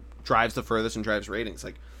golfer drives the furthest and drives ratings.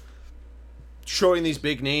 Like, showing these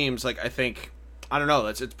big names, like, I think, I don't know,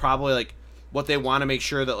 it's probably like what they want to make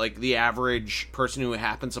sure that, like, the average person who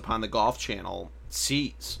happens upon the Golf Channel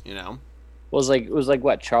sees. It was like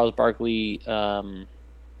what Charles Barkley.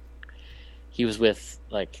 He was with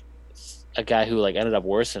like a guy who like ended up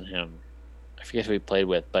worse than him. I forget who he played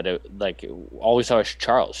with, but all we saw was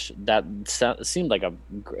Charles. That seemed like I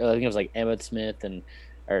think it was like Emmitt Smith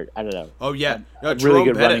or I don't know. Oh yeah, no, really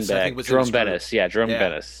good Bettis, running back. Jerome Bettis, yeah, Jerome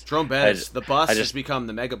Bettis. Jerome Bettis. The bus has become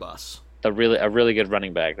the mega bus. A really good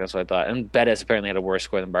running back. That's what I thought. And Bettis apparently had a worse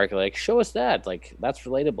score than Barkley. Like, show us that. Like, that's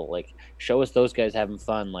relatable. Like, show us those guys having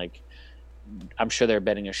fun. Like, I'm sure they're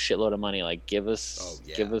betting a shitload of money. Like, give us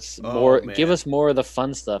more of the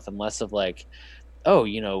fun stuff and less of like,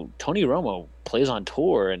 Tony Romo plays on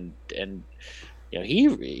tour and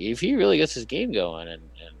if he really gets his game going and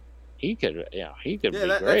he could be great.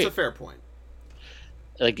 That's a fair point.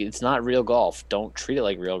 Like, it's not real golf. Don't treat it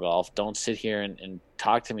like real golf. Don't sit here and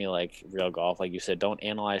talk to me like real golf. Like you said, don't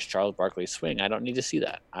analyze Charles Barkley's swing. I don't need to see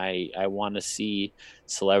that. I want to see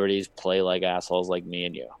celebrities play like assholes like me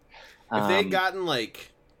and you. If they had gotten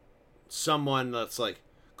like someone that's like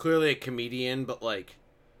clearly a comedian, but like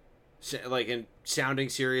in sounding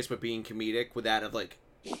serious but being comedic, that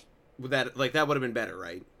would have been better,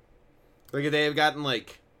 right? Like if they have gotten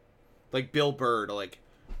like Bill Burr to like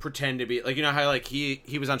pretend to be like, how like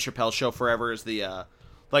he was on Chappelle's show forever as the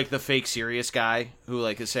like the fake serious guy who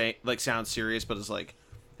like is saying like sounds serious but is like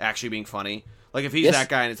actually being funny. Like if he's that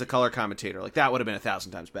guy and it's a color commentator, like that would have been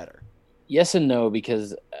 1,000 times better. Yes and no,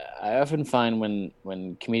 because I often find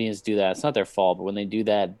when comedians do that, it's not their fault, but when they do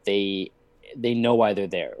that, they know why they're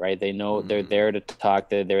there, right? They know they're there to talk,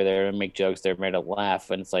 they're there to make jokes, they're there to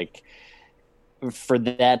laugh, and it's like for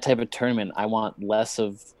that type of tournament, I want less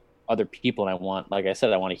of other people, and I want, like I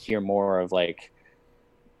said, I want to hear more of like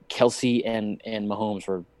Kelce and Mahomes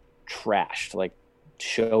were trashed. Like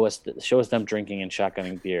show us them drinking and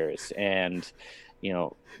shotgunning beers, and yeah,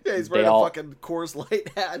 he's wearing a fucking Coors Light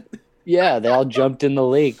hat. Yeah, they all jumped in the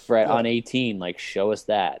lake on 18. Like, show us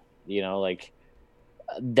that. Like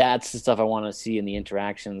that's the stuff I want to see in the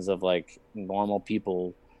interactions of like normal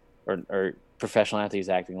people or professional athletes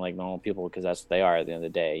acting like normal people because that's what they are at the end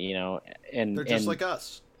of the day, you know. And They're just like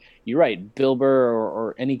us. You're right. Bill Burr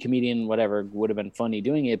or any comedian, whatever, would have been funny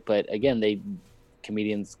doing it. But again,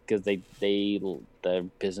 comedians, because the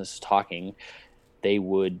business is talking, they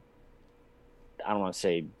would, I don't want to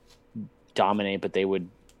say dominate, but they would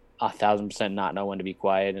 1,000% not know when to be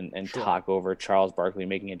quiet and Sure. talk over Charles Barkley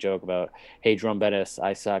making a joke about, hey, Jerome Bettis,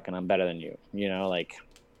 I suck and I'm better than you. You know, like,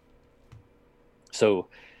 so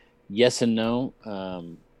yes and no.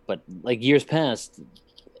 But like years past,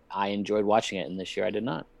 I enjoyed watching it, and this year I did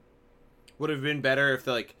not. Would have been better if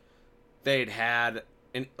they'd had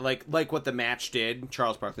and like what the match did.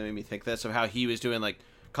 Charles Barkley made me think this of how he was doing like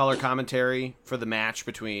color commentary for the match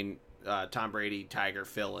between Tom Brady, Tiger,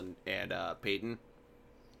 Phil, and Peyton.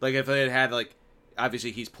 Like if they had like,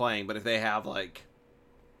 obviously he's playing, but if they have like,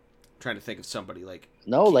 trying to think of somebody like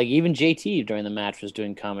like even JT during the match was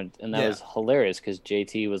doing comment, and that was hilarious because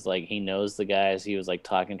JT was like, he knows the guys, he was like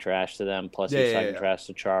talking trash to them, plus he was talking trash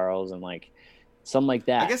to Charles and like something like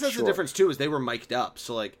that. I guess that's the difference too, is they were mic'd up,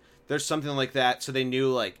 so like there's something like that, so they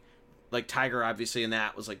knew like Tiger obviously in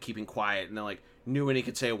that was like keeping quiet, and they like knew when he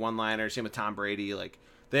could say a one-liner. Same with Tom Brady, like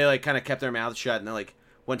they like kind of kept their mouths shut, and then like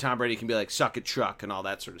when Tom Brady can be like suck it Chuck and all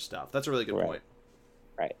that sort of stuff. That's a really good point.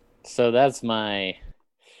 Right. So that's my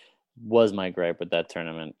gripe with that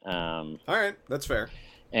tournament. All right, that's fair.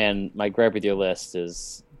 And my gripe with your list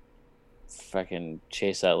is fucking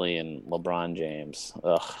Chase Utley and LeBron James.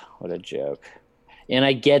 Ugh, what a joke. And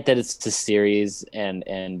I get that it's the series,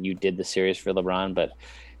 and you did the series for LeBron, but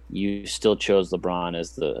you still chose LeBron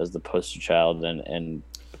as the poster child, and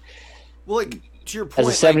well, like to your point,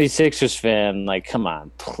 as a 76ers fan, like come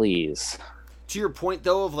on, please. To your point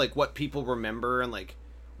though, of like what people remember and like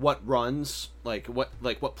what runs, like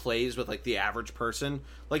what plays with like the average person,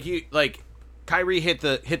 like Kyrie hit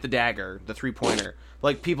the dagger, the 3-pointer.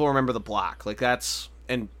 Like people remember the block, like that's,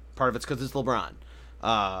 and part of it's because it's LeBron.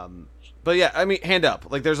 But yeah, I mean, hand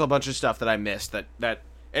up, like there's a bunch of stuff that I missed that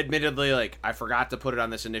admittedly, like I forgot to put it on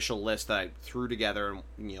this initial list that I threw together,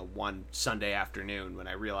 one Sunday afternoon when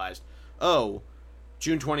I realized, oh,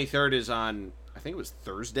 June 23rd is on, I think it was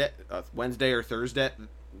Wednesday or Thursday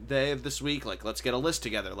day of this week. Like, let's get a list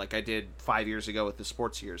together, like I did 5 years ago with the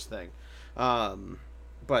Sports Years thing.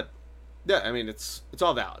 But yeah, I mean, it's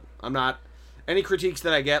all valid. I'm not, any critiques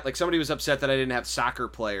that I get, like somebody was upset that I didn't have soccer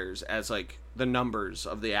players as like the numbers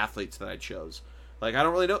of the athletes that I chose. Like, I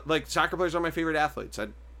don't really know, like soccer players are my favorite athletes. I,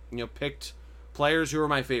 picked players who are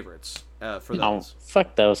my favorites for those. No,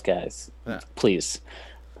 fuck those guys. Yeah. Please.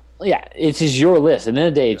 Yeah, it's just your list. At the end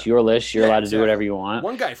of the day, it's your list. You're allowed to do whatever you want.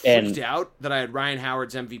 One guy freaked out that I had Ryan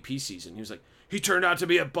Howard's MVP season. He was like, he turned out to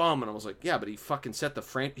be a bum. And I was like, yeah, but he fucking set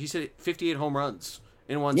the he said 58 home runs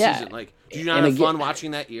in one season. Like, did you not have fun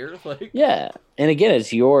watching that year? Like, yeah. And again,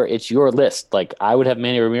 it's your list. Like, I would have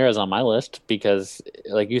Manny Ramirez on my list because,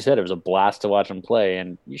 like you said, it was a blast to watch him play.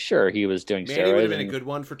 And sure, he was doing steroids. Manny would have been a good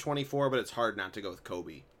one for 24, but it's hard not to go with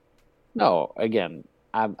Kobe. No, again,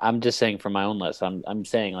 I'm just saying for my own list. I'm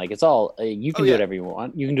saying like it's all you can do whatever you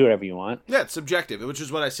want. You can do whatever you want. Yeah, it's subjective, which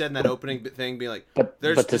is what I said in that opening thing. Being like,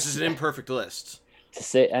 this is an imperfect list. To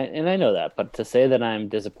say, and I know that, but to say that I'm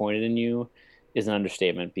disappointed in you is an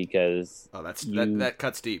understatement because that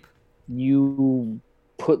cuts deep. You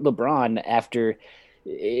put LeBron after.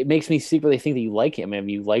 It makes me secretly think that you like him. I mean,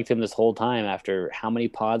 you liked him this whole time after how many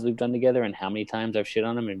pods we've done together and how many times I've shit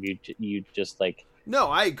on him, and you just like. No,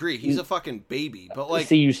 I agree. He's a fucking baby, but like,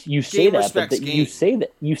 see, you say that, but you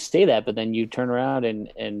say that, but then you turn around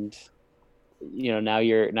and now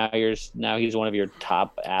he's one of your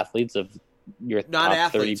top athletes of your not top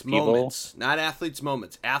athletes 30 people. Moments, not athletes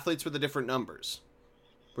moments. Athletes were the different numbers,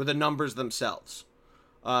 were the numbers themselves.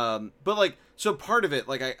 But like, so part of it,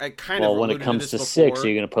 like I kind of when it comes to 6, are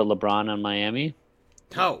you going to put LeBron on Miami?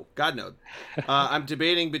 No, God no. I'm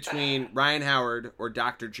debating between Ryan Howard or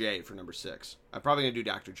Dr. J for number 6. I'm probably going to do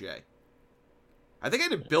Dr. J. I think I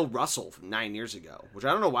did Bill Russell from 9 years ago, which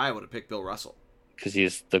I don't know why I would have picked Bill Russell. Because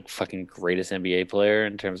he's the fucking greatest NBA player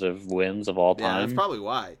in terms of wins of all time. Yeah, that's probably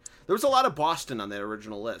why. There was a lot of Boston on that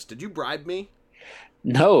original list. Did you bribe me?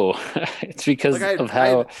 No, it's because of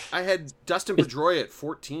how... I had Dustin Pedroia at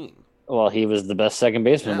 14. Well, he was the best second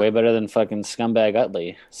baseman, way better than fucking scumbag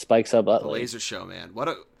Utley. Spikes up Utley. The laser show, man. We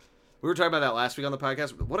were talking about that last week on the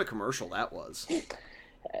podcast. What a commercial that was.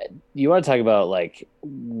 You want to talk about like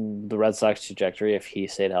the Red Sox trajectory if he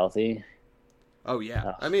stayed healthy? Oh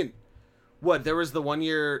yeah. I mean, there was the 1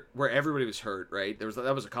 year where everybody was hurt, right?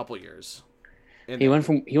 That was a couple years. He went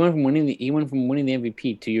from winning the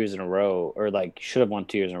MVP 2 years in a row, or like should have won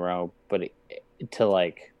 2 years in a row, but to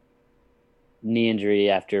like knee injury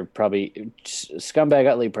after probably scumbag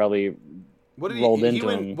Utley probably What did rolled he into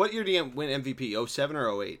win? him. What year did he win MVP? 07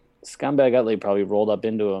 or 08? Scumbag Utley probably rolled up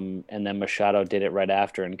into him, and then Machado did it right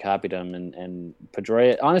after and copied him. And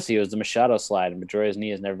Pedroia, honestly, it was the Machado slide, and Pedroia's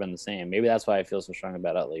knee has never been the same. Maybe that's why I feel so strong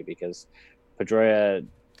about Utley, because Pedroia...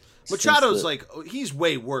 Machado's he's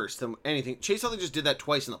way worse than anything. Chase Utley just did that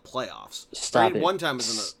twice in the playoffs. Stop it. One time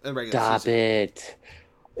was in the regular Stop season. it.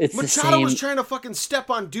 It's Machado was trying to fucking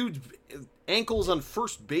step on dude's ankles on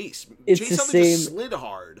first base. Chase Utley just slid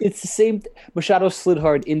hard. It's the same. Machado slid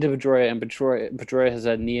hard into Pedroia, and Pedroia has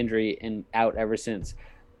had a knee injury and out ever since.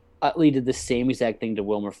 Utley did the same exact thing to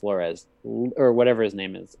Wilmer Flores, or whatever his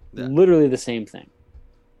name is. Yeah. Literally the same thing.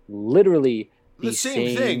 Literally the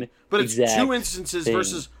same thing. But it's two instances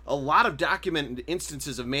versus a lot of documented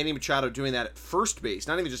instances of Manny Machado doing that at first base,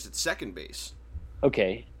 not even just at second base.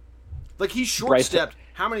 Okay. Like he short-stepped.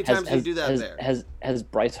 How many times did he do that there? Has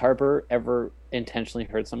Bryce Harper ever intentionally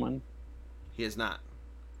hurt someone? He has not.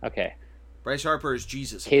 Okay. Bryce Harper is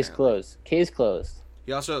Jesus. Case closed. Case closed.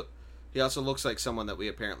 He also looks like someone that we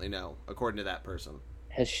apparently know, according to that person.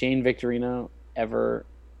 Has Shane Victorino ever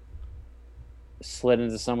slid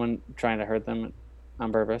into someone trying to hurt them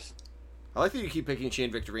on purpose? I like that you keep picking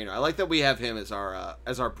Shane Victorino. I like that we have him as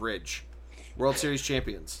our bridge. World Series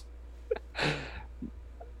champions.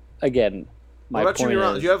 Again, what about Jimmy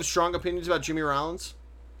Rollins? Do you have strong opinions about Jimmy Rollins?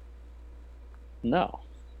 No.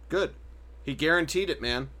 Good. He guaranteed it,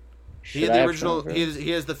 man. He had the original.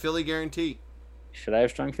 He has the Philly guarantee. Should I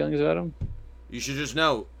have strong feelings about him? You should just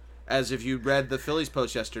know, as if you read the Phillies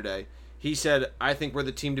post yesterday, he said, "I think we're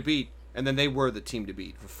the team to beat," and then they were the team to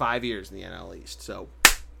beat for 5 years in the NL East. So,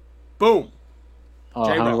 boom. Oh,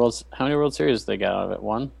 how many World Series they got out of it?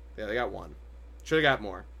 One? Yeah, they got one. Should have got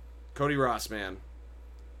more. Cody Ross, man.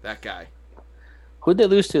 That guy. Who'd they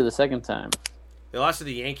lose to the second time? They lost to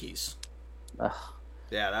the Yankees. Ugh.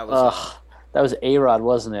 Yeah, that was... that was A-Rod,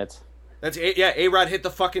 wasn't it? A-Rod hit the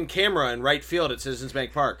fucking camera in right field at Citizens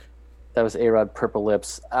Bank Park. That was A-Rod purple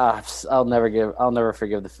lips. I'll never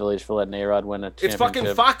forgive the Phillies for letting A-Rod win a championship. It's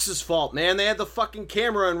fucking Fox's fault, man. They had the fucking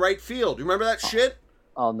camera in right field. You remember that shit?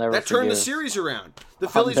 I'll never That turned the series around. The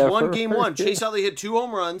Phillies won game one. Chase Utley hit 2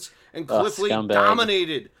 home runs, and Cliff Lee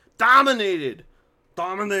dominated.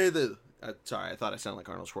 Sorry, I thought I sounded like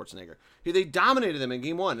Arnold Schwarzenegger. They dominated them in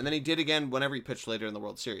game one, and then he did again whenever he pitched later in the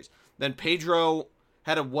World Series. Then Pedro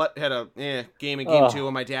had a game in game two,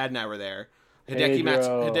 and my dad and I were there. Hideki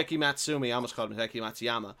Matsumi, I almost called him Hideki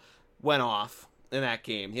Matsuyama, went off in that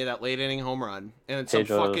game. He had that late inning home run, and then some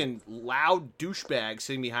fucking loud douchebag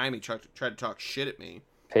sitting behind me tried to talk shit at me.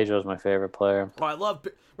 Pedro's my favorite player. Oh,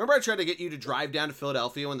 remember I tried to get you to drive down to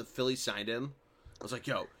Philadelphia when the Phillies signed him? I was like,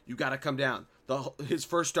 yo, you got to come down. His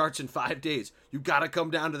first start's in 5 days. You got to come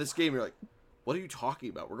down to this game. You're like, what are you talking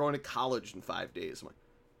about? We're going to college in 5 days. I'm like,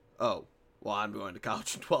 oh, well, I'm going to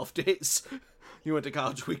college in 12 days. You went to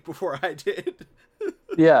college a week before I did.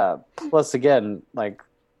 Yeah. Plus, again, like,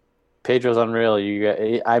 Pedro's unreal.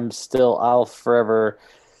 I'll forever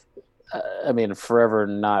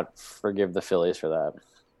not forgive the Phillies for that.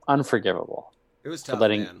 Unforgivable. It was tough,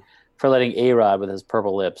 man. For letting A-Rod with his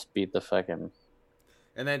purple lips beat the fucking...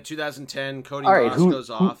 And then 2010, Cody Ross goes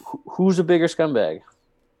off. Who's a bigger scumbag?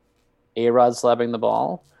 A-Rod slapping the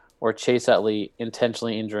ball, or Chase Utley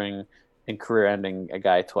intentionally injuring and career-ending a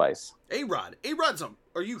guy twice? A-Rod.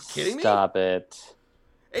 Are you kidding me? Stop it.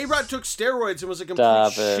 A-Rod took steroids and was a complete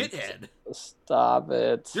shithead. Stop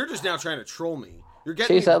it. You're just now trying to troll me. You're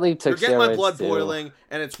getting my blood boiling,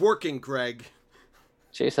 and it's working, Greg.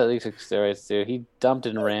 Chase Utley took steroids too. He dumped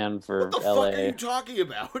and ran for what the LA. What the fuck are you talking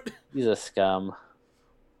about? He's a scum.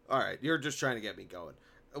 All right, you're just trying to get me going.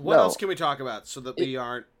 What else can we talk about so we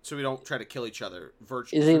don't try to kill each other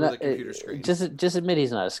virtually through the computer screen? Just admit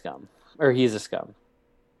he's not a scum, or he's a scum.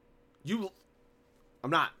 I'm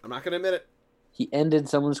not going to admit it. He ended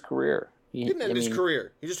someone's career. He didn't end his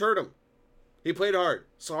career. He just hurt him. He played hard.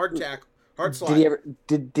 It's a hard tackle, hard slide.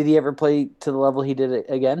 Did he ever play to the level he did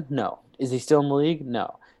again? No. Is he still in the league?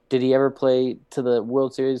 No. Did he ever play to the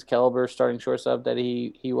World Series caliber starting shortstop that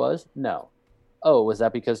he was? No. Oh, was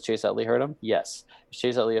that because Chase Utley hurt him? Yes. Is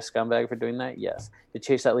Chase Utley a scumbag for doing that? Yes. Did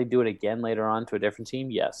Chase Utley do it again later on to a different team?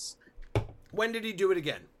 Yes. When did he do it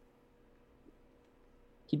again?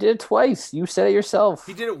 He did it twice. You said it yourself.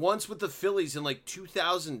 He did it once with the Phillies in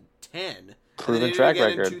 2010. Proven track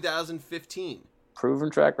record. In 2015. Proven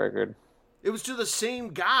track record. It was to the same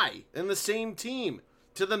guy and the same team.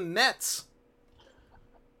 To the Mets.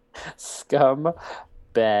 Scum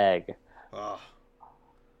bag. Ugh.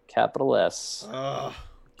 Capital S.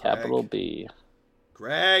 Capital Greg. B.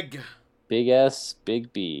 Greg. Big S,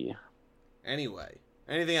 big B. Anyway,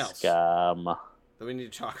 anything else Scum that we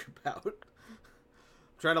need to talk about? I'm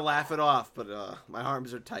Trying to laugh it off, but my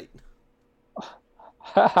arms are tight.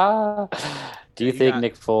 Do you think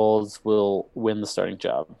Nick Foles will win the starting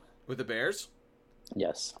job with the Bears?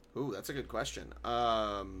 Yes. Ooh, that's a good question.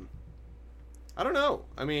 I don't know.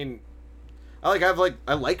 I mean, I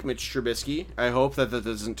like Mitch Trubisky. I hope that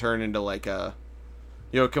doesn't turn into like a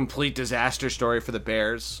complete disaster story for the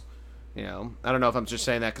Bears. I don't know if I'm just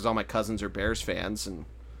saying that because all my cousins are Bears fans and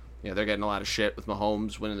they're getting a lot of shit with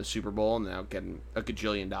Mahomes winning the Super Bowl and now getting a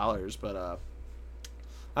gajillion dollars. But I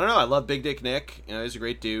don't know. I love Big Dick Nick. He's a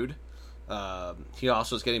great dude. He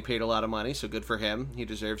also is getting paid a lot of money, so good for him. He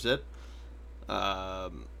deserves it. Yeah,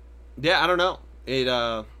 I don't know.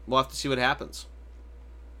 We'll have to see what happens.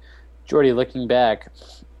 Jordy, looking back,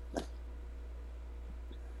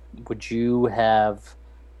 would you have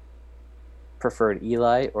preferred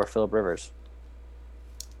Eli or Phillip Rivers?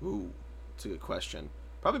 Ooh, that's a good question.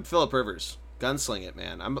 Probably Phillip Rivers. Gunsling it,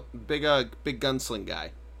 man. I'm a big gunsling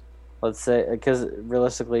guy. Let's say, because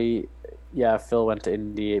realistically, yeah, Phil went to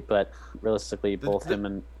Indy, but realistically, both him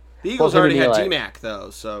and the Eagles already had D-Mac,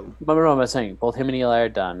 though, so... No, I'm saying, both him and Eli are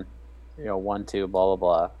done. 1-2, blah, blah,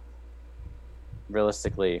 blah.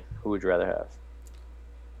 Realistically, who would you rather have?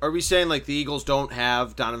 Are we saying, like, the Eagles don't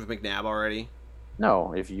have Donovan McNabb already?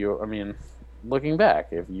 No, looking back,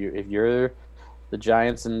 if you're the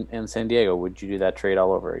Giants and San Diego, would you do that trade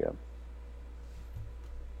all over again?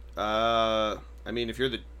 I mean, if you're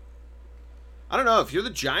the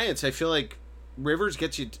Giants, I feel like Rivers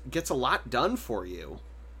gets a lot done for you.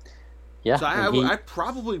 Yeah. So I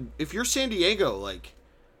probably, if you're San Diego, like,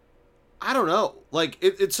 I don't know. Like,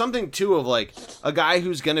 it's something, too, of, like, a guy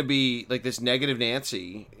who's going to be, like, this negative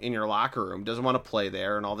Nancy in your locker room, doesn't want to play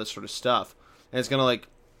there and all this sort of stuff, and it's going to, like,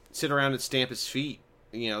 sit around and stamp his feet.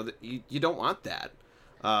 You don't want that.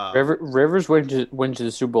 Rivers went to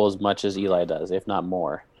the Super Bowl as much as Eli does, if not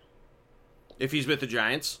more. If he's with the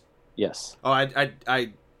Giants? Yes. Oh,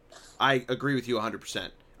 I agree with you 100%.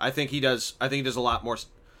 I think he does a lot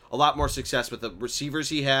more success with the receivers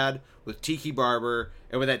he had, with Tiki Barber,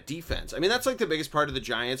 and with that defense. I mean, that's like the biggest part of the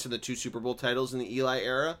Giants and the 2 Super Bowl titles in the Eli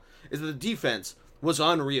era, is that the defense was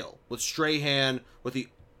unreal. With Strahan, with the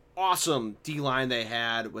awesome D-line they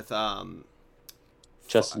had, with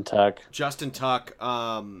Justin Tuck.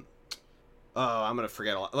 I'm going to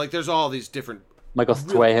forget a lot. Like, there's all these different... Michael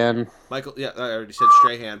Strahan. I already said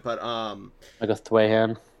Strahan, but... Michael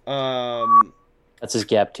Strahan. That's his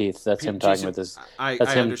gap teeth. That's him talking with his... I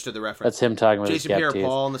understood the reference. That's him talking with his gap teeth. Jason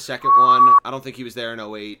Pierre-Paul in the second one. I don't think he was there in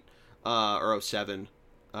 08 or 07.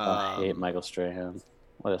 I hate Michael Strahan.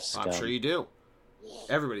 What a scum. I'm sure you do.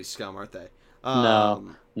 Everybody's scum, aren't they?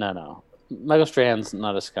 No. Michael Strahan's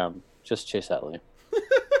not a scum. Just Chase Utley.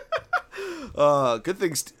 Good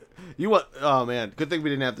things... Oh, man. Good thing we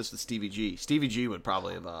didn't have this with Stevie G. Stevie G would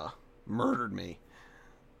probably have murdered me.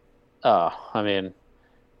 Oh, I mean...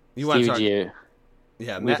 Stevie G...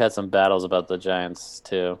 Yeah, we've had some battles about the Giants,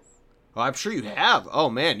 too. Oh, I'm sure you have. Oh,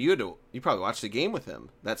 man. You probably watched the game with him.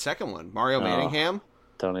 That second one. Mario Manningham?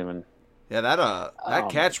 Don't even... Yeah, that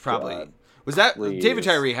catch probably... God. Was that... Please. David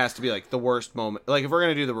Tyree has to be, like, the worst moment. Like, if we're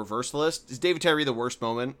going to do the reverse list, is David Tyree the worst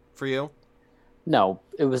moment for you? No,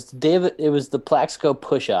 it was the Plaxico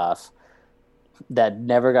push-off that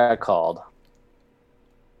never got called.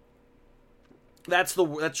 That's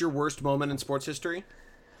your worst moment in sports history?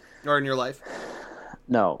 Or in your life?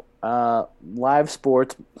 No. Live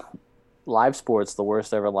sports, the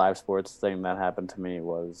worst ever live sports thing that happened to me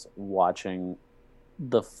was watching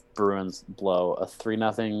the Bruins blow a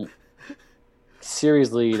 3-0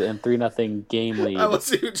 series lead and 3-0 game lead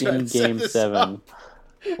in Game 7.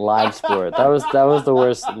 Live sport. That was the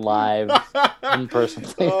worst live in-person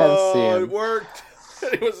thing I've seen. It worked.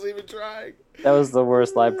 He wasn't even trying. That was the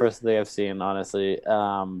worst live person thing I've seen, honestly.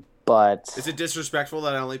 But is it disrespectful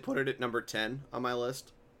that I only put it at number 10 on my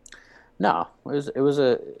list? No, it was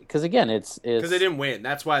because again it's because they didn't win.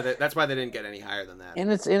 That's why they didn't get any higher than that.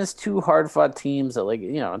 And it's 2 hard-fought teams that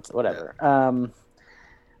it's whatever. Yeah.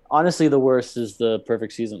 Honestly, the worst is the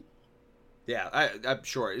perfect season. Yeah, I'm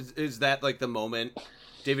sure. Is that like the moment?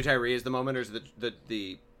 David Tyree is the moment, or is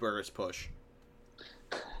the Burgers push?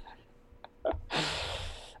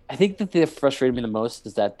 I think that the frustrated me the most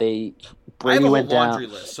is that Brady I have a went whole down. Laundry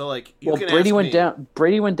list, so like Brady went down.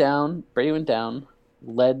 Brady went down.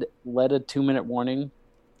 Led a 2-minute warning,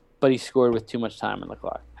 but he scored with too much time on the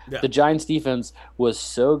clock. Yeah. The Giants defense was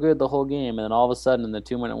so good the whole game, and then all of a sudden in the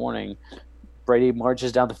 2-minute warning, Brady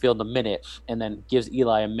marches down the field in a minute and then gives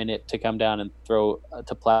Eli a minute to come down and throw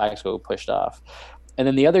to Plaxico, pushed off. And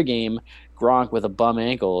then the other game, Gronk with a bum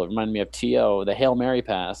ankle. It reminded me of T.O., the Hail Mary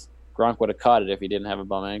pass. Gronk would have caught it if he didn't have a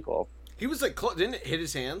bum ankle. He was like, didn't it hit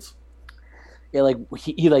his hands? Yeah, like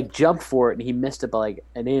he like jumped for it and he missed it by like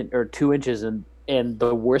an inch or 2 inches. And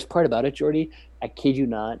the worst part about it, Jordy, I kid you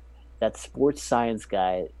not, that sports science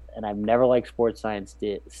guy, and I've never liked sports science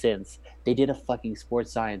since they did a fucking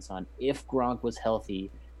sports science on if Gronk was healthy,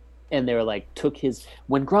 and they were like took his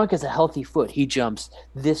when Gronk has a healthy foot, he jumps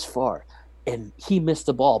this far, and he missed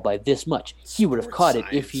the ball by this much. He would have Sports caught it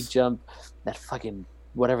if he science. jumped that fucking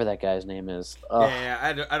whatever that guy's name is. Ugh. Yeah,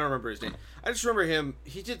 I don't remember his name. I just remember him.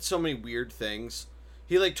 He did so many weird things.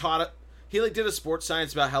 He like taught it. He like did a sports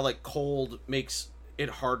science about how like cold makes it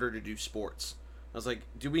harder to do sports. I was like,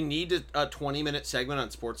 do we need a 20-minute segment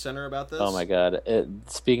on Sports Center about this? Oh my god!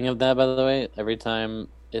 Speaking of that, by the way, every time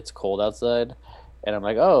it's cold outside, and I'm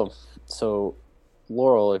like, oh, so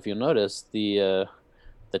Laurel, if you notice, the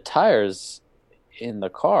tires in the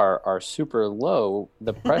car are super low.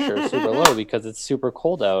 The pressure is super low because it's super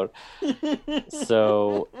cold out.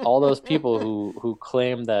 So all those people who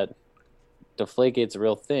claim that Deflategate's a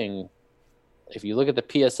real thing, if you look at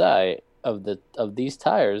the PSI of these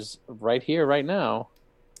tires right here, right now,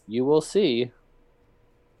 you will see.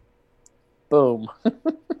 Boom.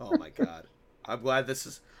 Oh my god! I'm glad this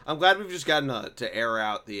is. I'm glad we've just gotten to air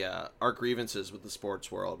out the our grievances with the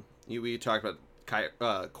sports world. We talked about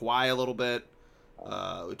Kawhi a little bit.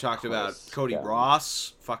 We talked about Cody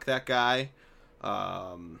Ross. Fuck that guy.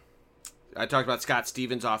 I talked about Scott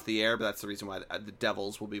Stevens off the air, but that's the reason why the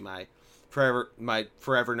Devils will be my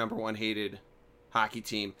forever number one hated hockey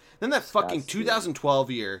team. Then that fucking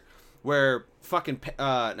 2012 year where fucking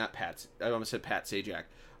not Pat. I almost said Pat Sajak.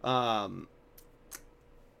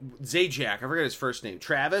 Zajac, I forget his first name.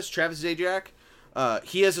 Travis Zajac.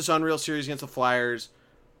 He has this unreal series against the Flyers.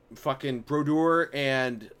 Fucking Brodeur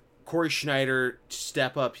and Corey Schneider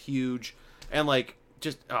step up huge, and like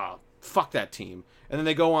just fuck that team. And then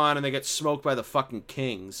they go on and they get smoked by the fucking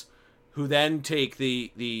Kings, who then take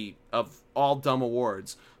the of all dumb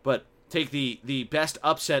awards, but take the best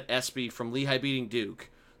upset ESPY from Lehigh beating Duke.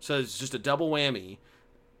 So it's just a double whammy.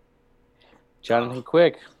 Jonathan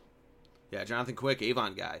Quick. Yeah, Jonathan Quick,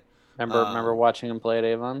 Avon guy. Remember watching him play at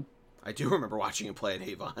Avon? I do remember watching him play at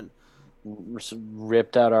Avon.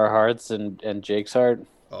 Ripped out our hearts and Jake's heart.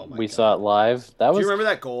 Oh my we God. Saw it live. That was. Do you remember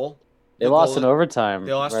that goal? They lost in overtime.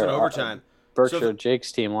 They lost in overtime. Berkshire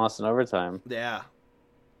Jake's team lost in overtime. Yeah.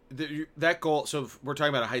 That goal. So we're talking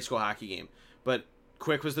about a high school hockey game, but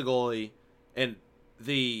Quick was the goalie, and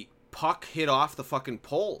the puck hit off the fucking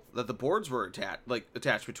pole that the boards were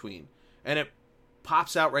attached between, and it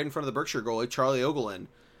pops out right in front of the Berkshire goalie, Charlie Ogelin,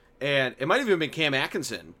 and it might have even been Cam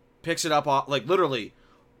Atkinson picks it up off, like literally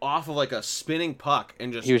off of like a spinning puck,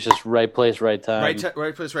 and just he was just right place, right time,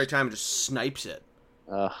 right place, right time, and just snipes it.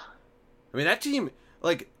 I mean, that team,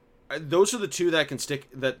 like, those are the two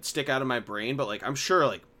that stick out of my brain, but like I'm sure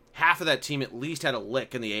like half of that team at least had a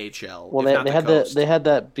lick in the AHL. Well, they had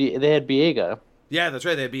Biega. Yeah, that's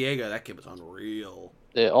right. They had Biega. That kid was unreal.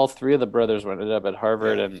 All three of the brothers ended up at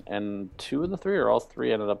Harvard, and two of the three, or all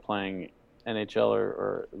three, ended up playing NHL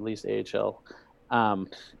or at least AHL.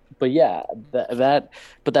 But yeah,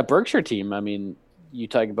 that Berkshire team. I mean, you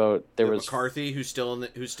talk about there was McCarthy, who's still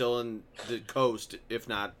in the coast, if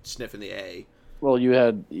not sniffing the A. Well, you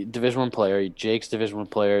had Division I player, Jake's Division I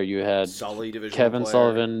player. You had Sully, Division Kevin I player.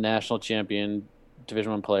 Sullivan, national champion,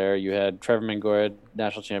 Division I player. You had Trevor Mangora,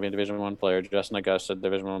 national champion, Division I player. Justin Augusta,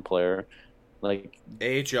 Division I player. Like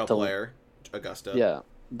AHL player, Augusta. Yeah,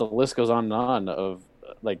 the list goes on and on of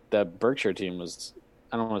like that Berkshire team was.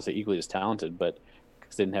 I don't want to say equally as talented, but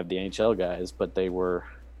because they didn't have the NHL guys, but they were,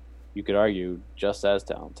 you could argue, just as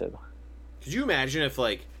talented. Could you imagine if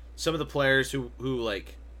like some of the players who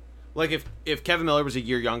like if Kevin Miller was a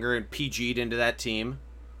year younger and PG'd into that team,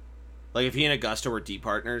 like if he and Augusta were D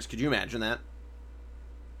partners, could you imagine that?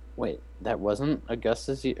 Wait, that wasn't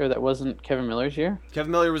Augusta's year, or that wasn't Kevin Miller's year?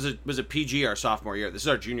 Kevin Miller was a PG our sophomore year. This is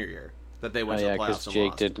our junior year that they went to the playoffs because and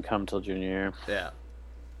Jake lost. didn't come till junior year.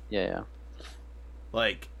 Yeah.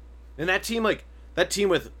 Like, and that team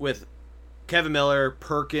with Kevin Miller,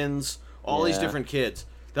 Perkins, all these different kids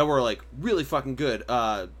that were like really fucking good.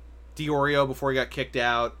 Diorio before he got kicked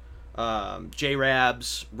out. J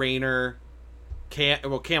Rabs, Rayner,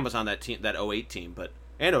 Cam was on that team, that 08 team, but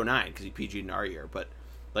and 09 because he PG'd in our year. But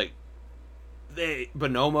like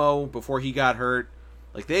Bonomo before he got hurt,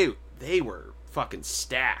 like they were fucking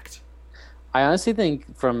stacked. I honestly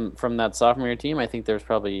think from that sophomore year team, I think there's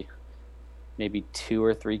probably maybe 2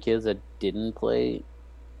 or 3 kids that didn't play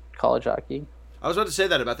college hockey. I was about to say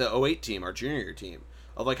that about the 08 team, our junior year team,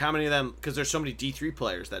 of like how many of them, because there's so many D3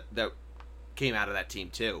 players that came out of that team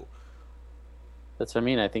too. That's what I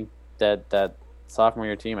mean. I think that sophomore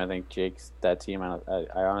year team, I think Jake's that team. I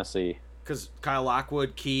honestly, because Kyle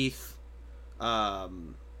Lockwood, Keith,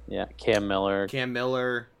 Yeah, Cam Miller.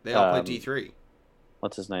 They all played D3.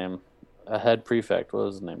 What's his name? A head prefect. What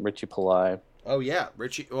was his name? Richie Palai. Oh yeah,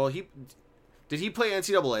 Richie. Well, did he play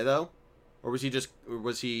NCAA though, or was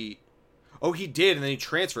he? Oh, he did, and then he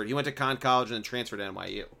transferred. He went to Conn College and then transferred to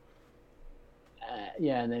NYU.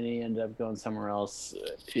 Yeah, and then he ended up going somewhere else.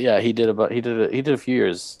 Yeah, he did a few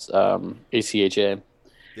years ACHA.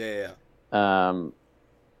 Yeah.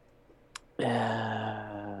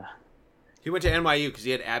 He went to NYU because he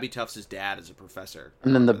had Abby Tufts' dad as a professor.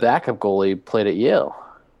 And then the backup goalie played at Yale.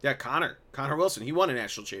 Yeah, Connor Wilson. He won a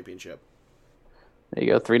national championship. There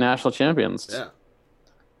you go, 3 national champions. Yeah.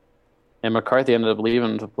 And McCarthy ended up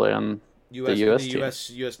leaving to play on the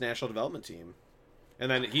U.S. national development team, and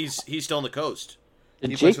then he's still on the coast.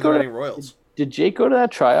 He plays for the Reading Royals. Did Jake go to that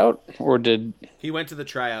tryout, or did he went to the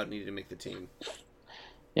tryout and he didn't make the team?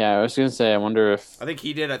 Yeah, I was gonna say. I wonder if I think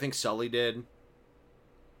he did. I think Sully did.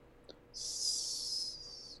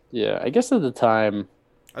 Yeah, I guess at the time,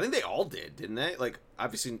 I think they all did, didn't they? Like,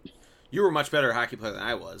 obviously, you were a much better hockey player than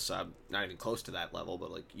I was. So I'm not even close to that level, but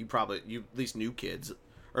like you at least knew kids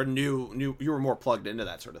or knew you were more plugged into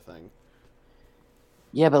that sort of thing.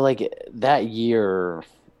 Yeah, but like that year,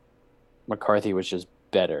 McCarthy was just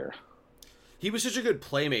better. He was such a good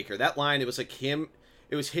playmaker. That line, it was like him.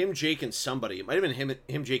 It was him, Jake, and somebody. It might have been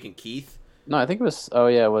him, Jake, and Keith. No, I think it was. Oh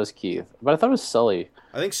yeah, it was Keith. But I thought it was Sully.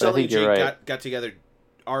 I think Sully and Jake got together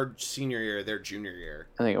our senior year, their junior year.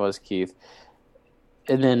 I think it was Keith.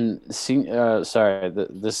 And then, this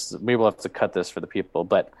maybe we'll have to cut this for the people.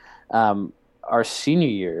 But our senior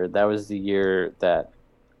year, that was the year that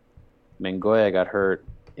Mangoya got hurt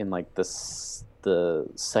in like the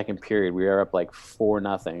second period. We were up like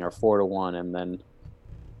 4-0 or 4-1, and then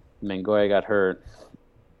Mangoya got hurt,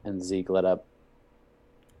 and Zeke let up.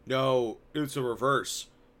 No, it was the reverse.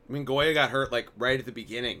 Mangoya got hurt like right at the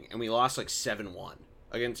beginning, and we lost like 7-1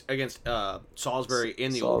 against Salisbury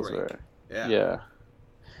in the old rink. Yeah.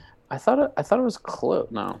 I thought it was close.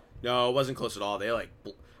 No, it wasn't close at all. They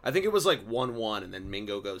I think it was like 1-1, and then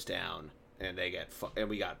Mingo goes down, and and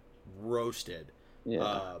we got roasted.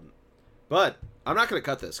 Yeah. But I'm not going to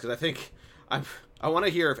cut this because I think I want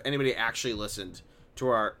to hear if anybody actually listened to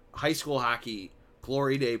our high school hockey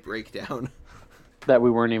glory day breakdown. That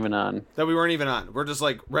we weren't even on. We're just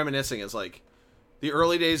like reminiscing as like the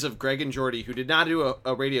early days of Greg and Jordy, who did not do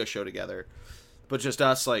a radio show together, but just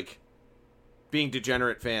us like being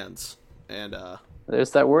degenerate fans. And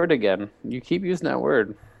there's that word again. You keep using that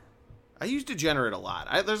word. I use degenerate a lot.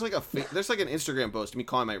 There's like an Instagram post of me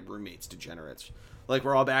calling my roommates degenerates. Like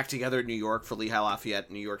we're all back together in New York for Lehigh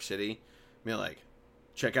Lafayette, New York City. I mean, like,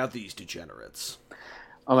 check out these degenerates.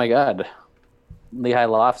 Oh my God. Lehigh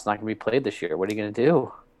Loft's not going to be played this year. What are you going to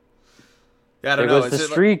do? Yeah, I don't know. There goes the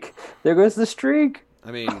streak. There goes the streak.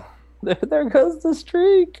 I mean... there goes the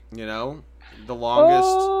streak. You know, the longest...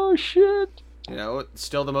 Oh, shit. You know, it's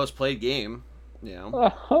still the most played game. You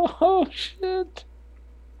know. Oh, shit.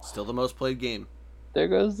 Still the most played game. There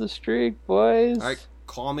goes the streak, boys. All right,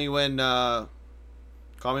 call me when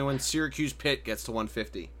Syracuse Pitt gets to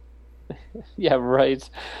 150. Yeah, right.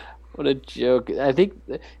 What a joke. I think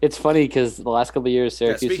it's funny because the last couple of years,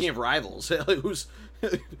 Syracuse... Yeah, speaking of rivals,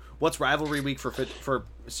 what's rivalry week for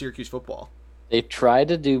Syracuse football? They tried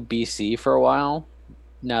to do BC for a while,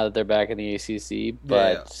 now that they're back in the ACC,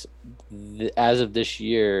 but as of this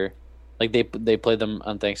year, like they played them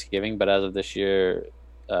on Thanksgiving, but as of this year,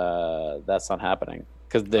 that's not happening.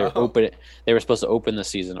 Because they were supposed to open the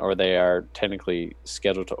season, or they are technically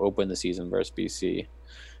scheduled to open the season versus BC,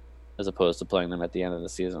 as opposed to playing them at the end of the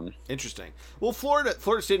season. Interesting. Well, Florida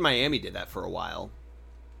State and Miami did that for a while.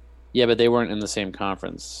 Yeah, but they weren't in the same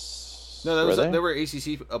conference. No, they were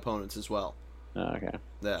ACC opponents as well. Oh, okay.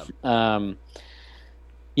 Yeah.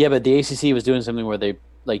 Yeah, but the ACC was doing something where they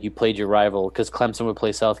you played your rival, because Clemson would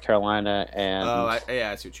play South Carolina and. Oh,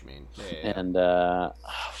 I see what you mean. Yeah. And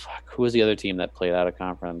who was the other team that played out of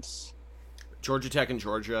conference? Georgia Tech and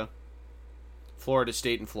Georgia. Florida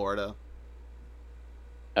State and Florida.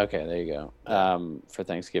 Okay, there you go. For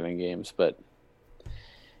Thanksgiving games, but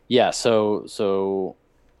yeah, so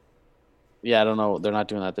yeah, I don't know. They're not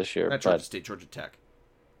doing that this year. Not Georgia State, Georgia Tech.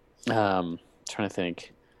 Trying to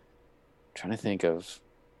think of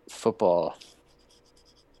football.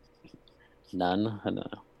 None. I don't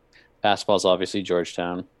know. Basketball's obviously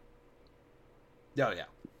Georgetown. Oh yeah.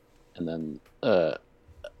 And then a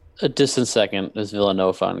distant second is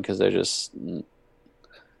Villanova, because they're just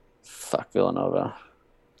fuck Villanova.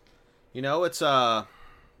 You know, it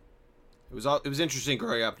was interesting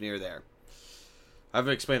growing up near there. I've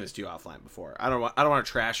explained this to you offline before. I don't want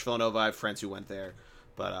to trash Villanova. I have friends who went there,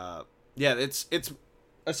 but yeah, it's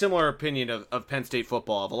a similar opinion of Penn State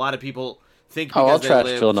football. Of a lot of people think Oh, because I'll they trash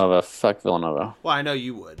lived. Villanova. Fuck Villanova. Well, I know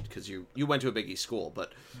you would because you went to a Big East school,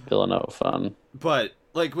 Villanova fun. but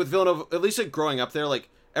like with Villanova, at least like growing up there, like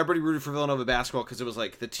everybody rooted for Villanova basketball because it was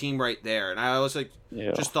like the team right there, and I always like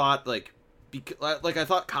Yeah. just thought like. Like I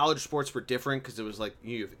thought college sports were different because it was like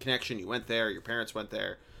you have a connection, you went there, your parents went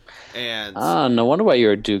there, and No wonder why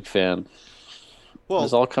you're a Duke fan. well,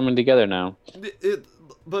 It's all coming together now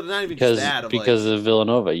but not even because just that of because of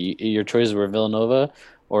Villanova. Your choices were Villanova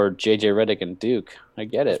or JJ Redick and Duke. I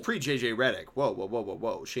get it's it. pre JJ Redick.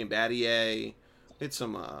 Whoa! Shane Battier, it's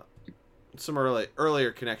some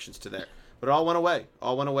earlier connections to there, but it all went away.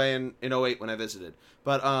 All went away in 08 when I visited.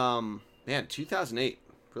 But man, 2008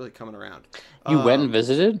 really coming around. You went and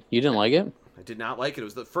visited? You didn't like it? I did not like it. It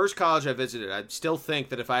was the first college I visited. I still think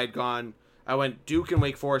that if I had gone, I went Duke and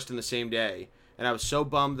Wake Forest in the same day, and I was so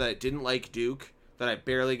bummed that I didn't like Duke that I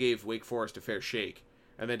barely gave Wake Forest a fair shake,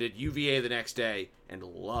 and then did UVA the next day and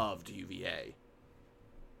loved UVA.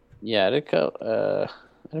 Yeah, I had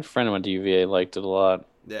a friend who went to UVA, liked it a lot.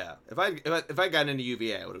 Yeah, if I got into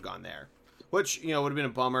UVA, I would have gone there, which would have been a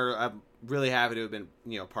bummer. I'm really happy to have been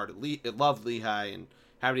part of loved Lehigh and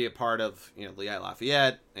happy to be a part of Lehigh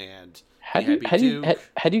Lafayette and How do you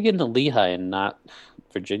get into Lehigh and not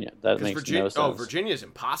Virginia? That makes no sense. Oh, Virginia is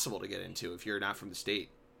impossible to get into if you're not from the state.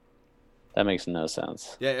 That makes no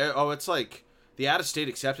sense. Yeah. Oh, it's like the out-of-state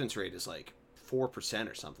acceptance rate is like 4%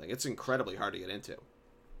 or something. It's incredibly hard to get into.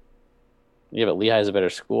 Yeah, but Lehigh's a better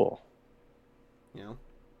school. The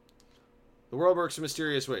world works in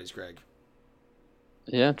mysterious ways, Greg.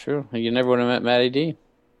 Yeah, true. You never would have met Matty D.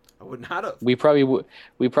 I would not have. We probably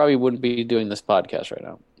wouldn't be doing this podcast right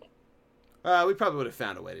now. We probably would have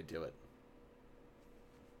found a way to do it.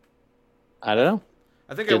 I don't know.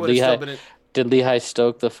 I think I would have still been. Did Lehigh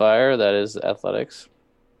stoke the fire that is athletics?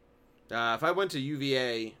 If I went to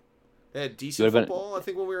UVA, they had decent football. I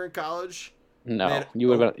think when we were in college. No, you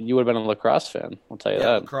would have been a lacrosse fan. I'll tell you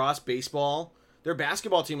that. Lacrosse, baseball. Their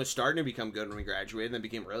basketball team was starting to become good when we graduated, and then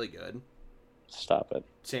became really good. Stop it.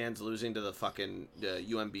 Sans losing to the fucking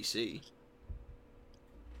UMBC.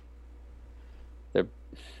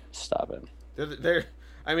 Stop it. They're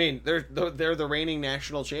the reigning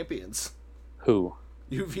national champions. Who?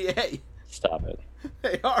 UVA. Stop it.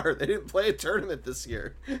 They are. They didn't play a tournament this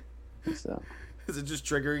year. So. Is it just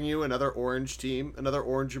triggering you? Another orange team, another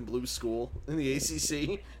orange and blue school in the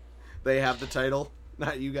ACC. They have the title,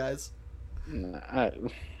 not you guys.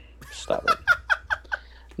 Stop it.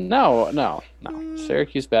 No.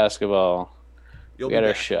 Syracuse basketball. We had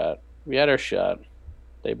our shot.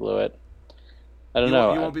 They blew it. I don't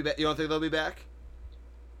know. You won't be back. You don't think they'll be back?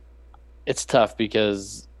 It's tough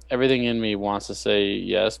because everything in me wants to say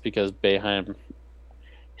yes because Boeheim,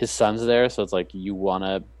 his son's there, so it's like you want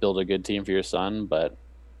to build a good team for your son, but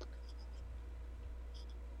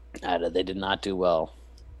they did not do well.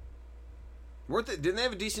 Didn't they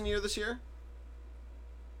have a decent year this year?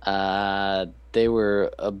 They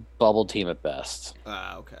were a bubble team at best.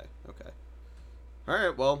 Okay. All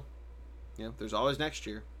right, well, there's always next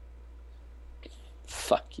year.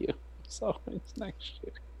 Fuck you. It's always next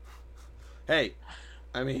year. Hey,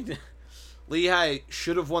 Lehigh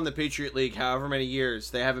should have won the Patriot League however many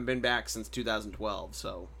years. They haven't been back since 2012,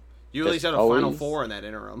 so you at least had a Final Four in that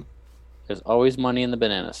interim. There's always money in the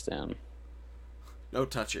banana stand. No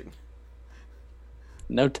touching.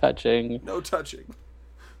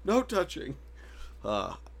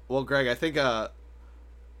 Well, Greg, I think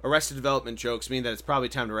Arrested Development jokes mean that it's probably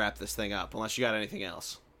time to wrap this thing up, unless you got anything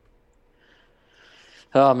else.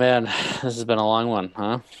 Oh, man. This has been a long one,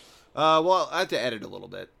 huh? Well, I have to edit a little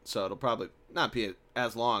bit, so it'll probably not be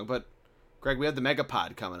as long. But, Greg, we have the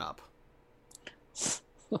Megapod coming up.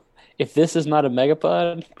 If this is not a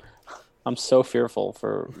Megapod, I'm so fearful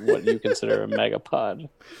for what you consider a Megapod.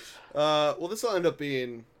 Well, this will end up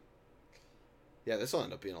being... Yeah, this will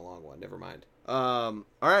end up being a long one. Never mind. All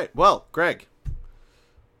right. Well, Greg,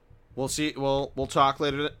 we'll see. We'll talk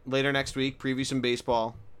later next week. Preview some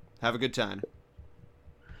baseball. Have a good time.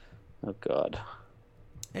 Oh God.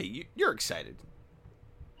 Hey, you're excited.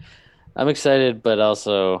 I'm excited, but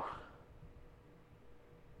also,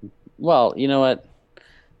 well, you know what?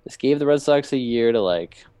 This gave the Red Sox a year to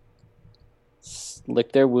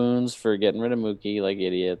lick their wounds for getting rid of Mookie like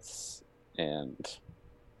idiots, and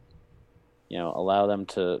allow them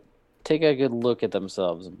to take a good look at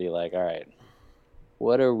themselves and be like, all right,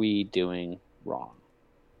 what are we doing wrong?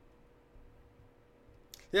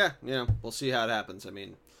 Yeah, we'll see how it happens.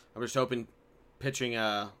 I'm just hoping pitching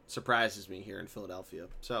surprises me here in Philadelphia.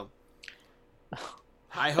 So,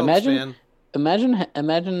 high hopes, man.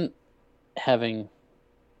 Imagine having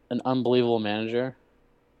an unbelievable manager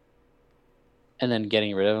and then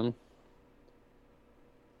getting rid of him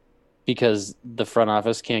because the front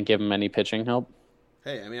office can't give him any pitching help.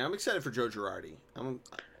 Hey, I mean, I'm excited for Joe Girardi.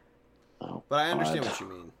 Oh, But I understand what you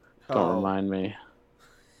mean. Don't remind me.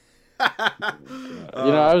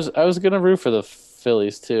 Oh. I was gonna root for the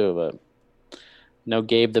Phillies too, but no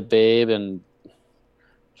Gabe the Babe and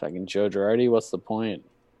fucking Joe Girardi. What's the point?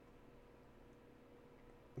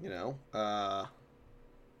 I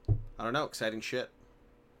don't know. Exciting shit.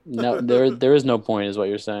 No, there is no point, is what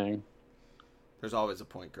you're saying. There's always a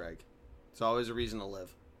point, Greg. It's always a reason to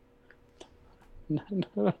live.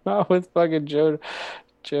 Not with fucking Joe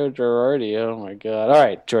Girardi. Oh my god! All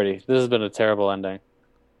right, Jordy, this has been a terrible ending.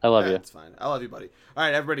 I love you. That's fine. I love you, buddy. All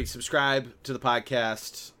right, everybody, subscribe to the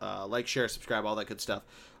podcast. Like, share, subscribe, all that good stuff.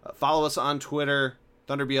 Follow us on Twitter,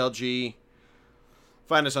 ThunderBLG.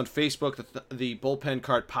 Find us on Facebook, the Bullpen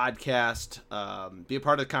Cart Podcast. Be a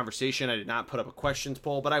part of the conversation. I did not put up a questions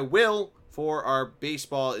poll, but I will for our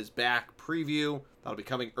Baseball is Back preview. That'll be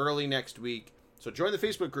coming early next week. So join the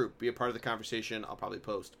Facebook group. Be a part of the conversation. I'll probably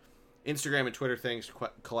post Instagram and Twitter things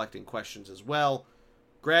collecting questions as well.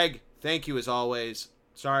 Greg, thank you as always.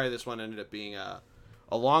 Sorry this one ended up being a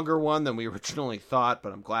longer one than we originally thought,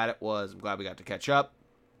 but I'm glad it was. I'm glad we got to catch up.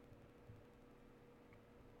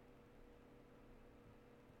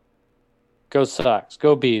 Go Sox.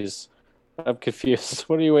 Go Bees. I'm confused.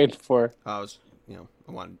 What are you waiting for? I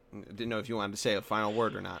didn't know if you wanted to say a final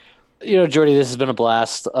word or not. Jordy, this has been a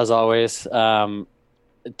blast, as always.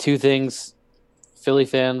 Two things. Philly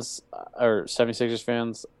fans, or 76ers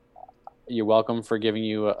fans, you're welcome for giving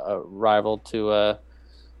you a rival to a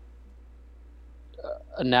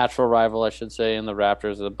natural rival, I should say, in the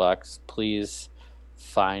Raptors or the Bucks. Please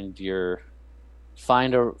find a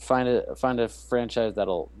franchise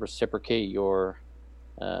that'll reciprocate your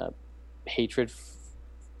hatred,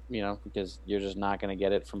 because you're just not going to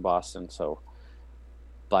get it from Boston. So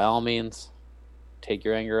by all means, take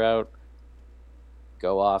your anger out,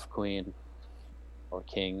 go off, Queen or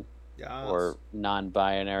King, yes, or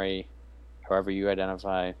non-binary, however you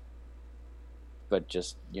identify. But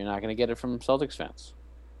just, you're not going to get it from Celtics fans.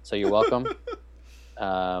 So you're welcome.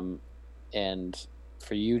 And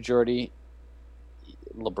for you, Jordy,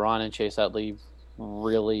 LeBron and Chase Utley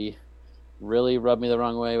really, really rubbed me the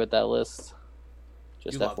wrong way with that list.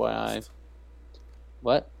 Just FYI. List.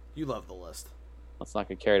 What? You love the list. Let's not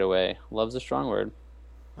get carried away. Love's a strong word.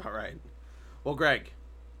 All right. Well, Greg,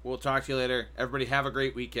 we'll talk to you later. Everybody have a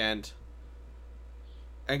great weekend.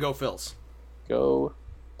 And go Phils. Go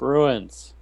Bruins.